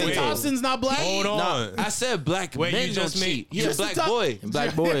 So Most Tristan faithful. Thompson's not black. Hold on. I said black Wait, men you don't just made- cheat. He's a Tristan black Thom- boy.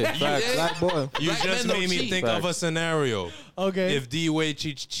 Black boy. Facts. Black boy. You Black just men don't made me cheat. think of a scenario. Okay. if D Wade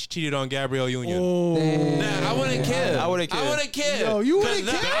cheated on Gabrielle Union. Oh. Nah, I wouldn't care. I wouldn't care. I wouldn't care. Yo, you wouldn't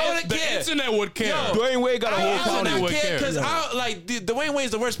 'Cause care? I wouldn't The care. internet would care. Dwayne Wade got a whole I county. would would care care. because Dwayne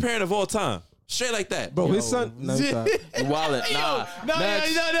Wade's the worst parent of all time. Straight like that. Bro, his son. No, he's not. Wildin'. Nah. No,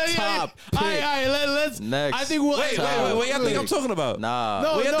 Next. Top pick. All right, let's. Next. I think we'll. Wait, what y'all think I'm talking about? Nah.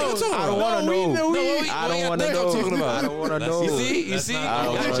 No, What y'all think I'm talking I don't about? want to we know. know. No, I don't what want to y'all think I'm know. talking about? I don't want to know. You see? I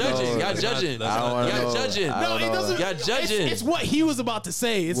don't Y'all wanna judging. know. Y'all judging. I don't want to know. Y'all judging. I No, don't it know. doesn't. Y'all judging. It's what he was about to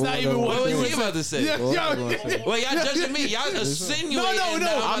say. It's not even What what was we he were about to say? Yeah, yo. Well, y'all judging me. Y'all insinuating. No,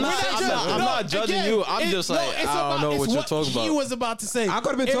 that I'm not judging you. I'm just like, I don't know what you're talking He about. was about to say. I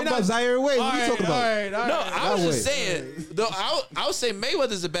could have been talking about Zaire Wade. What are you talking about? All right. No, I was just wait. saying. Though I would say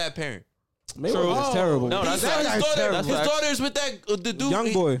Mayweather's a bad parent. Mayweather's terrible. No, that's His facts. daughter, That's his facts. daughter's with that the dude.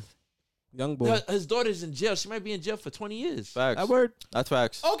 Young boy. His daughter's in jail. She might be in jail for 20 years. Facts. That word. That's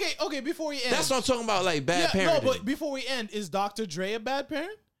facts. Okay. Before we end, That's what I'm talking about. Like bad parenting. No, but before we end, is Dr. Dre a bad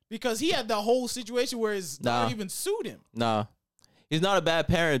parent? Because he had the whole situation where his daughter Nah. even sued him. Nah. He's not a bad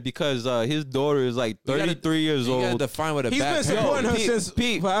parent because his daughter is like You gotta- 33 years You gotta old. define what a He's bad been parent. supporting her Pete, since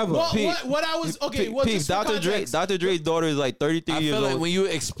Pete, forever. Well, Pete, what I was okay. Well, Pete, just for context. Dr. Dre's daughter is like 33 I years feel like old. when you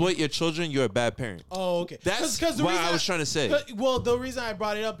exploit your children, you're a bad parent. Oh, okay. That's the what reason I was trying to say. Well, the reason I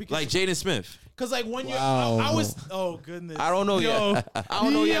brought it up because Like Jaden Smith. because like when Wow. I was goodness. I don't know yet. I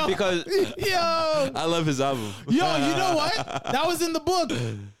don't know yet because yo, I love his album. you know what? That was in the book.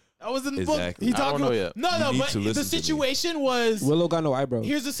 That was in the Exactly. book. He I don't talked know about yet. no, You need but to the listen to me. situation was Willow got no eyebrows.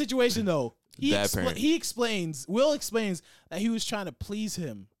 here's the situation though. Bad parent. He explains. Will explains that he was trying to please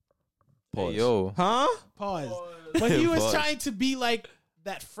him. Pause. yo, Huh? Pause. But he was Pause. trying to be like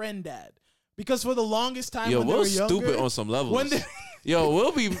that friend dad. Because for the longest time Yo, when they were Will's younger, stupid on some levels. when they, Yo,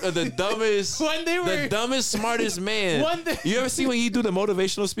 Will be the dumbest, when they were the dumbest, smartest man. One day- You ever see when he do the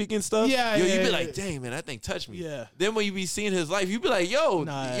motivational speaking stuff? Yeah, Yo, yeah, you be yeah. like, dang man, that thing touched me. Yeah. Then when you be seeing his life, you be like, yo,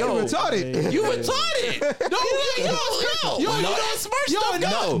 Nah, yo, you retarded. You retarded. No, yo, you no, know that smart stuff. no.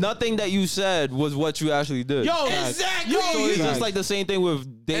 No, nothing that you said was what you actually did. Yo, exactly. Yo, So you it's Facts. just like the same thing with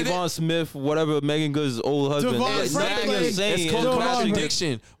And then- Davon Smith, whatever Megan Good's old husband. Devon Like, nothing Franklin. you're saying it's is called Devon actually-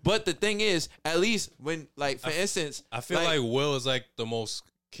 contradiction. But the thing is, at least when, like, for instance, I feel like Will is like the most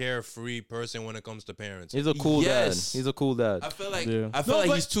carefree person when it comes to parents. He's a cool Yes. dad. He's a cool dad. I feel like Yeah. I feel No, like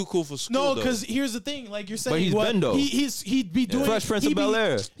but- he's too cool for school. No, though. because here's the thing. Like you're saying, But he's been, though. He'd be doing Fresh Prince he'd of be- Bel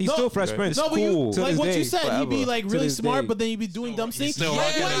Air. He's No, still Fresh Prince. No, but cool. To like this what you day. said, he'd be Forever. like To really this smart, day. but then he'd be doing dumb things. still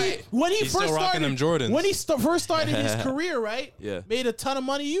rocking them. When he He's first still rocking started them Jordans. when he first started his career, right? Yeah. made a ton of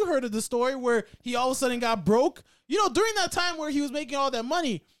money. You heard of the story where he all of a sudden got broke. You know, during that time where he was making all that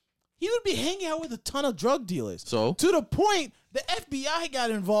money, he would be hanging out with a ton of drug dealers. So? to the point the FBI got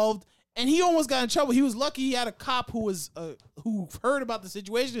involved. And he almost got in trouble. He was lucky he had a cop who heard about the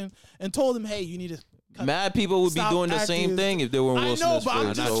situation and told him, "Hey, you need to." Mad people would be Stop doing the same acting- thing if they were in I Will know, Smith's but I'm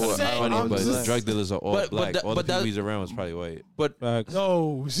place. just So, saying- funny, I'm but just- his drug dealers are all But black. that- all but the people that- he's around was probably white. but Facts.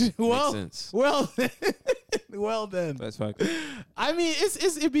 No, well, sense. well then. That's fact. I mean,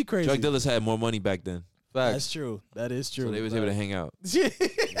 it'd be crazy. Drug dealers had more money back then, That's facts. true. That is true. so they was able to hang out. You know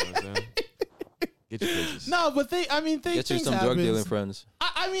what I'm saying? Get your places. No, but Get you things some drug happens. dealing friends.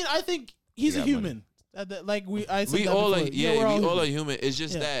 I mean, I think he's a got human. Like I said We that all are, before. yeah, we're we all human. are human. It's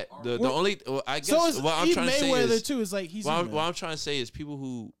just Yeah. that the We're- only, well, I guess So is what I'm even trying to say Mayweather is, too. Is like he's what human. I'm trying to say is people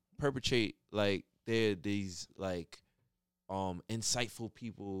who perpetrate like they're these like insightful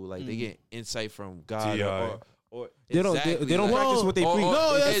people, like they get insight from God T.I. or They don't. exactly, They don't like- practice what they or- preach. or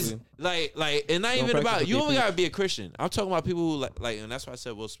No, that's- it's like and not Don't even practice about what you they only preach. gotta be a Christian. I'm talking about people who like and that's why I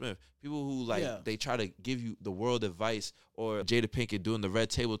said Will Smith. People who like Yeah. they try to give you the world advice, or Jada Pinkett doing the red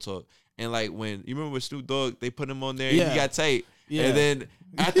table talk. And like when you remember with Snoop Dogg, they put him on there and Yeah. he got tight. Yeah. And then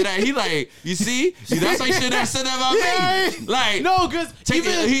after that, he like, you see, that's why you should have said that about me. Like, no, because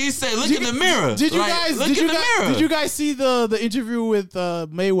he said, look in the mirror. Did you Like, guys? look Did in you the guys? mirror? Did you guys see the interview with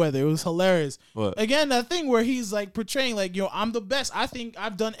Mayweather? It was hilarious. What? Again, that thing where he's like portraying like, yo, I'm the best. I think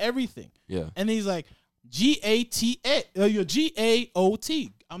I've done everything. Yeah. And he's like, G-A-O-T.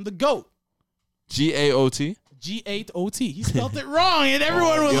 I'm the GOAT. GAOT. G-A-O-T. He spelled it wrong, and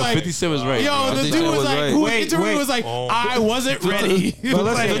everyone was Yo, like, 50 Cent was right. yo, bro. the 50 dude Cent was was like, right. who Wait, interviewed wait. was like, I wasn't ready. But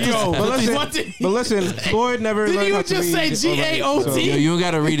listen, Like, yo, but listen, what did- but listen, Floyd never Did learned you how to just read. say G-A-O-T? Yo, you don't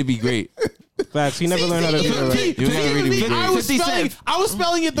gotta read to be great. Facts. He never learned how to read. Even Right. me, You gotta even read it me, with I grade. was 50 spelling, Cent. I was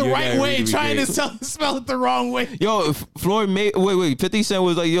spelling it the You right gotta way, read it trying to with spell it the wrong way. Yo, Floyd May. Wait. 50 Cent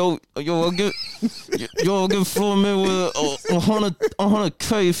was like, yo, I'll give Floyd Mayweather a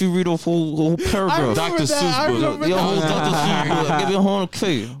 100K if you read a whole I paragraph. remember Dr. that. Seuss I book. remember Yo, that. Dr. Seuss, give you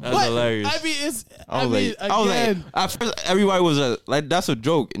 100K. That's But, hilarious. I mean, it's. I was mean, like, again, at first everybody was like, that's a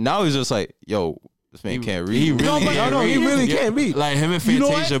joke. Now it's just like, yo, This man can't read. He really No, but- can't no, he read. really Yeah, can't read. Like him and You know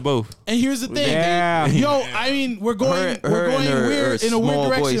what? Fantasia both. And here's the thing, Yeah. yo. I mean, we're going Her and her weird in a weird small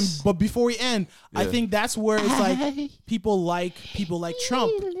direction. voice. But before we end, I Yeah. think that's where it's like people like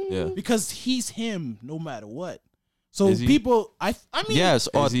Trump Yeah. because he's him no matter what. So Is he? people, I mean, Yes,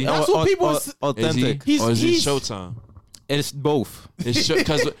 Is he? That's what people Is he? authentic. He's- Or is it he's- Showtime? It's both It's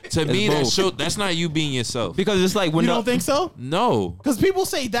because to me both. that's not you being yourself. because it's like when You don't think so? No. Because people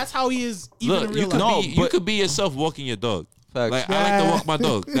say that's how he is even in Look, real you could life. be No, you but- could be yourself walking your dog. Facts. Like I like to walk my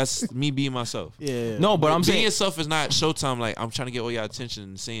dog. That's me being myself. Yeah. no, but I'm being saying yourself is not Showtime. Like I'm trying to get all your attention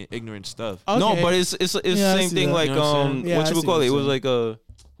and saying ignorant stuff. no, Okay. but it's Yeah, the I same see thing. that. Like You know what I'm saying? Yeah, what I you see would call what it? It you're was like who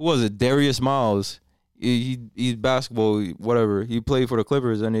was it? Darius Miles. He's basketball, whatever. He played for the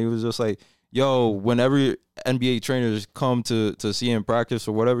Clippers, and he was just like, yo, whenever NBA trainers come to see him practice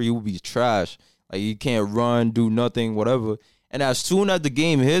or whatever, he will be trash. Like he can't run, do nothing, whatever. And as soon as the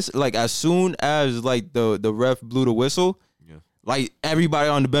game hits, like as soon as like the ref blew the whistle, Yeah. like everybody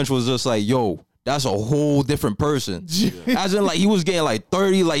on the bench was just like, yo, that's a whole different person. As in like he was getting like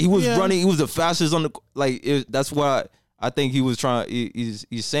 30, like he was Yeah. running, he was the fastest on the that's what I think he was trying he's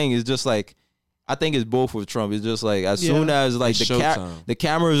saying is just like I think it's both with Trump. It's just like as Yeah. soon as like It's showtime. the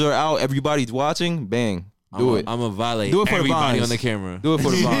cameras are out, everybody's watching, bang, do it. I'm gonna violate Do it for the everybody vines. on the camera. Do it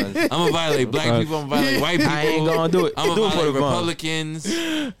for the Vines. I'm gonna violate black people. I'm gonna violate white people. I ain't gonna do it. I'm Do gonna it for violate the Vines.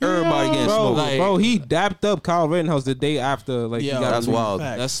 Republicans. Everybody getting Bro, smoked. Like- bro, he dapped up Kyle Rittenhouse the day after. Like, Yeah, he got that's released. wild.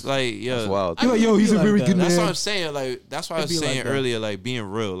 Facts. That's like yeah. That's wild. I Like, yo, he's feel a very like good that. That's man. what I'm saying. Like that's why I was It'd be like saying that. earlier, like being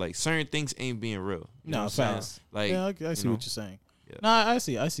real. Like certain things ain't being real. You know No, what I'm saying? facts. Like Yeah, I see you know? what you're saying. Yeah. No, I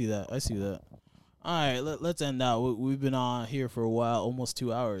see that. All right, let's end out. We've been on here for a while, almost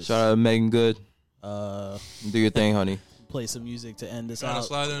 2 hours. Shout out to Megan Good. Uh, Do your thing, honey. play some music to end this Trying to out.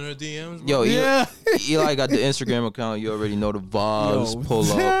 slide in her DMs. Yo, Yeah. Eli got the Instagram account. You already know the vibes. Yo.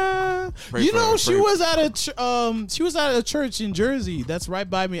 Pull up. Pray You for know, her, she pray- was at a church in Jersey. That's right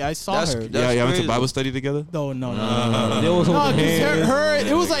by me. I saw That's- her. that- Yeah, y'all went crazy. to Bible study together. No. They was No, holding 'cause hands. her,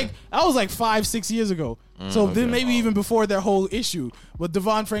 it was like I was like 5-6 years ago. So then maybe even before their whole issue. But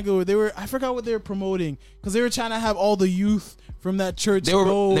Devon Franklin, I forgot what they were promoting because they were trying to have all the youth from that church. They go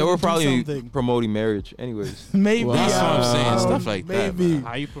were and do probably something. promoting marriage. Anyways, Maybe That's what I'm saying, stuff like that, maybe, man.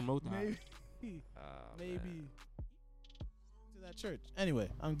 How you promote that? maybe to that church. Anyway,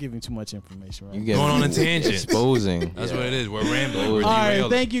 I'm giving too much information. Right? you get Going on a tangent. exposing. That's what it is. We're rambling. We're All right,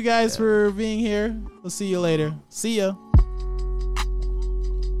 derailing. thank you guys for being here. We'll see you later. See ya.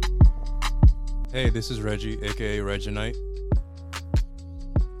 Hey, this is Reggie, aka Reginite.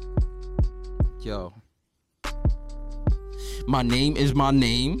 Yo, my name is my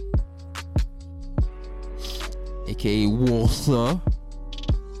name, aka Walther,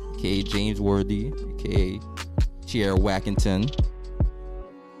 aka James Worthy, aka Chair Wackington,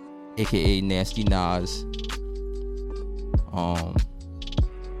 aka Nasty Nas.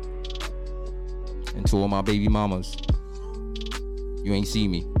 And two of my baby mamas. You ain't see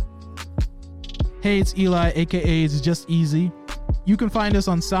me. Hey, it's Eli, aka It's Just Easy. You can find us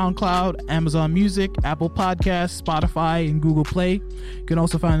on SoundCloud, Amazon Music, Apple Podcasts, Spotify, and Google Play. You can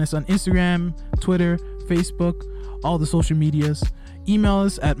also find us on Instagram, Twitter, Facebook, all the social medias. Email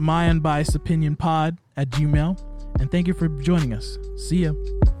us at myunbiasedopinionpod@gmail.com. And thank you for joining us. See ya.